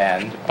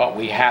spend, but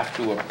we have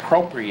to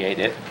appropriate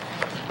it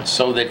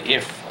so that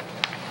if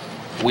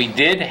we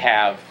did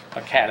have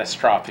a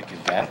catastrophic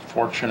event,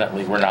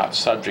 fortunately we're not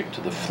subject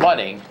to the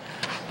flooding,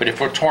 but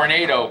if a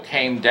tornado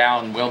came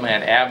down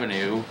Wilmette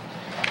Avenue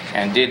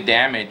and did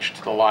damage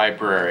to the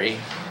library,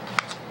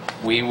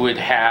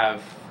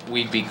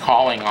 we'd be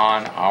calling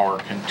on our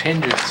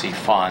contingency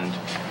fund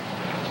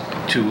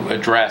to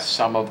address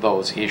some of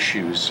those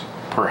issues,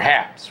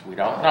 perhaps. We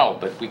don't know,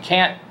 but we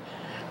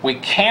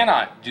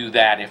cannot do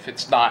that if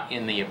it's not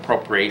in the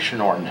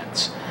appropriation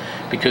ordinance.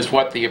 Because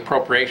what the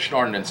appropriation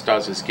ordinance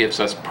does is gives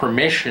us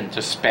permission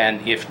to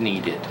spend if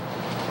needed.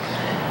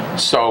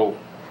 So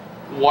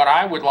what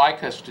I would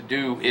like us to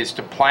do is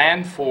to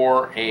plan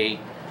for a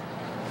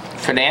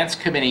finance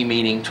committee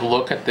meeting to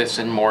look at this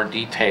in more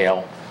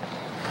detail.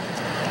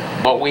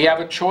 But we have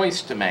a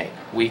choice to make.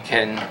 We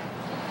can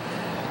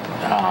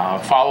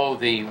follow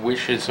the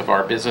wishes of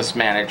our business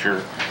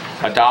manager,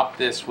 adopt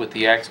this with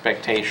the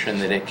expectation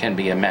that it can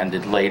be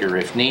amended later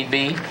if need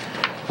be.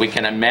 We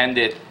can amend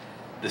it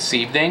this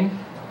evening,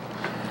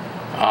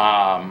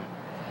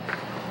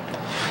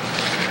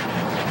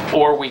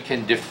 or we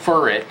can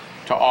defer it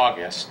to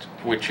August,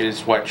 which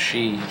is what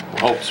she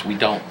hopes we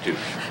don't do.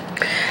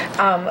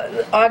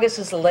 August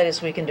is the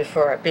latest we can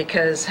defer it,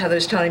 because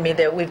Heather's telling me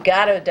that we've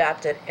got to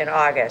adopt it in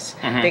August,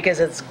 because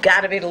it's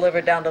got to be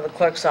delivered down to the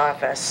clerk's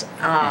office,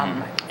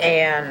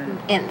 and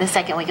In the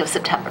second week of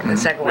September. the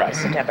second week of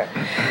September.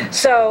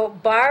 So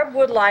Barb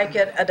would like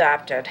it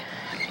adopted,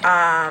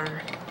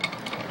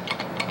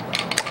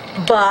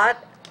 but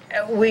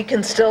we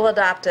can still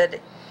adopt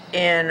it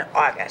in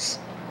August.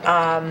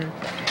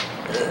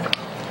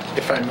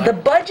 If I might. The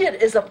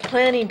budget is a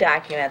planning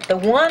document. The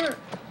one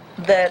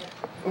that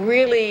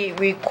really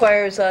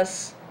requires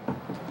us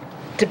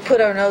to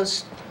put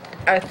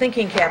our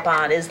thinking cap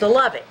on is the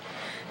levy,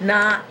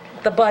 not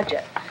the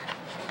budget.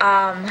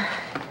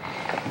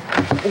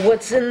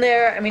 What's in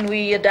there, I mean,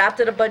 we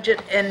adopted a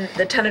budget in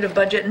the tentative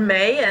budget in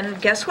May,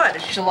 and guess what?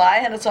 It's July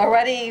and it's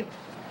already needs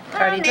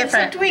some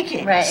different.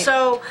 tweaking. Right.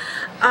 So,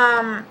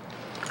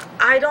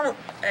 I don't,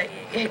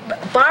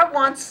 Barb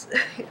wants,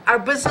 our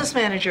business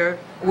manager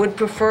would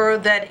prefer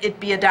that it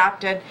be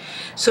adopted,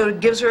 so it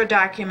gives her a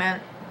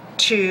document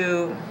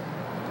to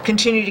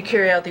continue to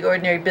carry out the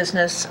ordinary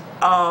business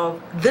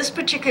of this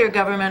particular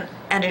government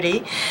entity,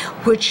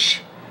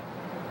 which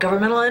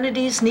governmental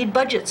entities need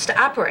budgets to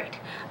operate.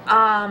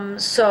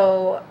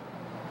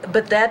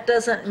 But that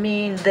doesn't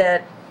mean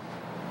that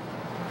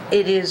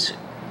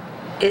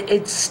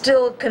it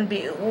still can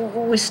be,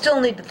 we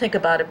still need to think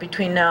about it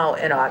between now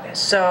and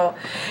August. So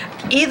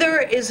either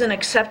is an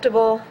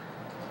acceptable,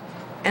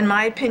 in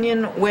my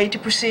opinion, way to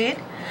proceed.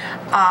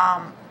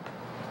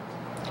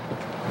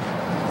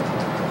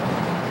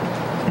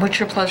 What's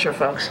your pleasure,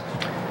 folks?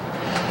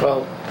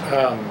 Well,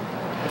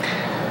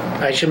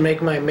 I should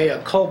make my mea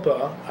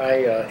culpa.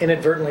 I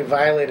inadvertently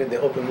violated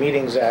the Open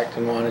Meetings Act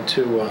and wanted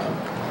to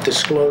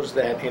disclose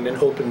that in an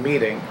open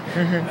meeting.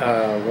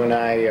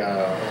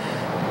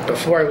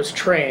 Before I was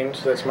trained,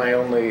 that's my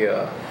only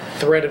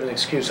thread of an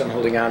excuse I'm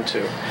holding on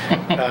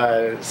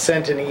to,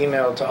 sent an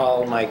email to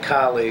all my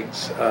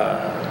colleagues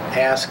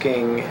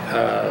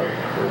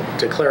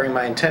declaring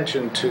my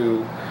intention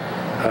to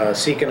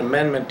seek an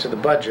amendment to the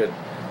budget,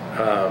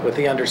 with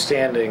the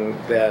understanding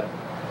that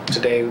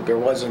today there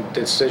wasn't a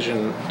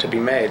decision to be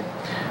made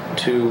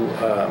to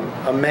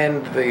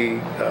amend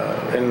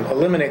and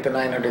eliminate the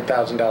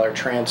 $900,000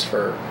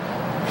 transfer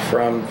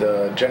from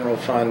the general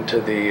fund to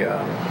the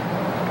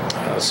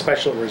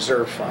special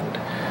reserve fund.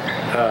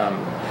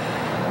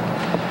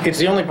 It's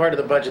the only part of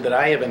the budget that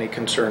I have any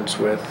concerns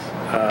with,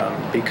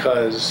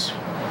 because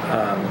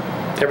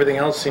everything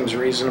else seems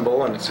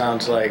reasonable and it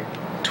sounds like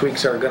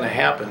tweaks are going to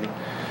happen.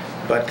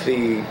 But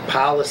the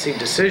policy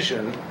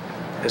decision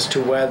as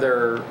to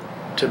whether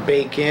to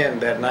bake in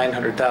that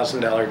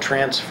 $900,000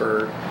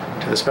 transfer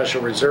to the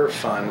special reserve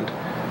fund,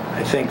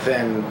 I think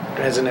then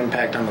has an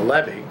impact on the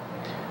levy.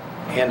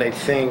 And I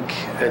think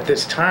at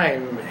this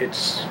time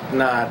it's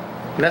not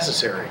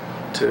necessary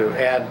to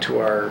add to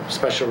our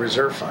special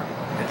reserve fund.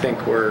 I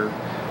think we're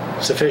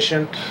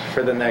sufficient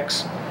for the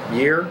next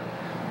year.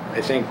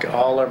 I think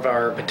all of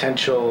our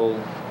potential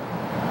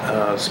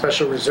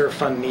special reserve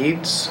fund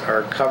needs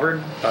are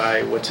covered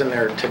by what's in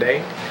there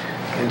today.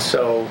 And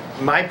so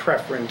my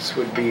preference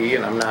would be,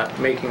 and I'm not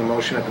making a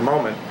motion at the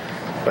moment,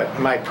 but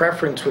my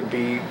preference would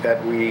be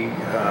that we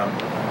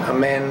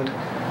amend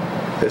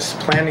this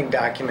planning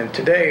document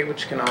today,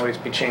 which can always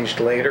be changed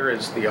later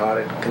as the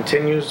audit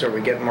continues or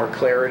we get more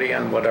clarity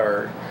on what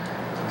our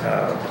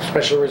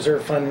special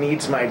reserve fund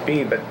needs might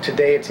be. But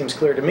today it seems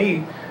clear to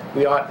me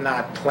we ought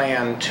not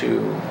plan to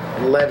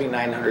levy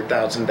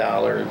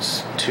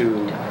 $900,000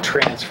 to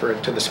transfer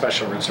it to the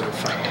special reserve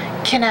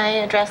fund. Can I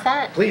address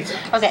that? Please.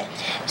 Okay,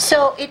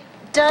 so it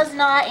does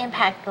not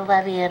impact the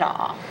levy at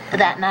all.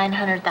 That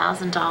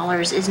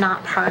 $900,000 is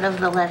not part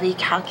of the levy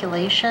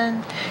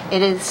calculation.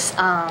 It is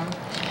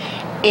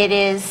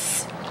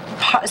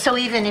So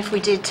even if we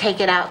did take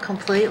it out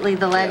completely,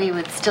 the levy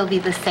would still be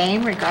the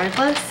same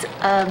regardless,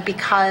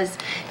 because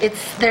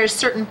there's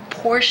certain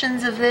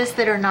portions of this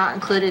that are not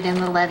included in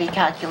the levy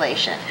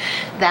calculation.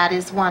 That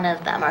is one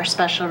of them, our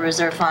special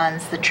reserve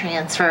funds, the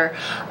transfer,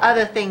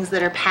 other things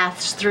that are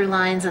passed through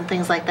lines and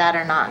things like that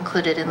are not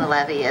included in the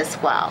levy as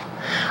well.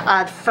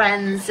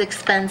 Friends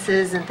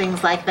expenses and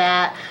things like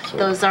that,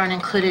 those aren't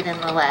included in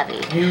the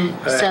levy.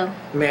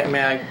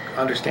 May I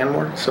understand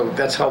more? So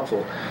that's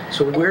helpful.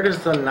 So where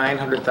does the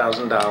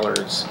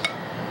 $900,000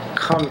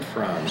 come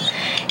from?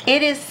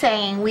 It is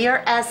saying we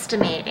are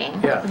estimating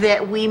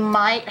that we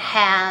might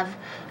have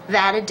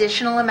that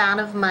additional amount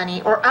of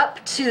money, or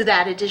up to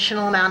that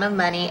additional amount of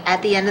money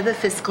at the end of the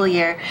fiscal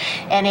year,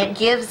 and it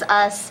gives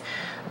us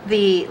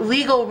the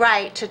legal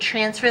right to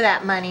transfer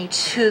that money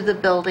to the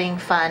building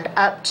fund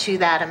up to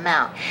that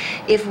amount.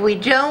 If we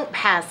don't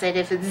pass it,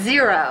 if it's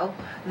zero,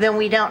 then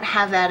we don't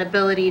have that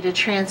ability to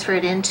transfer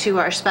it into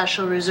our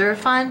special reserve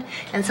fund,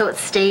 and so it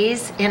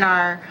stays in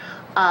our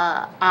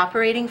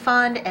operating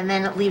fund, and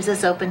then it leaves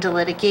us open to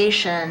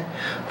litigation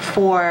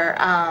for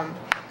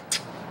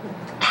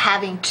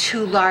having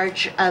too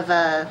large of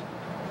a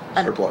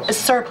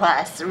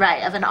surplus,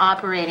 right, of an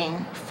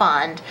operating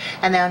fund.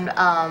 And then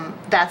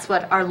that's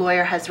what our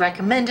lawyer has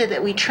recommended,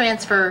 that we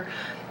transfer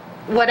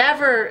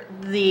whatever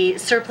the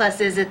surplus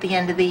is at the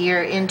end of the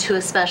year into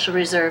a special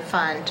reserve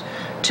fund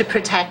to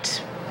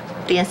protect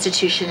the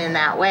institution in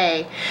that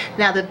way.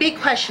 Now the big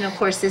question, of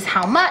course, is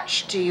how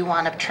much do you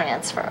want to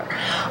transfer?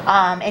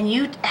 And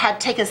you had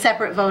to take a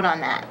separate vote on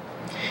that.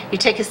 You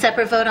take a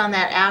separate vote on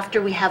that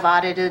after we have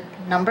audited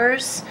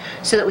numbers,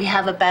 so that we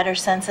have a better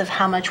sense of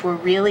how much we're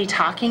really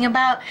talking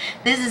about.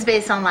 This is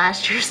based on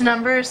last year's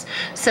numbers,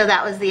 so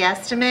that was the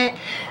estimate.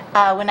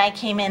 When I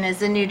came in as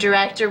the new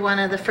director, one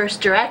of the first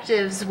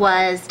directives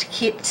was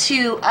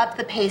to up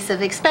the pace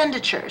of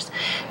expenditures.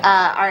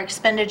 Our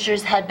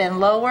expenditures had been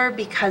lower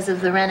because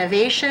of the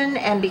renovation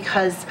and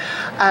because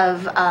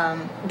of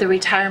the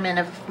retirement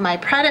of my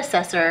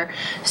predecessor.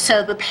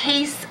 So the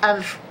pace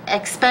of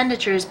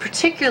expenditures,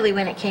 particularly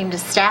when it came to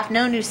staff,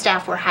 no new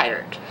staff were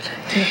hired.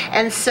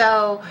 And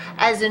so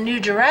as a new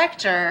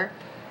director,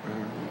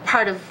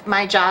 part of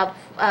my job,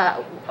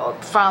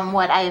 from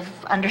what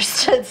I've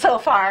understood so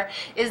far,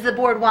 is the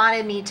board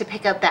wanted me to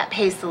pick up that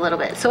pace a little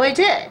bit. So I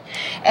did.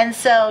 And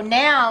so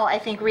now I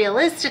think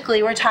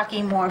realistically we're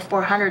talking more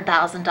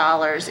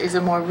 $400,000 is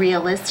a more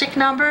realistic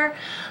number,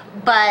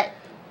 but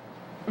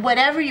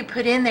whatever you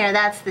put in there,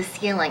 that's the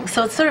ceiling.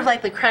 So it's sort of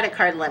like the credit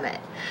card limit.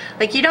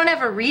 Like, you don't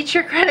ever reach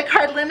your credit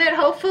card limit,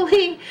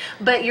 hopefully,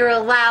 but you're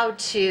allowed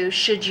to,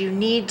 should you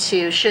need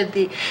to,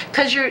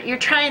 because you're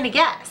trying to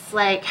guess,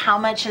 like, how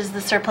much is the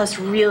surplus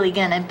really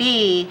going to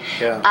be?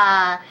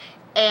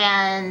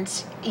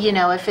 And you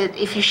know,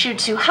 if you shoot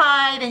too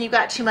high, then you've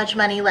got too much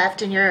money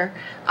left in your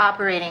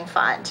operating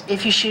fund.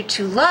 If you shoot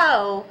too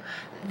low,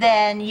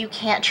 then you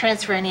can't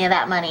transfer any of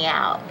that money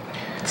out.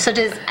 So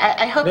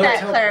I hope that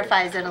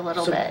clarifies it a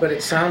little bit. But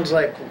it sounds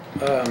like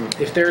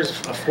if there's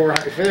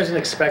an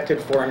expected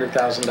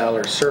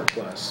 $400,000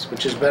 surplus,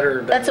 which is better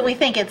than, that's what we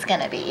think it's going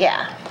to be,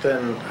 yeah.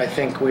 Then I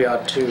think we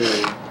ought to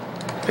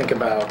think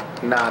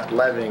about not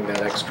levying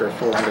that extra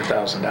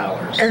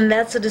 $400,000. And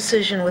that's a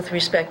decision with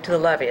respect to the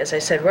levy. As I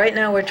said, right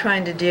now we're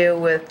trying to deal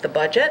with the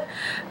budget.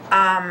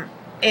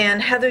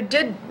 And Heather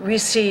did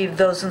receive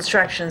those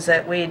instructions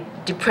that we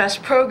depress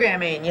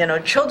programming. You know,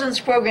 children's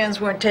programs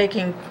weren't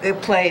taking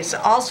place.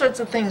 All sorts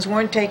of things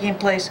weren't taking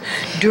place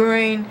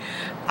during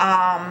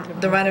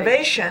the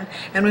renovation.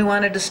 And we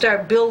wanted to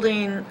start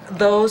building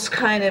those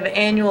kind of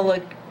annual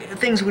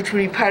things which would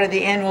be part of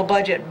the annual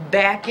budget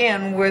back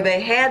in where they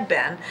had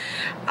been,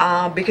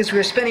 because we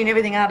were spending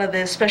everything out of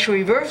the special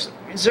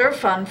reserve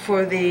fund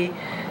for the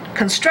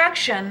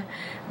construction,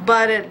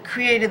 but it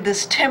created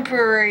this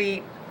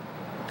temporary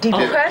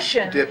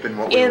depression, dip in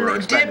what we were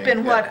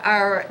expending, what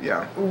our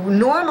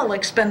normal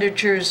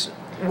expenditures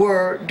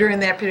were during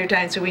that period of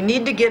time. So we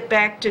need to get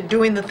back to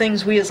doing the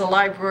things we as a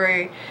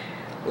library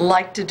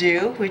like to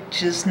do,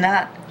 which is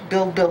not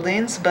build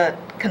buildings, but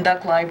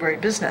conduct library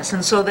business.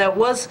 And so that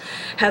was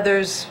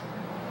Heather's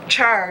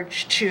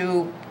charge,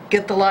 to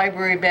get the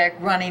library back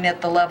running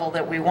at the level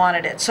that we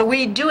wanted it. So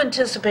we do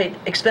anticipate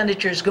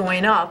expenditures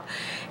going up,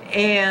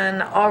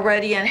 and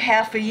already in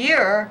half a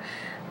year,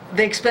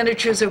 the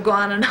expenditures have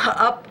gone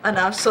up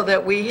enough so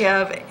that we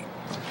have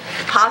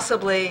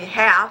possibly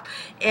half,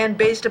 and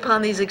based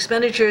upon these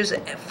expenditures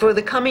for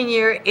the coming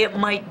year, it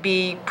might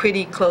be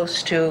pretty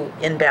close to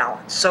in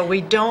balance. So we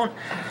don't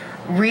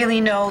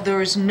really know.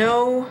 There is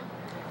no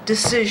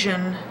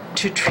decision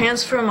to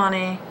transfer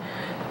money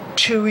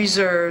to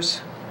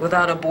reserves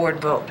without a board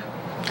vote.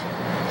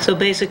 So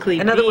basically,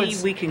 in other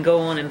words, we can go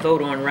on and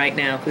vote on right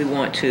now if we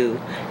want to.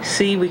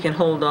 C, we can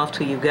hold off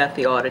till you've got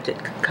the audited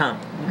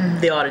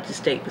the audited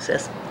statements.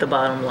 That's the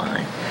bottom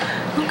line.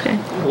 Okay.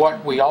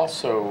 What we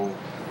also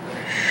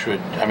should,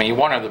 I mean,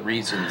 one of the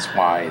reasons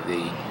why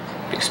the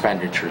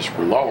expenditures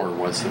were lower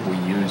was that we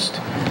used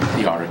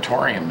the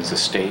auditorium as a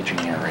staging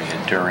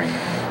area during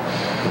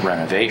the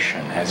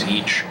renovation, as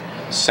each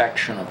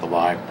section of the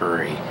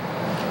library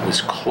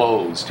was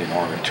closed in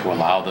order to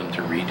allow them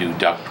to redo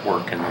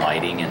ductwork and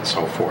lighting and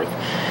so forth.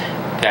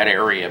 That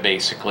area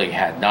basically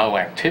had no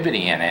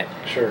activity in it.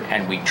 Sure.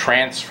 And we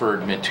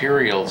transferred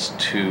materials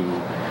to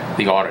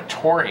the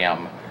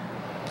auditorium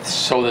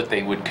so that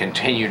they would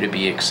continue to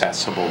be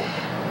accessible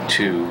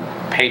to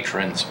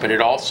patrons, but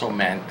it also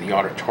meant the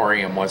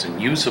auditorium wasn't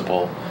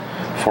usable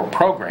for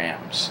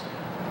programs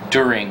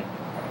during,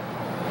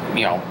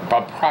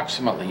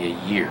 approximately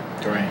a year.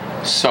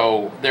 Right.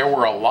 So there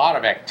were a lot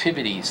of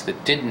activities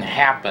that didn't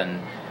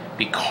happen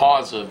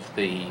because of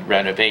the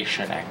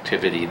renovation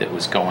activity that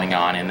was going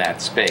on in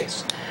that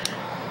space.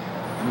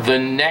 The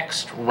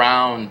next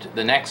round,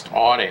 the next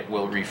audit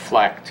will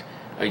reflect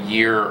a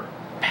year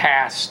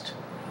past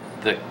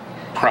the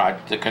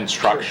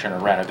construction or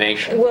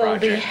renovation Will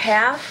be project.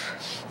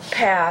 half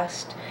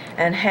passed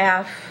and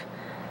half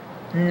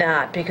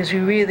not, because we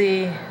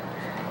really,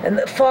 in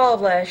the fall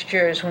of last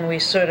year is when we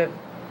sort of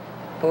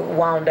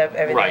wound up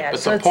everything. Right, out. but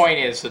So the it's- point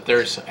is that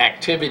there's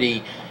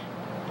activity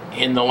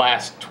in the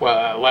last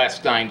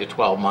 9 to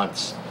 12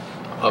 months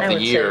of I the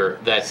would say year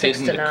that 6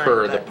 didn't to 9,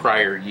 occur the but-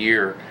 prior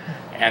year,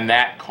 and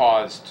that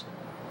caused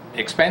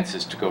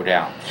expenses to go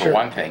down, for Sure.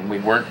 one thing. We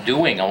weren't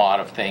doing a lot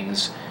of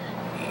things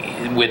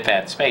with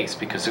that space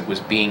because it was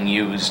being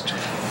used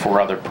for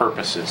other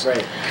purposes.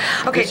 Right.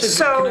 Okay, This is-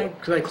 so-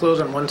 Can I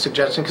close on one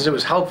suggestion? Because it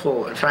was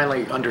helpful. I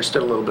finally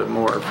understood a little bit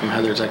more from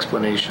Heather's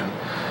explanation.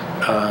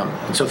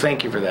 So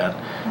thank you for that.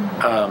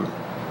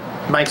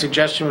 My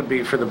suggestion would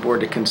be for the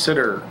board to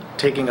consider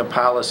taking a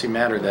policy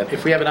matter that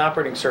if we have an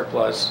operating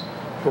surplus,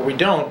 or we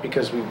don't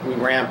because we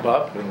ramp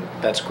up, and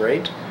that's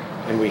great,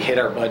 and we hit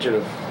our budget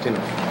of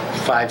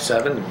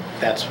 5.7, and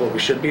that's what we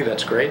should be,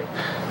 that's great,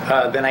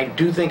 then I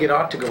do think it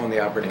ought to go in the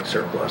operating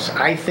surplus.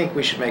 I think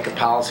we should make a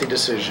policy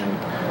decision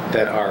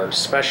that our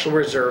special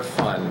reserve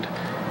fund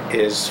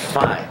is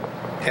fine,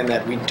 and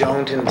that we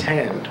don't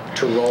intend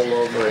to roll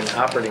over an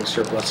operating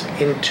surplus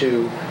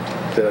into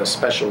the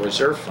special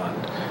reserve fund,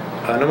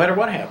 no matter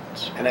what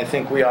happens. And I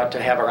think we ought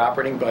to have our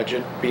operating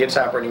budget be its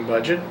operating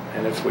budget,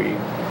 and if we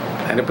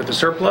end up with a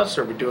surplus,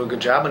 or we do a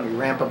good job and we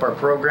ramp up our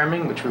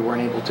programming, which we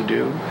weren't able to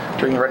do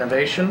during the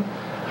renovation,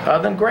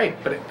 then great.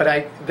 But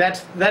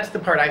that's the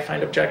part I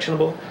find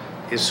objectionable,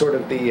 is sort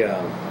of the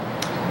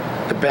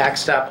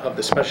backstop of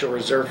the special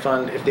reserve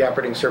fund if the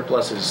operating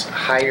surplus is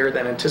higher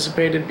than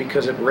anticipated,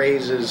 because it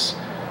raises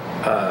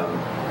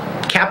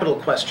capital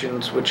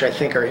questions, which I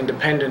think are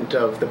independent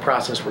of the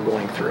process we're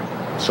going through.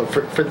 So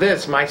for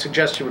this, my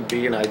suggestion would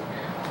be, and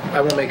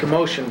I won't make a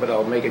motion, but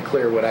I'll make it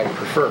clear what I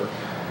prefer,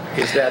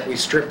 is that we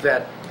strip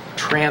that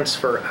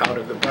transfer out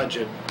of the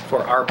budget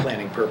for our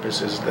planning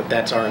purposes,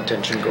 that's our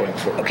intention going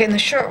forward. Okay, in the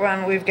short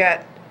run, we've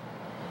got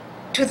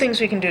two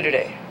things we can do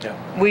today.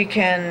 Yeah. We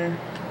can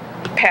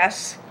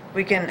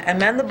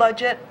amend the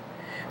budget,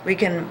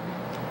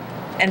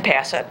 and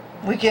pass it.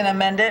 We can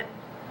amend it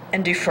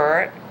and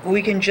defer it.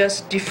 We can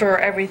just defer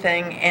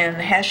everything and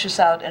hash this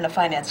out in a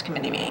finance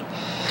committee meeting.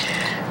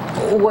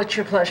 What's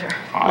your pleasure?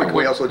 Can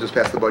we also just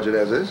pass the budget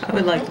as is? I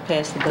would like to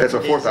pass the budget That's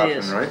a fourth as option,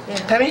 is. right?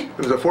 Tell me? It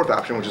was a fourth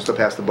option, which is to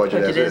pass the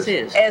budget Budget as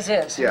is. As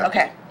is? Yeah.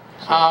 Okay.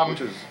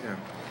 Which is, yeah.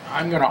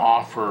 I'm going to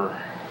offer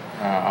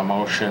a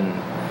motion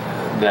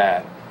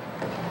that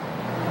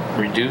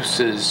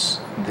reduces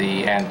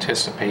the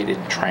anticipated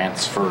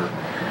transfer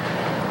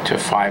to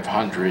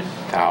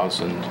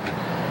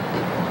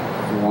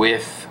 500,000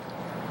 with,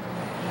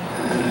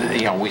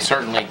 we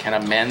certainly can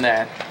amend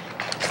that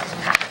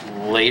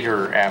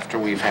later after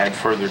we've had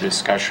further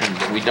discussion,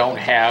 but we don't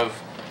have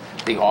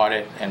the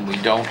audit and we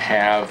don't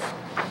have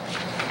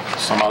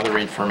some other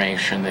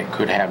information that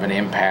could have an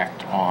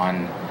impact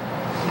on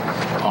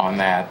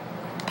that.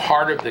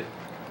 Part of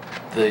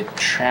the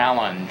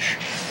challenge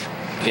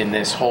in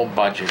this whole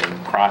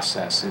budgeting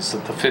process is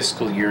that the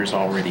fiscal year's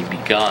already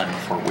begun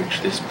for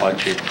which this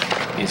budget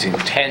is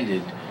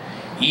intended,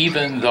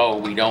 even though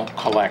we don't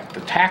collect the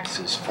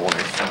taxes for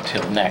it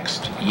until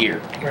next year.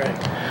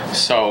 Right.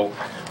 So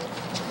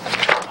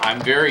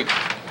I'm very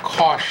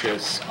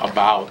cautious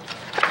about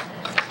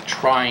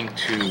trying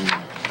to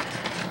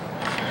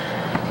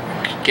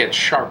get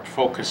sharp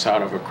focus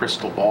out of a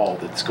crystal ball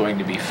that's going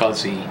to be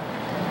fuzzy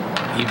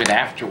even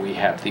after we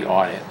have the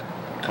audit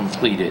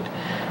completed.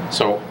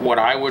 So what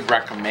I would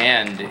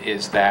recommend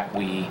is that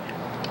we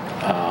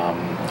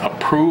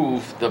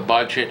approve the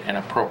budget and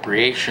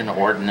appropriation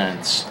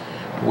ordinance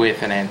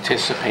with an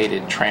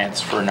anticipated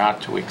transfer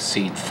not to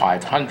exceed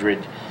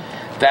 500.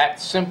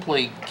 That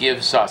simply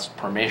gives us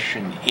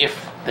permission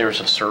if there's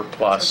a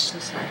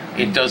surplus.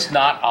 It does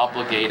not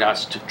obligate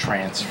us to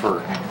transfer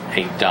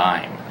a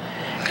dime.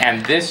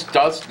 And this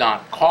does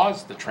not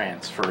cause the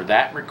transfer.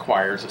 That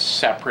requires a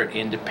separate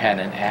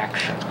independent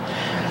action.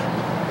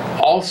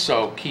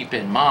 Also, keep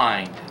in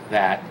mind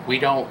that we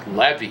don't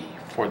levy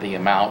for the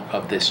amount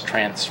of this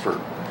transfer.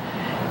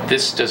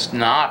 This does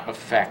not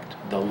affect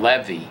the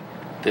levy.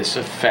 This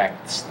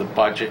affects the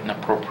budget and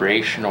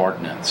appropriation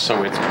ordinance.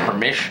 So it's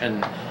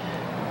permission,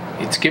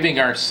 it's giving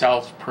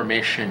ourselves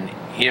permission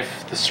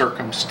if the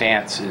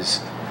circumstances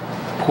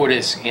put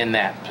us in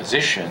that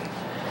position.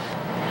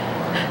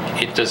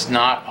 it does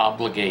not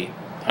obligate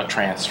a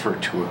transfer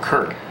to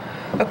occur.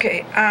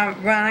 Okay,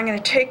 Ron, I'm going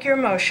to take your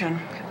motion,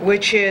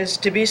 which is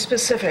to be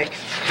specific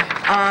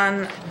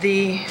on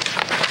the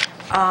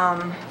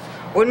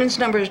ordinance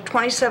number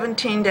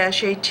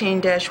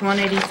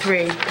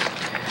 2017-18-183,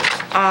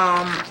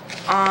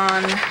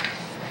 on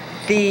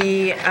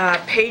the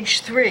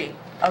page 3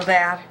 of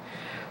that,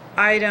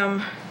 item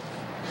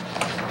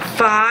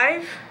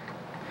 5,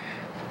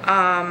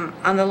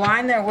 on the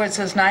line there where it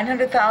says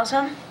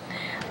 900,000,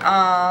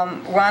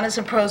 Ron is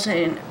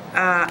proposing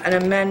an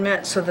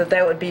amendment so that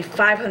that would be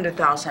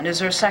 500,000. Is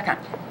there a second?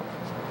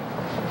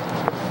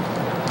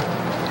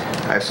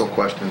 I have still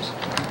questions.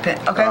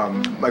 Okay.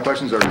 My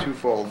questions are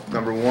twofold.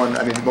 Number one,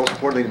 I mean, the most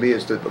important thing to me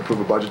is to approve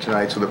a budget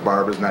tonight so that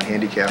Barbara's not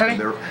handicapped. Okay.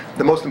 And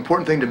the most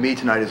important thing to me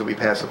tonight is that we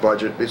pass a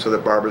budget so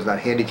that Barbara's not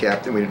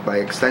handicapped, and by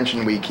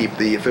extension, we keep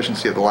the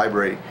efficiency of the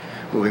library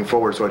moving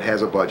forward so it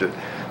has a budget.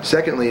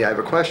 Secondly, I have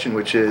a question,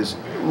 which is,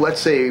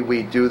 let's say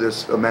we do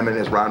this amendment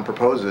as Ron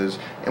proposes,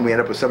 and we end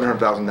up with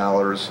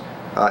 $700,000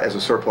 as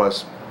a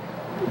surplus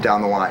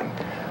down the line.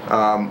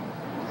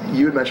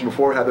 You had mentioned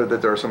before, Heather,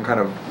 that there are some kind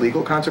of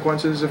legal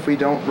consequences if we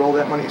don't roll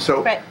that money.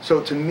 So, Right.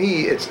 so to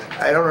me,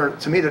 I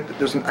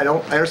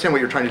understand what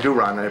you're trying to do,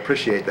 Ron, and I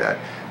appreciate that.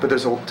 But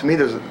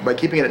by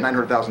keeping it at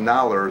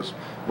 $900,000,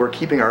 we're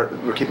keeping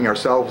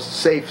ourselves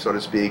safe, so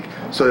to speak,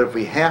 so that if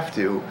we have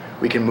to,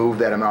 we can move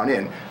that amount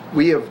in.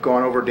 We have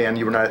gone over, Dan,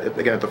 you were not,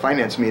 again, at the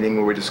finance meeting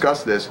where we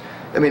discussed this.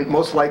 I mean,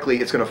 most likely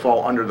it's going to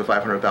fall under the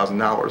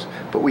 $500,000.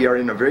 But we are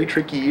in a very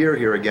tricky year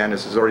here again,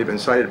 as has already been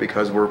cited,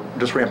 because we're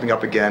just ramping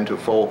up again to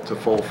full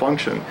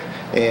function.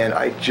 And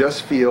I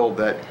just feel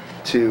that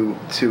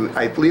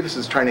I believe this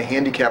is trying to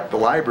handicap the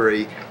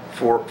library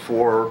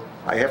for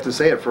I have to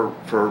say it, for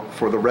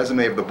the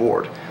resume of the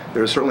board.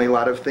 There's certainly a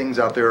lot of things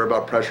out there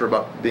about pressure,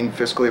 about being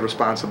fiscally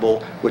responsible,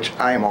 which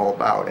I am all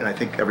about, and I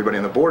think everybody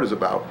on the board is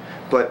about.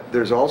 But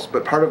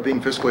part of being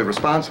fiscally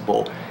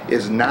responsible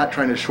is not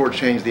trying to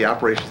shortchange the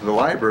operations of the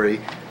library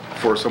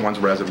for someone's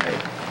resume.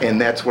 And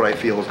that's what I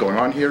feel is going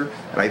on here.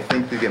 And I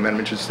think that the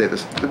amendment should say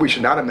this, that we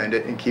should not amend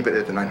it and keep it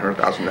at the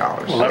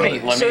 $900,000. Well, let me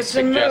So it's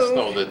been suggest, moved.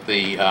 though, that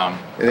the,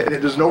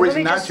 There's no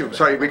reason not just- to,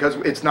 sorry, because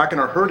it's not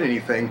going to hurt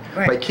anything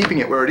by Right. keeping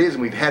it where it is,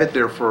 and we've had it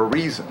there for a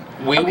reason.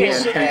 we Okay, will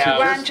so have...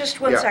 Ron, just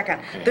one Yeah.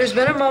 second. There's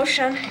been a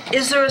motion.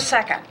 Is there a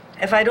second?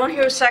 If I don't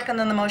hear a second,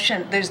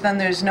 then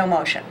there's no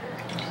motion.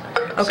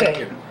 Okay.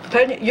 Second.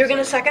 Pardon? You're going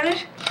to second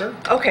it? Sure.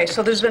 Okay,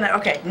 so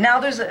now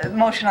there's a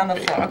motion on the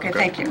floor. Okay,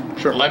 thank you.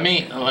 Sure. Let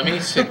me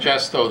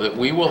suggest, though, that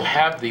we will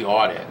have the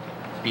audit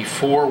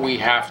before we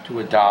have to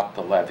adopt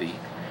the levy,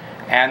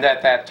 and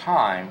at that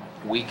time,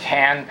 we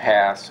can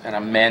pass an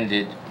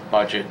amended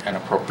budget and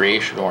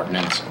appropriation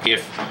ordinance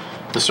if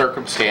the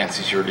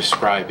circumstances you're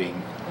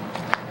describing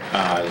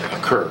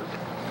occur.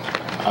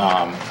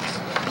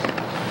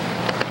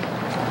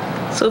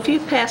 So if you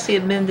pass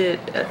an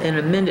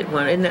amended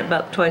one, isn't that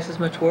about twice as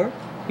much work?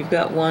 You've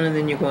got one and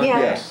then you're going Yeah.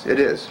 back. Yes, it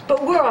is.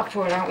 But we're up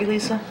for it, aren't we,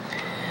 Lisa?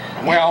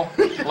 Well,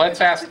 let's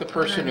ask the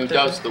person who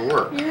does the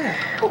work.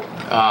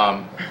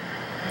 Yeah.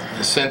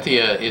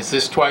 Cynthia, is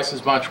this twice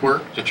as much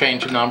work to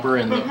change a number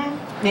in the...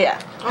 Yeah.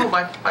 Oh,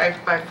 by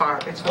far,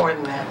 it's more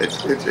than that.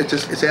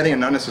 It's adding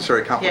an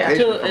unnecessary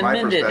complication To from my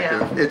amend it.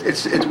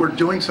 perspective. We're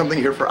doing something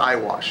here for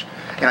eyewash.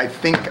 And I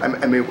think, I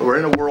mean, we're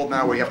in a world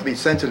now where you have to be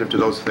sensitive to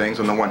those things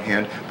on the one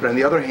hand, but on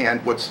the other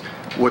hand, what's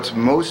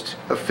most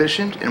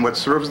efficient and what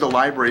serves the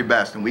library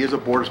best, and we as a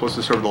board are supposed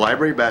to serve the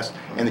library best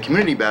and the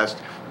community best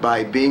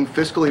by being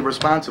fiscally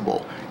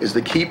responsible, is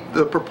to keep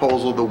the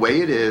proposal the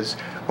way it is,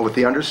 with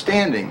the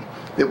understanding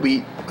that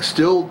we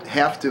still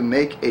have to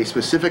make a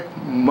specific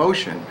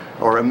motion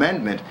or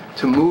amendment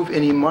to move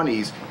any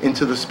monies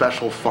into the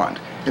special fund.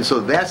 And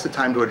so that's the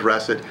time to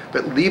address it,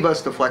 but leave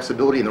us the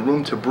flexibility and the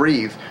room to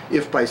breathe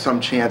if by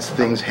some chance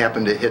things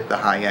happen to hit the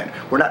high end.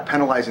 We're not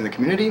penalizing the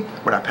community,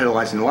 we're not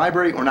penalizing the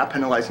library, we're not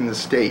penalizing the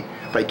state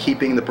by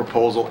keeping the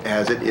proposal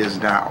as it is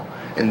now.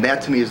 And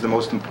that to me is the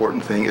most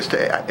important thing, is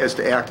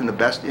to act in the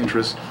best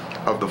interest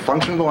of the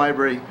function of the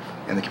library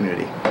and the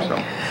community.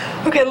 So.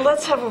 Okay,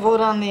 let's have a vote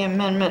on the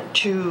amendment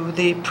to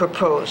the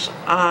proposed.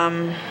 All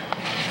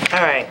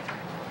right.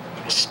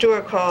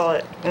 Stuart, call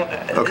it.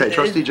 Okay,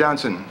 Trustee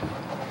Johnson.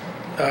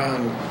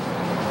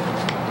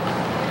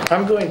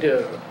 I'm going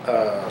to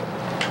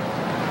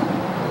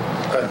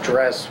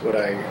address what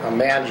I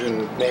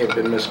imagine may have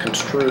been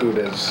misconstrued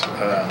as,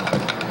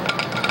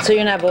 So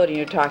you're not voting,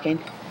 you're talking?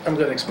 I'm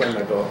going to explain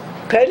my vote.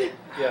 Good?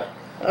 Yeah.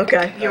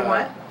 Okay. You're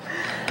what?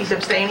 He's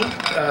abstaining?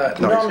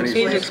 No, I'm he's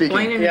speaking.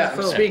 explaining Yeah, his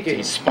I'm vote. speaking.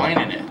 He's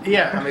explaining it.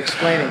 Yeah, I'm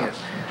explaining it.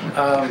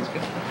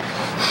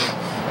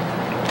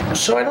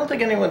 So I don't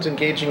think anyone's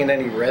engaging in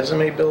any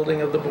resume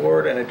building of the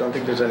board, and I don't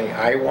think there's any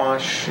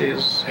eyewash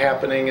is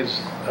happening, as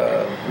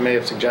you may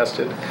have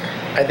suggested.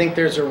 I think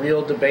there's a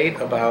real debate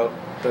about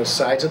the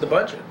size of the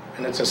budget,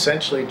 and it's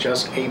essentially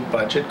just a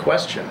budget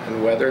question,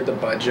 and whether the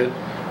budget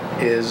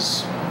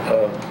is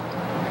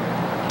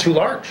too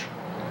large.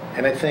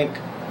 And I think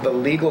the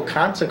legal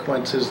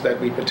consequences that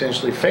we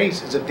potentially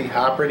face is if the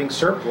operating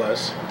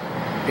surplus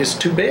is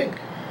too big.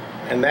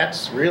 And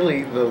that's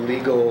really the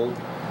legal.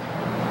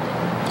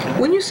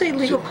 When you say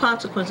legal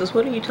consequences,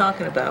 what are you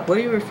talking about? What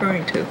are you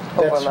referring to?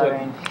 That's what,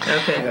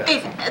 Okay.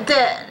 If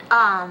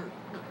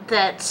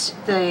that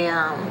the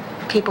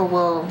people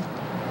will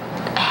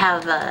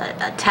have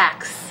a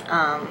tax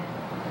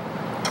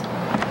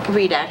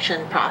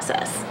reduction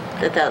process.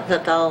 They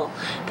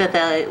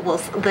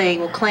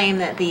will claim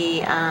that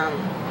the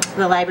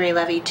library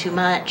levied too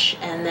much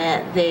and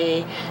that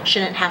they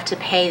shouldn't have to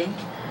pay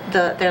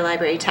their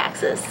library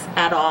taxes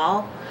at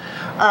all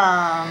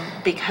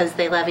because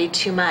they levied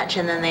too much,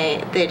 and then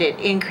that it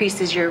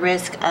increases your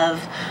risk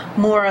of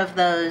more of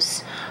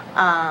those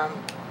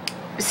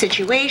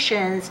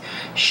situations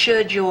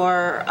should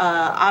your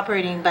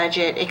operating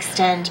budget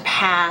extend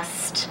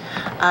past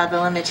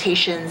the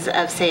limitations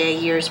of, say, a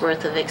year's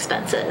worth of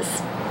expenses.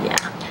 Yeah.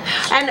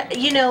 And,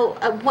 you know,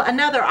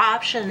 another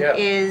option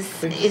is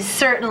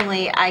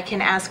certainly I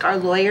can ask our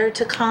lawyer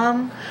to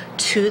come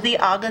to the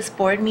August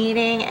board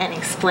meeting and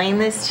explain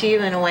this to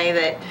you in a way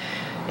that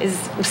is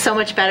so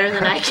much better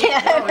than I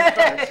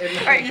can.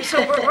 All right, so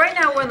right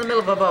now we're in the middle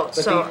of a vote,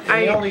 so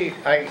I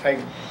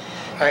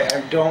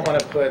don't want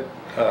to put,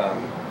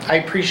 I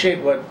appreciate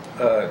what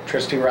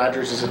Trustee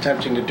Rogers is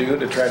attempting to do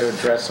to try to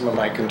address some of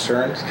my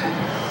concerns,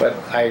 but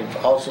I've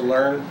also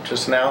learned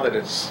just now that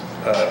it's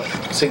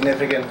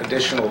significant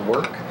additional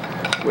work,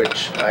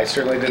 which I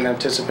certainly didn't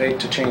anticipate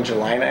to change a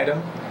line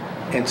item.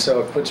 And so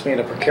it puts me in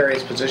a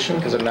precarious position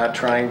because I'm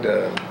trying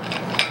to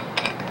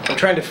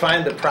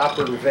find the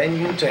proper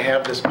venue to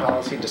have this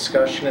policy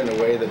discussion in a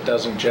way that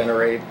doesn't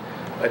generate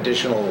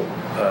additional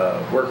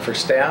work for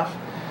staff.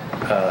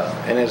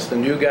 And as the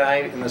new guy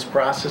in this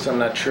process, I'm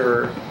not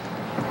sure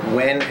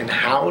when and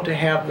how to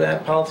have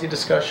that policy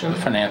discussion.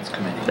 Finance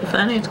Committee. The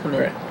Finance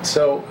Committee. Right.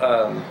 So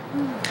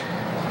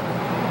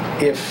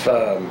if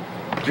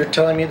you're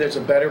telling me there's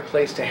a better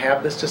place to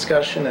have this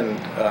discussion and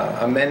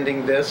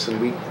amending this,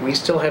 and we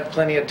still have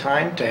plenty of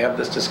time to have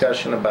this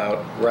discussion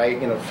about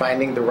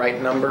finding the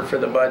right number for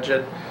the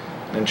budget,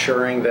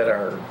 ensuring that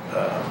our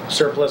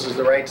surplus is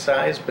the right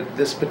size, but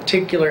this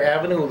particular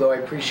avenue, although I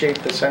appreciate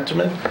the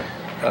sentiment,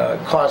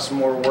 costs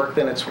more work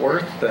than it's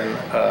worth, then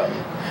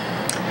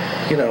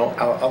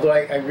although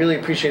I really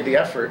appreciate the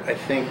effort, I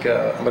think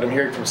what I'm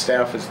hearing from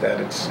staff is that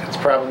it's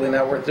probably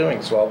not worth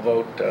doing. So I'll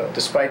vote,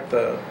 despite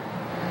the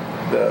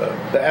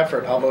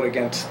effort, I'll vote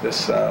against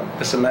this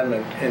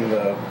amendment in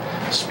the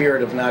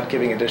spirit of not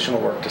giving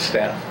additional work to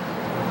staff.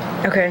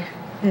 Okay,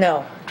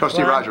 no.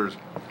 Trustee Rogers.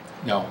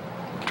 No.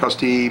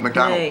 Trustee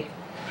McDonald. Nay.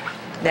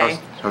 Nay.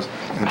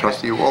 And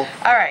Trustee Wolf.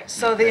 All right,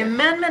 so the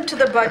amendment to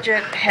the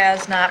budget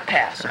has not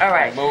passed. All I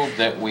right. move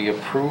that we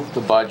approve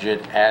the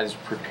budget as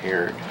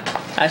prepared.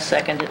 I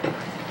second it.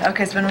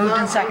 Okay, it's been moved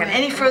and second.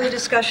 Any further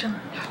discussion?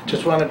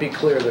 Just want to be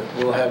clear that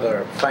we'll have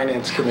our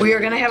finance committee. We are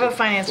going to have a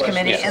finance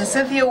committee, Yes. and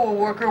Cynthia will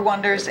work her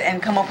wonders and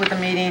come up with a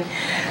meeting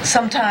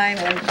sometime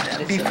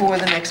before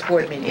the next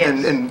board meeting.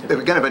 And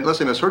again, if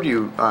I misheard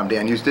you,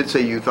 Dan, you did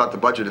say you thought the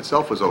budget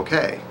itself was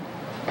okay,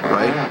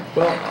 right?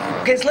 Well,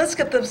 Okay, so let's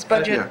get this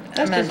budget Yeah. Let's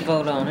just amended.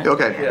 vote on it.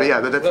 Okay, but yeah,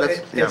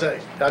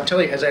 that's I'll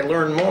tell you, as I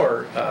learn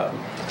more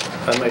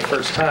on my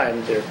first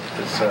time,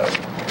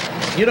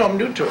 I'm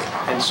new to it,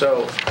 and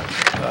so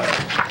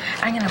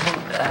I'm going to vote.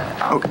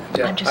 okay.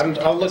 yeah,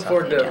 I'll look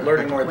forward to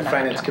learning more at the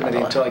finance committee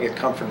until I get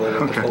comfortable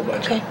with the full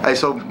budget.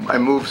 I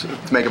moved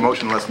to make a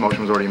motion unless the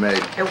motion was already made.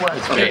 It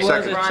was. Okay, It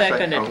second. was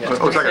seconded.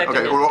 Second.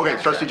 Okay, okay.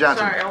 Trustee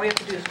Johnson. Sorry, all we have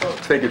to do is vote.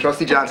 Thank you.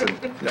 Trustee Johnson.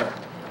 No.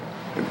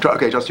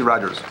 Okay, Trustee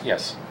Rogers.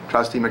 Yes.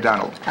 Trustee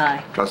McDonald.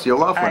 Aye. Trustee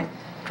O'Loughlin. Aye.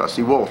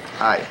 Trustee Wolf.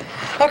 Aye.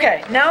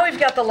 Okay, now we've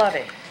got the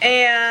levy,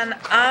 and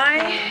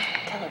I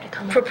Tell her to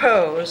come up.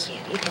 propose,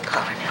 You can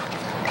call her now.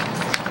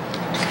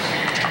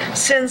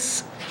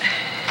 since,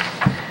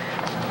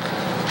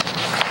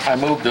 I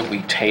move that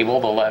we table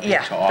the levy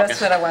yeah, to August.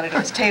 that's what I wanted to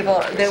do, is table,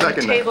 that we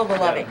Second. table the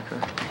levy.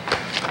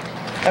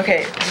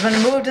 Okay, it's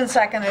been moved and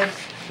seconded,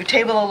 we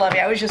table the levy.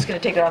 I was just going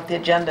to take it off the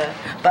agenda,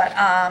 but,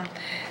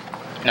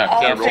 No,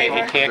 All in it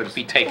favor? can't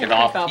be taken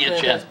off the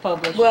agenda.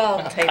 Published.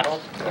 well, table.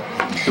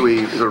 Is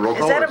it a roll Is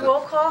call? that or a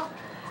roll call?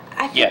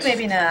 I think Yes.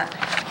 maybe not.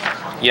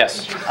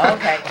 Yes.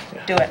 Okay,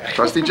 do it.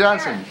 Trustee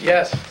Johnson.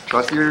 Yes.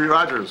 Trustee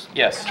Rogers.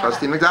 Yes.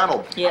 Trustee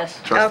McDonald. Yes.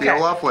 Trustee Okay.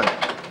 O'Loughlin.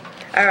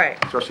 All right.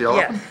 Trustee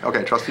O'Loughlin? Yes.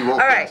 Okay, Trustee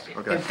Wolf. All right. yes.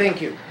 Okay. And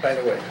thank you, by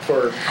the way,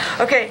 for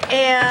Okay,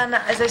 and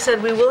as I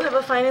said, we will have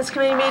a finance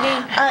committee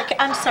meeting.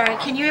 I'm sorry,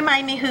 can you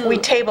remind me who? We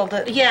tabled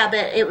it. Yeah,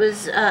 but it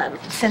was,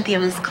 Cynthia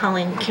was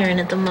calling Karen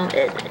at the moment.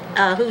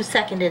 Who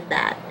seconded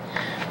that?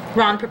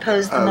 Ron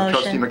proposed the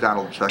motion. Trustee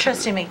McDonald. seconded.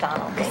 Trustee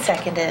McDonald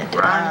seconded.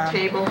 Ron,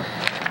 table.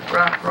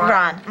 Ron.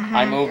 Ron.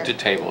 I move to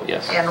table,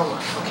 yes. And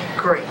Olaf. Okay,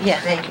 great. Yeah.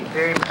 Thank you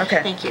very much.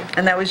 Okay. Thank you.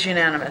 And that was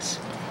unanimous.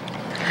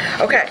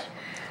 Okay.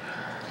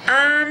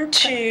 on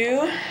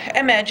to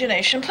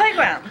Imagination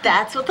Playground.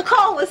 That's what the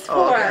call was for.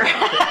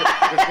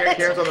 Oh, okay.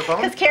 Karen's on the phone?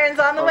 Because Karen's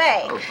on the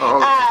way.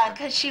 Oh.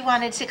 Because she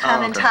wanted to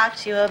come and okay. talk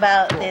to you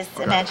about this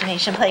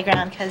Imagination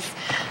Playground, because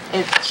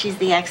she's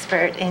the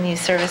expert in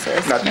youth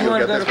services. Not to You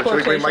wanna get go this, to but should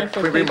we bring quotation Mike, for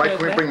can we bring paperback?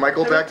 can we bring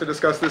Michael back to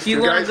discuss this You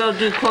too, want guys?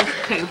 to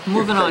go do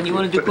moving on? You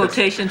want to do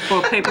quotations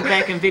for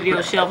paperback and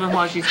video shelving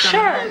while she's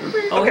coming?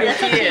 Sure. Oh, here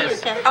she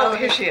is. Oh,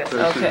 here she is.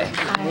 Okay,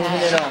 moving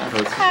it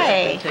on.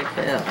 Hi. Take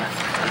forever.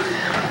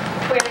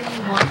 Where do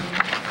you want me?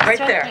 Right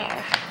It's there.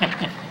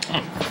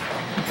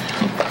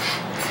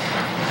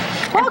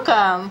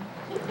 Welcome.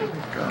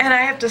 And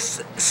I have to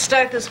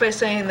start this by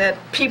saying that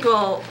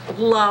people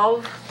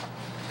love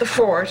the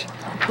fort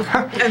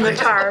and the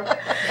tarp.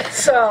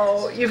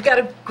 So you've got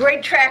a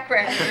great track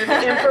record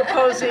in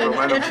proposing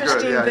Momentum's good,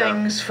 interesting yeah.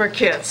 things for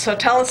kids. So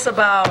tell us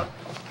about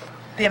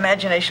the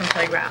Imagination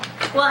Playground.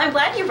 Well, I'm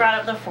glad you brought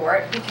up the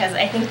fort because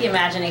I think the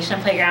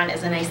Imagination Playground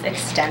is a nice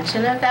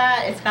extension of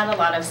that. It's got a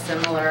lot of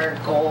similar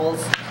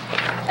goals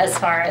as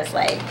far as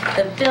like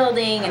the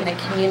building and the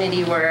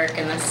community work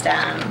and the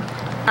STEM.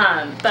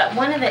 But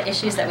one of the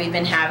issues that we've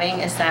been having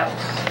is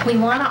that we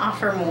want to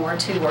offer more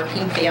to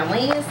working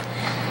families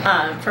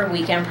for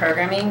weekend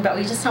programming, but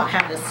we just don't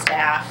have the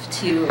staff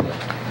to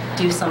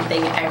do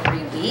something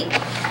every week.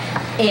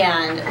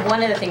 And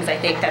one of the things I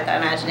think that the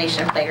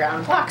Imagination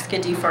Playground blocks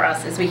could do for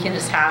us is we can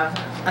just have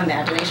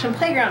Imagination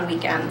Playground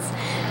weekends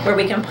where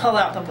we can pull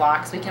out the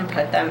blocks, we can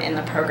put them in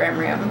the program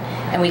room,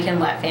 and we can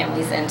let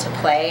families in to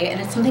play.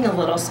 And it's something a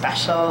little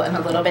special and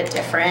a little bit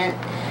different.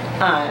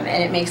 And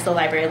it makes the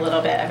library a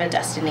little bit of a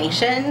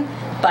destination,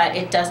 but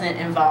it doesn't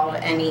involve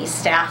any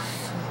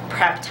staff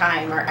prep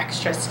time or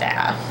extra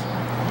staff.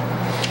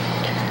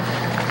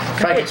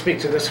 If I could speak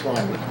to this one.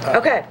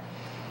 Okay.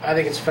 I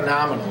think it's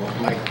phenomenal.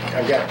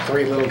 I've got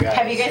 3 little guys.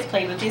 Have you guys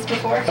played with these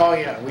before? Oh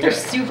yeah, They're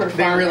super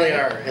They fun, really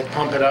right? are. It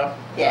pump it up.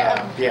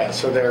 Yeah. Yeah.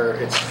 So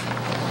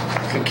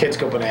the kids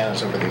go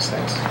bananas over these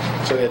things.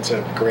 So it's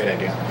a great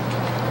idea.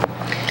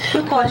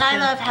 Good Well, and I question.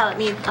 love how it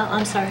means. Oh,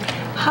 I'm sorry.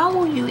 How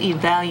will you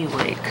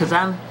evaluate? Because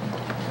I'm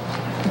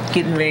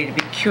getting ready to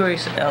be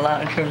curious a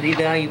lot in terms of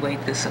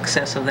evaluate the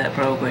success of that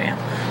program.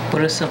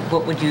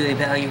 What would you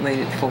evaluate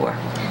it for?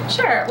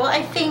 Sure. Well,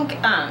 I think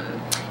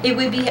it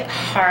would be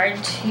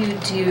hard to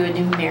do a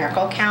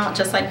numerical count,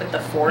 just like with the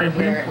fort,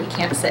 where we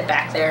can't sit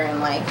back there and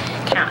like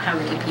count how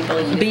many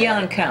people use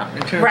Beyond it. count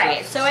in terms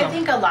Right. of So I some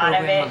think a lot of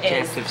program it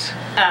is. objectives.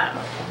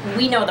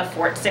 We know the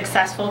fort's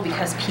successful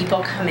because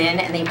people come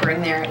in and they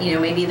bring their,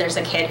 maybe there's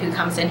a kid who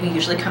comes in who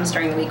usually comes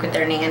during the week with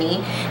their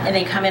nanny, and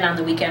they come in on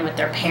the weekend with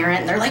their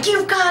parent, and they're like,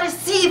 you've got to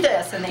see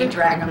this, and they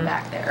drag them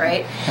back there,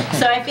 right?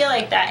 So I feel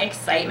like that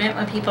excitement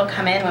when people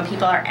come in, when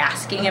people are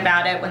asking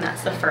about it, when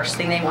that's the first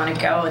thing they want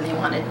to go and they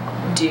want to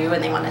do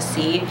and they want to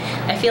see,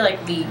 I feel like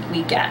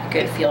we get a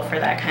good feel for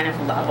that kind of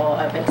level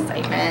of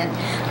excitement.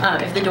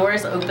 If the door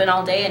is open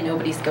all day and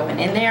nobody's going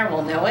in there,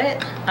 we'll know it.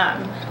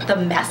 The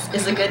mess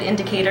is a good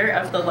indicator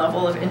of the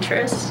level of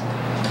interest.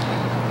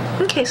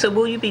 Okay, so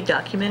will you be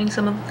documenting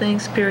some of the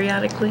things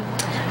periodically?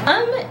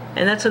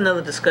 And that's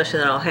another discussion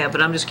that I'll have,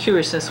 but I'm just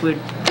curious since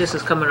this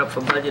is coming up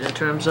for budget in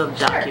terms of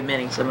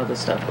documenting some of the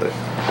stuff we're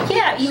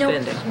Yeah,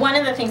 spending. one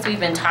of the things we've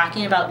been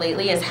talking about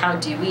lately is how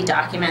do we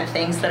document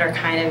things that are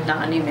kind of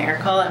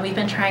non-numerical, and we've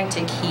been trying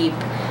to keep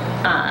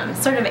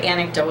sort of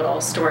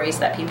anecdotal stories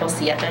that people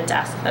see at the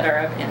desk that are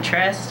of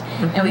interest,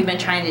 and we've been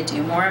trying to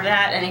do more of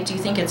that, and I do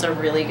think it's a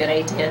really good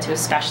idea to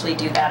especially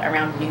do that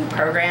around new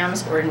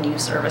programs or new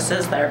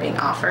services that are being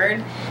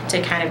offered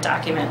to kind of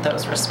document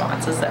those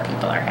responses that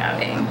people are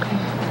having.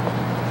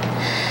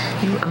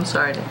 I'm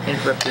sorry to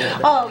interrupt you.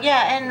 Oh,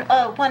 yeah,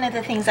 and one of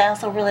the things I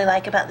also really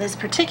like about this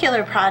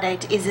particular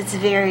product is it's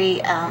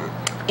very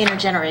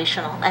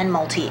intergenerational and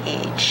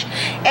multi-age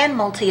and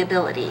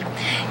multi-ability.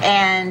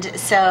 And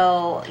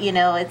so,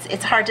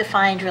 it's hard to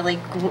find really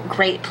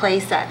great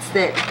play sets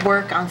that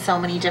work on so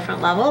many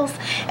different levels,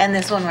 and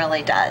this one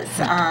really does.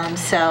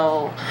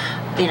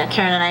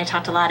 Karen and I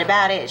talked a lot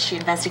about it. She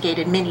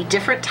investigated many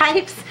different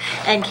types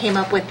and came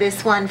up with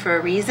this one for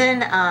a reason,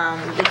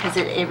 because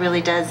it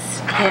really does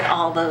hit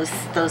all those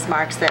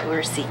marks that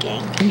we're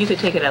seeking. And you could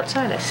take it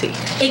outside, I see.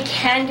 It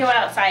can go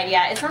outside,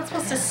 yeah. It's not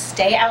supposed to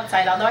stay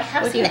outside, although I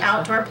have seen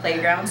outdoor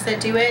playgrounds that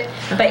do it.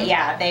 But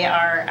yeah, they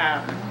are,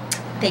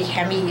 they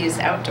can be used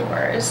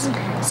outdoors.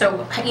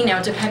 So,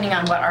 depending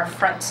on what our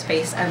front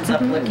space ends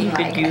up looking You could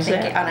like, I use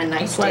think that. on a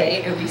nice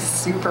day, it would be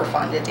super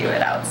fun to do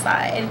it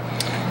outside.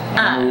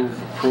 Move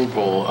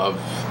approval of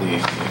the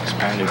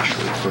expenditure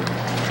for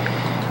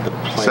the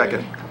play.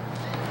 Second.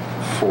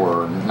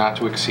 For not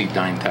to exceed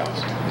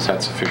 9,000. Is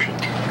that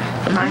sufficient?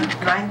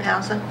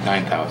 9,000?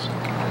 9,000.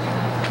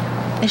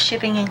 Is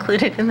shipping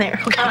included in there?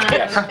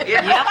 Yes.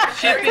 Yep,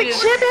 shipping is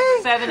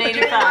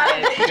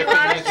 $7.85. Did you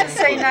want us to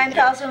say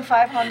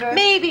 9,500?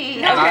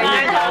 Maybe.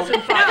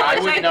 I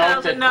would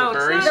note that No, for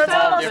very it's not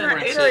small 9,000.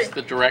 differences,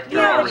 the director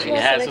Yeah, already she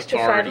wants an has extra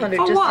authority 500.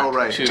 For Just- what? Oh,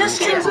 right. to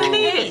Just as a approve.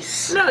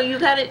 niece. No,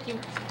 you've had it.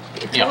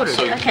 It's ordered.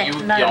 So Okay,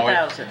 you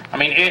 9,000. I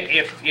mean,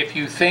 if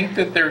you think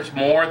that there's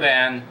more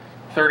than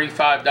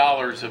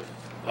 $35 of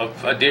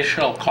of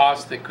additional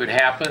costs that could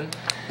happen,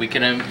 we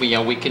can,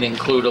 we can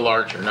include a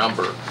larger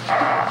number.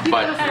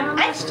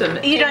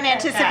 But, You don't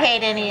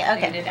anticipate any,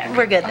 okay,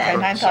 we're good then.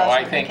 9,000. so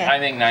I think, okay. I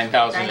think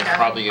 9,000 is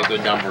probably a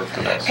good number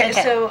for this. Okay,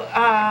 so,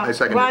 I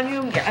second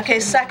Ron, it. okay,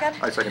 second?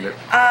 I second it.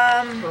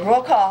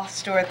 Roll call,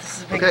 Stuart, this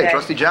is a big day. Okay,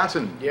 Trustee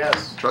Johnson.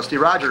 Yes. Trustee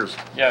Rogers.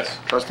 Yes.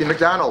 Trustee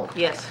McDonald.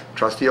 Yes.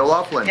 Trustee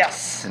O'Loughlin.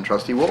 Yes. And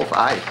Trustee Wolf,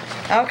 aye.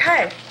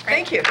 Okay,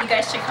 thank you. You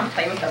guys should come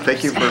play with them.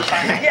 Thank you for...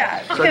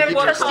 Yeah, we're gonna have a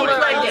What trustee color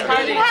play are game.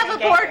 they? You have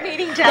a board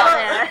meeting down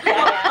there.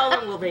 What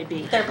color will they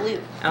be? They're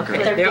blue. Okay,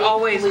 They're they're big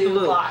always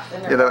blue. blocks,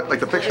 and they're Yeah, like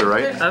the picture,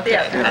 right? Okay,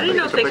 Yeah. I didn't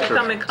know if they could Picture.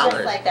 come in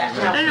colors. like that.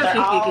 I don't know if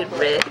They're all you could get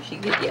red, if you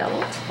could get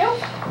yellow.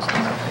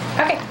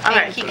 Okay.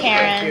 Thank you,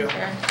 Karen.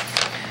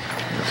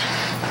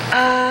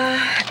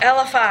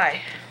 LFI.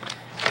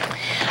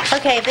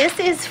 Okay, this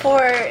is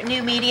for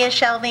new media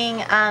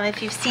shelving.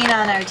 If you've seen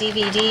on our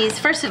DVDs,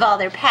 first of all,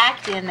 they're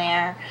packed in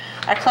there.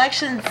 Our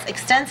collection's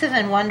extensive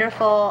and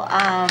wonderful.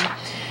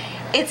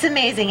 It's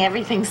amazing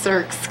everything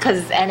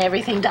circs and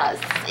everything does.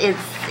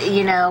 It's,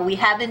 you know, we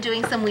have been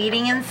doing some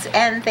weeding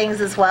and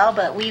things as well,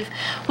 but we've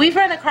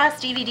run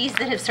across DVDs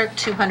that have circed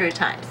 200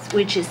 times,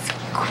 which is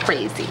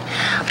crazy.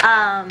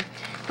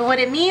 But what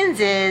it means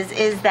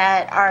is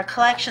that our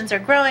collections are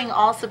growing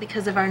also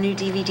because of our new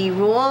DVD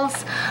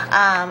rules.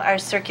 Our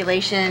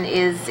circulation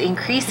is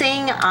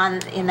increasing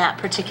in that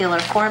particular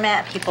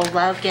format. People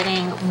love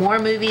getting more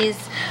movies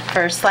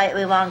for a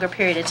slightly longer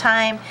period of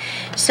time.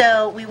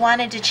 So we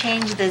wanted to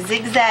change the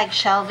zigzag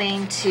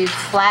shelving to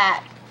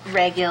flat,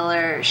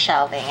 regular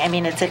shelving. I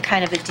mean, it's a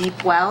kind of a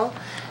deep well,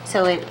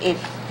 so it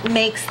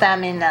makes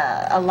them in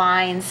a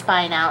line,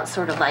 spine out,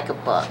 sort of like a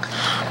book.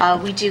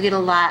 We do get a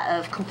lot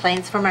of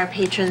complaints from our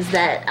patrons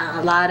that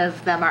a lot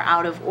of them are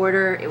out of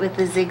order with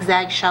the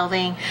zigzag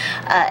shelving,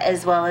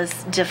 as well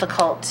as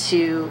difficult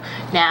to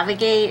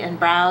navigate and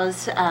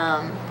browse.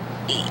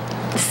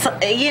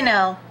 You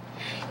know,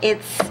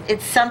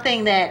 it's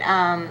something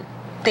that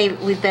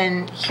we've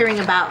been hearing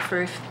about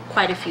for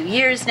quite a few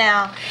years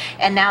now,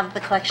 and now that the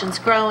collection's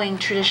growing,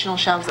 traditional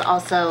shelves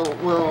also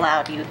will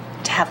allow you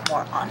to have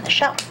more on the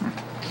shelf.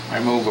 I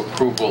move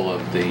approval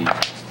of the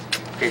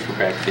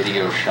paperback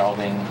video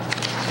shelving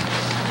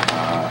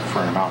for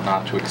an amount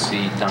not to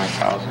exceed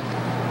 9,000.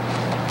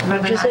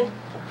 What did you say?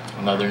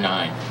 Another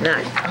 9. 9.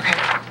 Okay.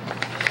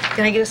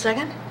 Can I get a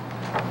second?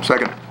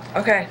 Second.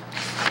 Okay.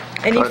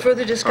 Any Uh,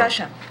 further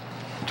discussion?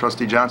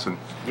 Trustee Johnson.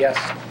 Yes.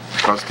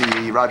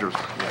 Trustee Rogers.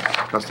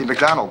 Trustee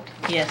McDonald.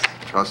 Yes.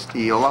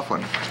 Trustee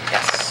O'Loughlin.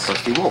 Yes.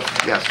 Trustee Wolf,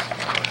 yes.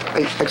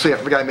 Hey, actually, I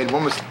forgot,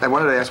 I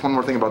wanted to ask one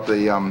more thing about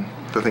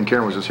the thing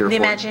Karen was just here for. The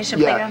Imagination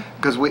Yeah, Playground?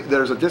 because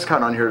there's a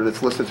discount on here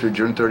that's listed through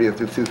June 30th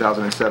through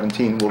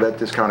 2017. Will that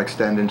discount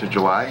extend into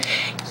July?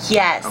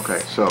 Yes. Okay,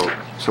 so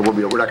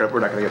we're not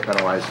gonna get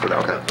penalized for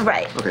that, okay.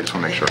 Right. Okay, just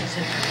wanna make sure.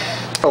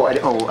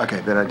 Okay,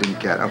 then I didn't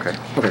get, okay,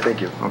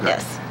 thank you, okay.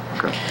 Yes.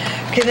 Okay.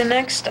 Okay, the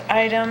next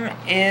item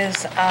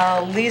is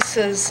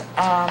Lisa's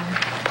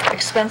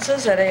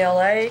expenses at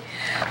ALA.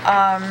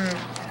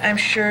 I'm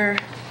sure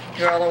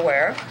you're all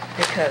aware,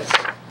 because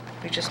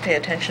we just pay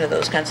attention to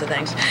those kinds of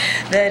things,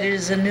 that it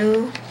is a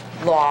new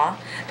law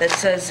that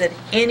says that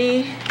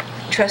any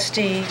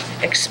trustee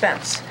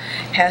expense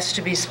has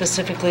to be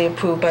specifically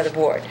approved by the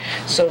board.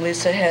 So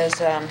Lisa has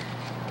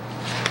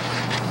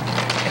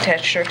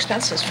attached her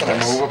expenses for I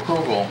this. move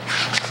approval.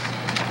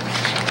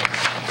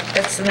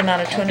 That's in the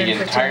amount of The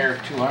 $215. entire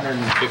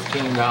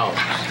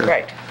 $215.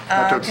 Right.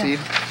 Not to Okay. exceed?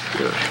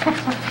 Good.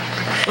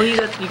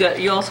 Well,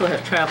 you also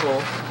have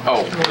travel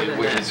Oh,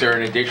 is there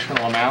an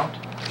additional amount?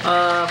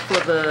 for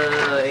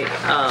the,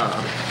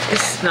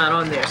 it's not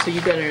on there, so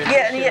you got an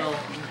Yeah, additional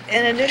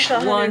an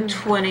additional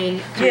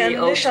 123.02 Yeah,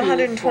 an additional for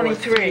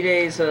 123. 3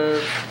 days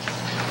of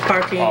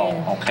parking.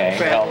 Oh, okay. Well,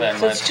 travel. then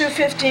So it's let's,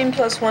 215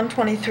 plus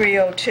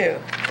 123.02.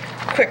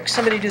 Quick,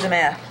 somebody do the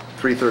math.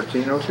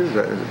 31302, is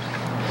that,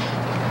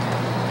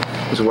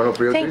 is it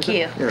 10302? Thank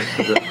you.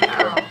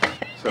 Yeah.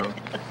 So,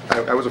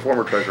 I was a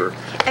former treasurer.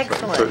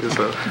 Excellent.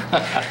 So,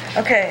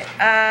 Okay,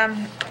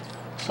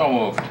 so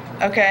moved.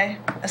 okay,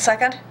 a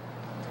second?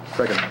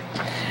 second.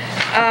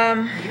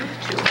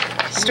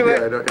 Stuart,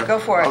 Yeah, I don't- go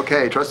for it.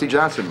 Okay, Trustee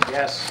Johnson.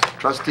 Yes.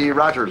 Trustee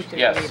Rogers.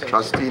 Yes.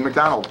 Trustee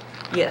McDonald.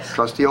 Yes.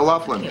 Trustee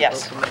O'Loughlin.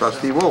 Yes.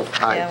 Trustee Wolf.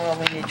 Aye. Yeah, well,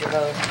 we need your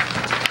vote.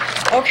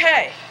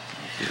 Okay,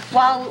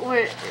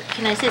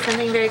 Can I say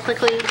something very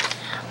quickly?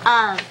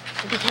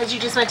 Because you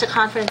just went to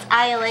conference,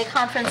 ILA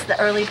conference, the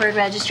early bird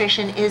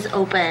registration is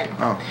open.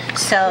 Oh.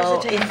 So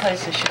where's it taking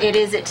place this year? it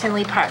is at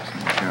Tinley Park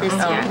this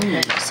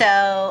year.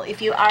 So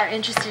if you are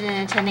interested in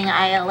attending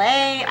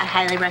ILA, I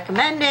highly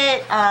recommend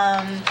it.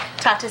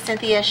 Talk to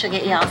Cynthia, she'll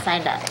get you all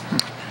signed up.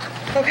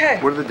 Okay,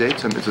 What are the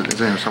dates? It's in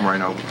here somewhere, I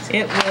know.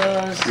 It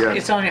was, Yeah.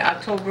 it's on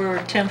October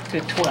 10th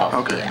to 12th.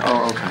 Okay,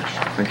 oh, okay.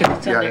 Thank you.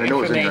 It's Yeah, under I know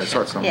it was in there, I saw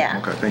it information. somewhere. Yeah.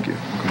 Okay, thank you.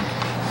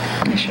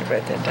 Okay. I should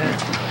write that down.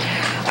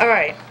 All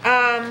right,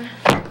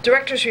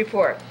 director's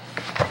report.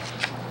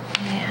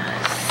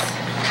 Yes.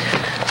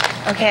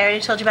 Okay, I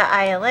already told you about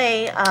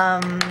ILA.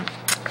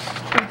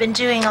 We've been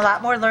doing a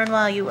lot more Learn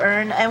While You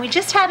Earn, and we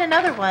just had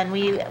another one.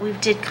 We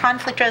did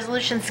conflict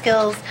resolution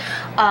skills,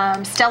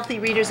 stealthy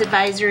readers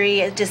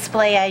advisory,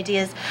 display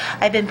ideas.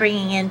 I've been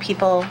bringing in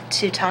people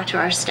to talk to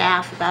our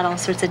staff about all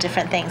sorts of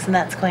different things, and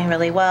that's going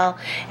really well.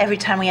 Every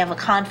time we have a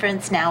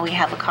conference, now we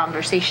have a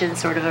conversation,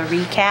 sort of a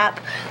recap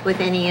with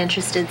any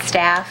interested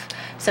staff,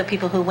 so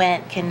people who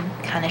went can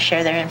kind of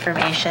share their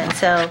information.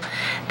 So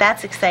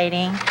that's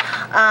exciting.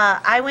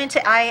 I went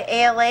to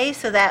ALA,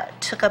 so that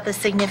took up a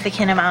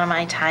significant amount of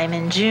my time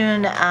in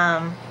June.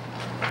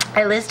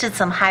 I listed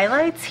some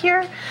highlights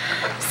here.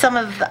 Some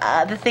of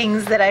the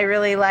things that I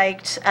really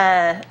liked,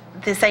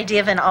 this idea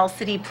of an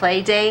all-city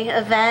play day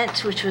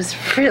event, which was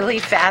really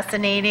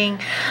fascinating.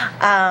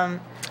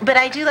 But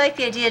I do like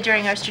the idea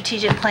during our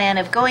strategic plan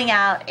of going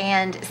out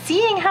and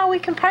seeing how we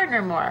can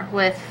partner more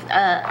with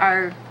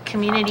our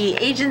community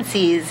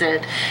agencies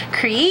and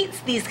create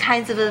these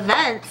kinds of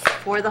events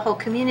for the whole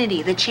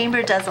community. The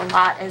Chamber does a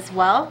lot as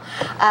well,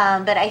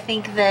 but I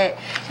think that,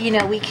 you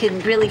know, we can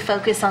really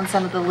focus on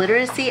some of the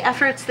literacy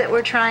efforts that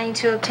we're trying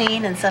to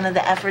obtain and some of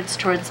the efforts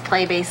towards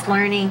play-based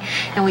learning,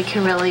 and we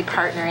can really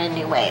partner in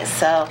new ways.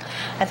 So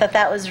I thought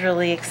that was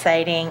really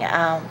exciting.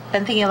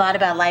 Been thinking a lot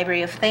about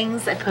Library of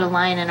Things. I put a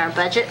line in our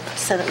budget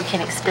so that we can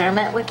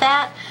experiment with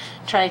that.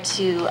 Try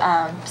to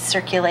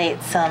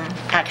circulate some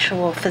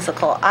actual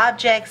physical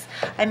objects.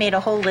 I made a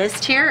whole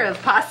list here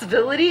of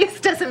possibilities.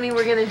 Doesn't mean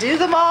we're going to do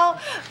them all,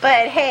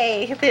 but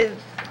hey,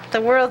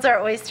 the world's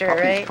our oyster,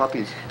 right?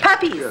 Puppies.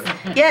 Puppies,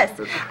 Yeah. yes.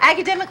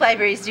 Academic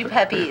libraries do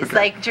puppies,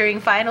 like during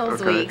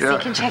finals Okay, week, so yeah. you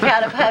can check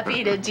out a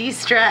puppy to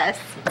de-stress.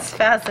 It's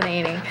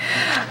fascinating.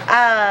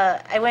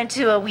 I went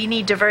to a We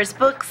Need Diverse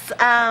Books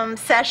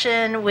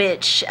session,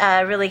 which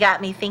really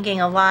got me thinking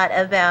a lot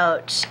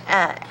about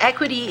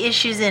equity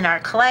issues in our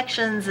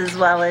collections as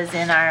well as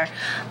in our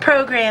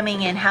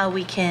programming, and how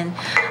we can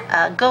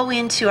go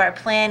into our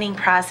planning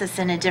process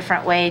in a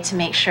different way to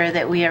make sure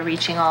that we are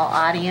reaching all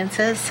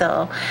audiences.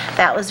 So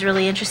that was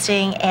really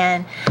interesting.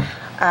 And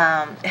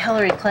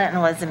Hillary Clinton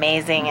was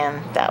amazing,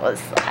 and that was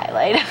the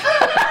highlight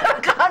of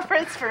the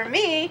conference for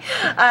me,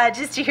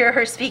 just to hear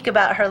her speak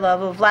about her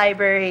love of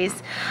libraries.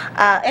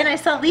 And I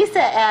saw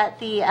Lisa at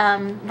the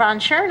Ron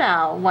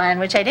Chernow one,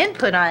 which I didn't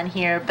put on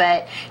here,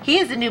 but he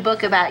has a new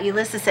book about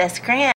Ulysses S. Grant.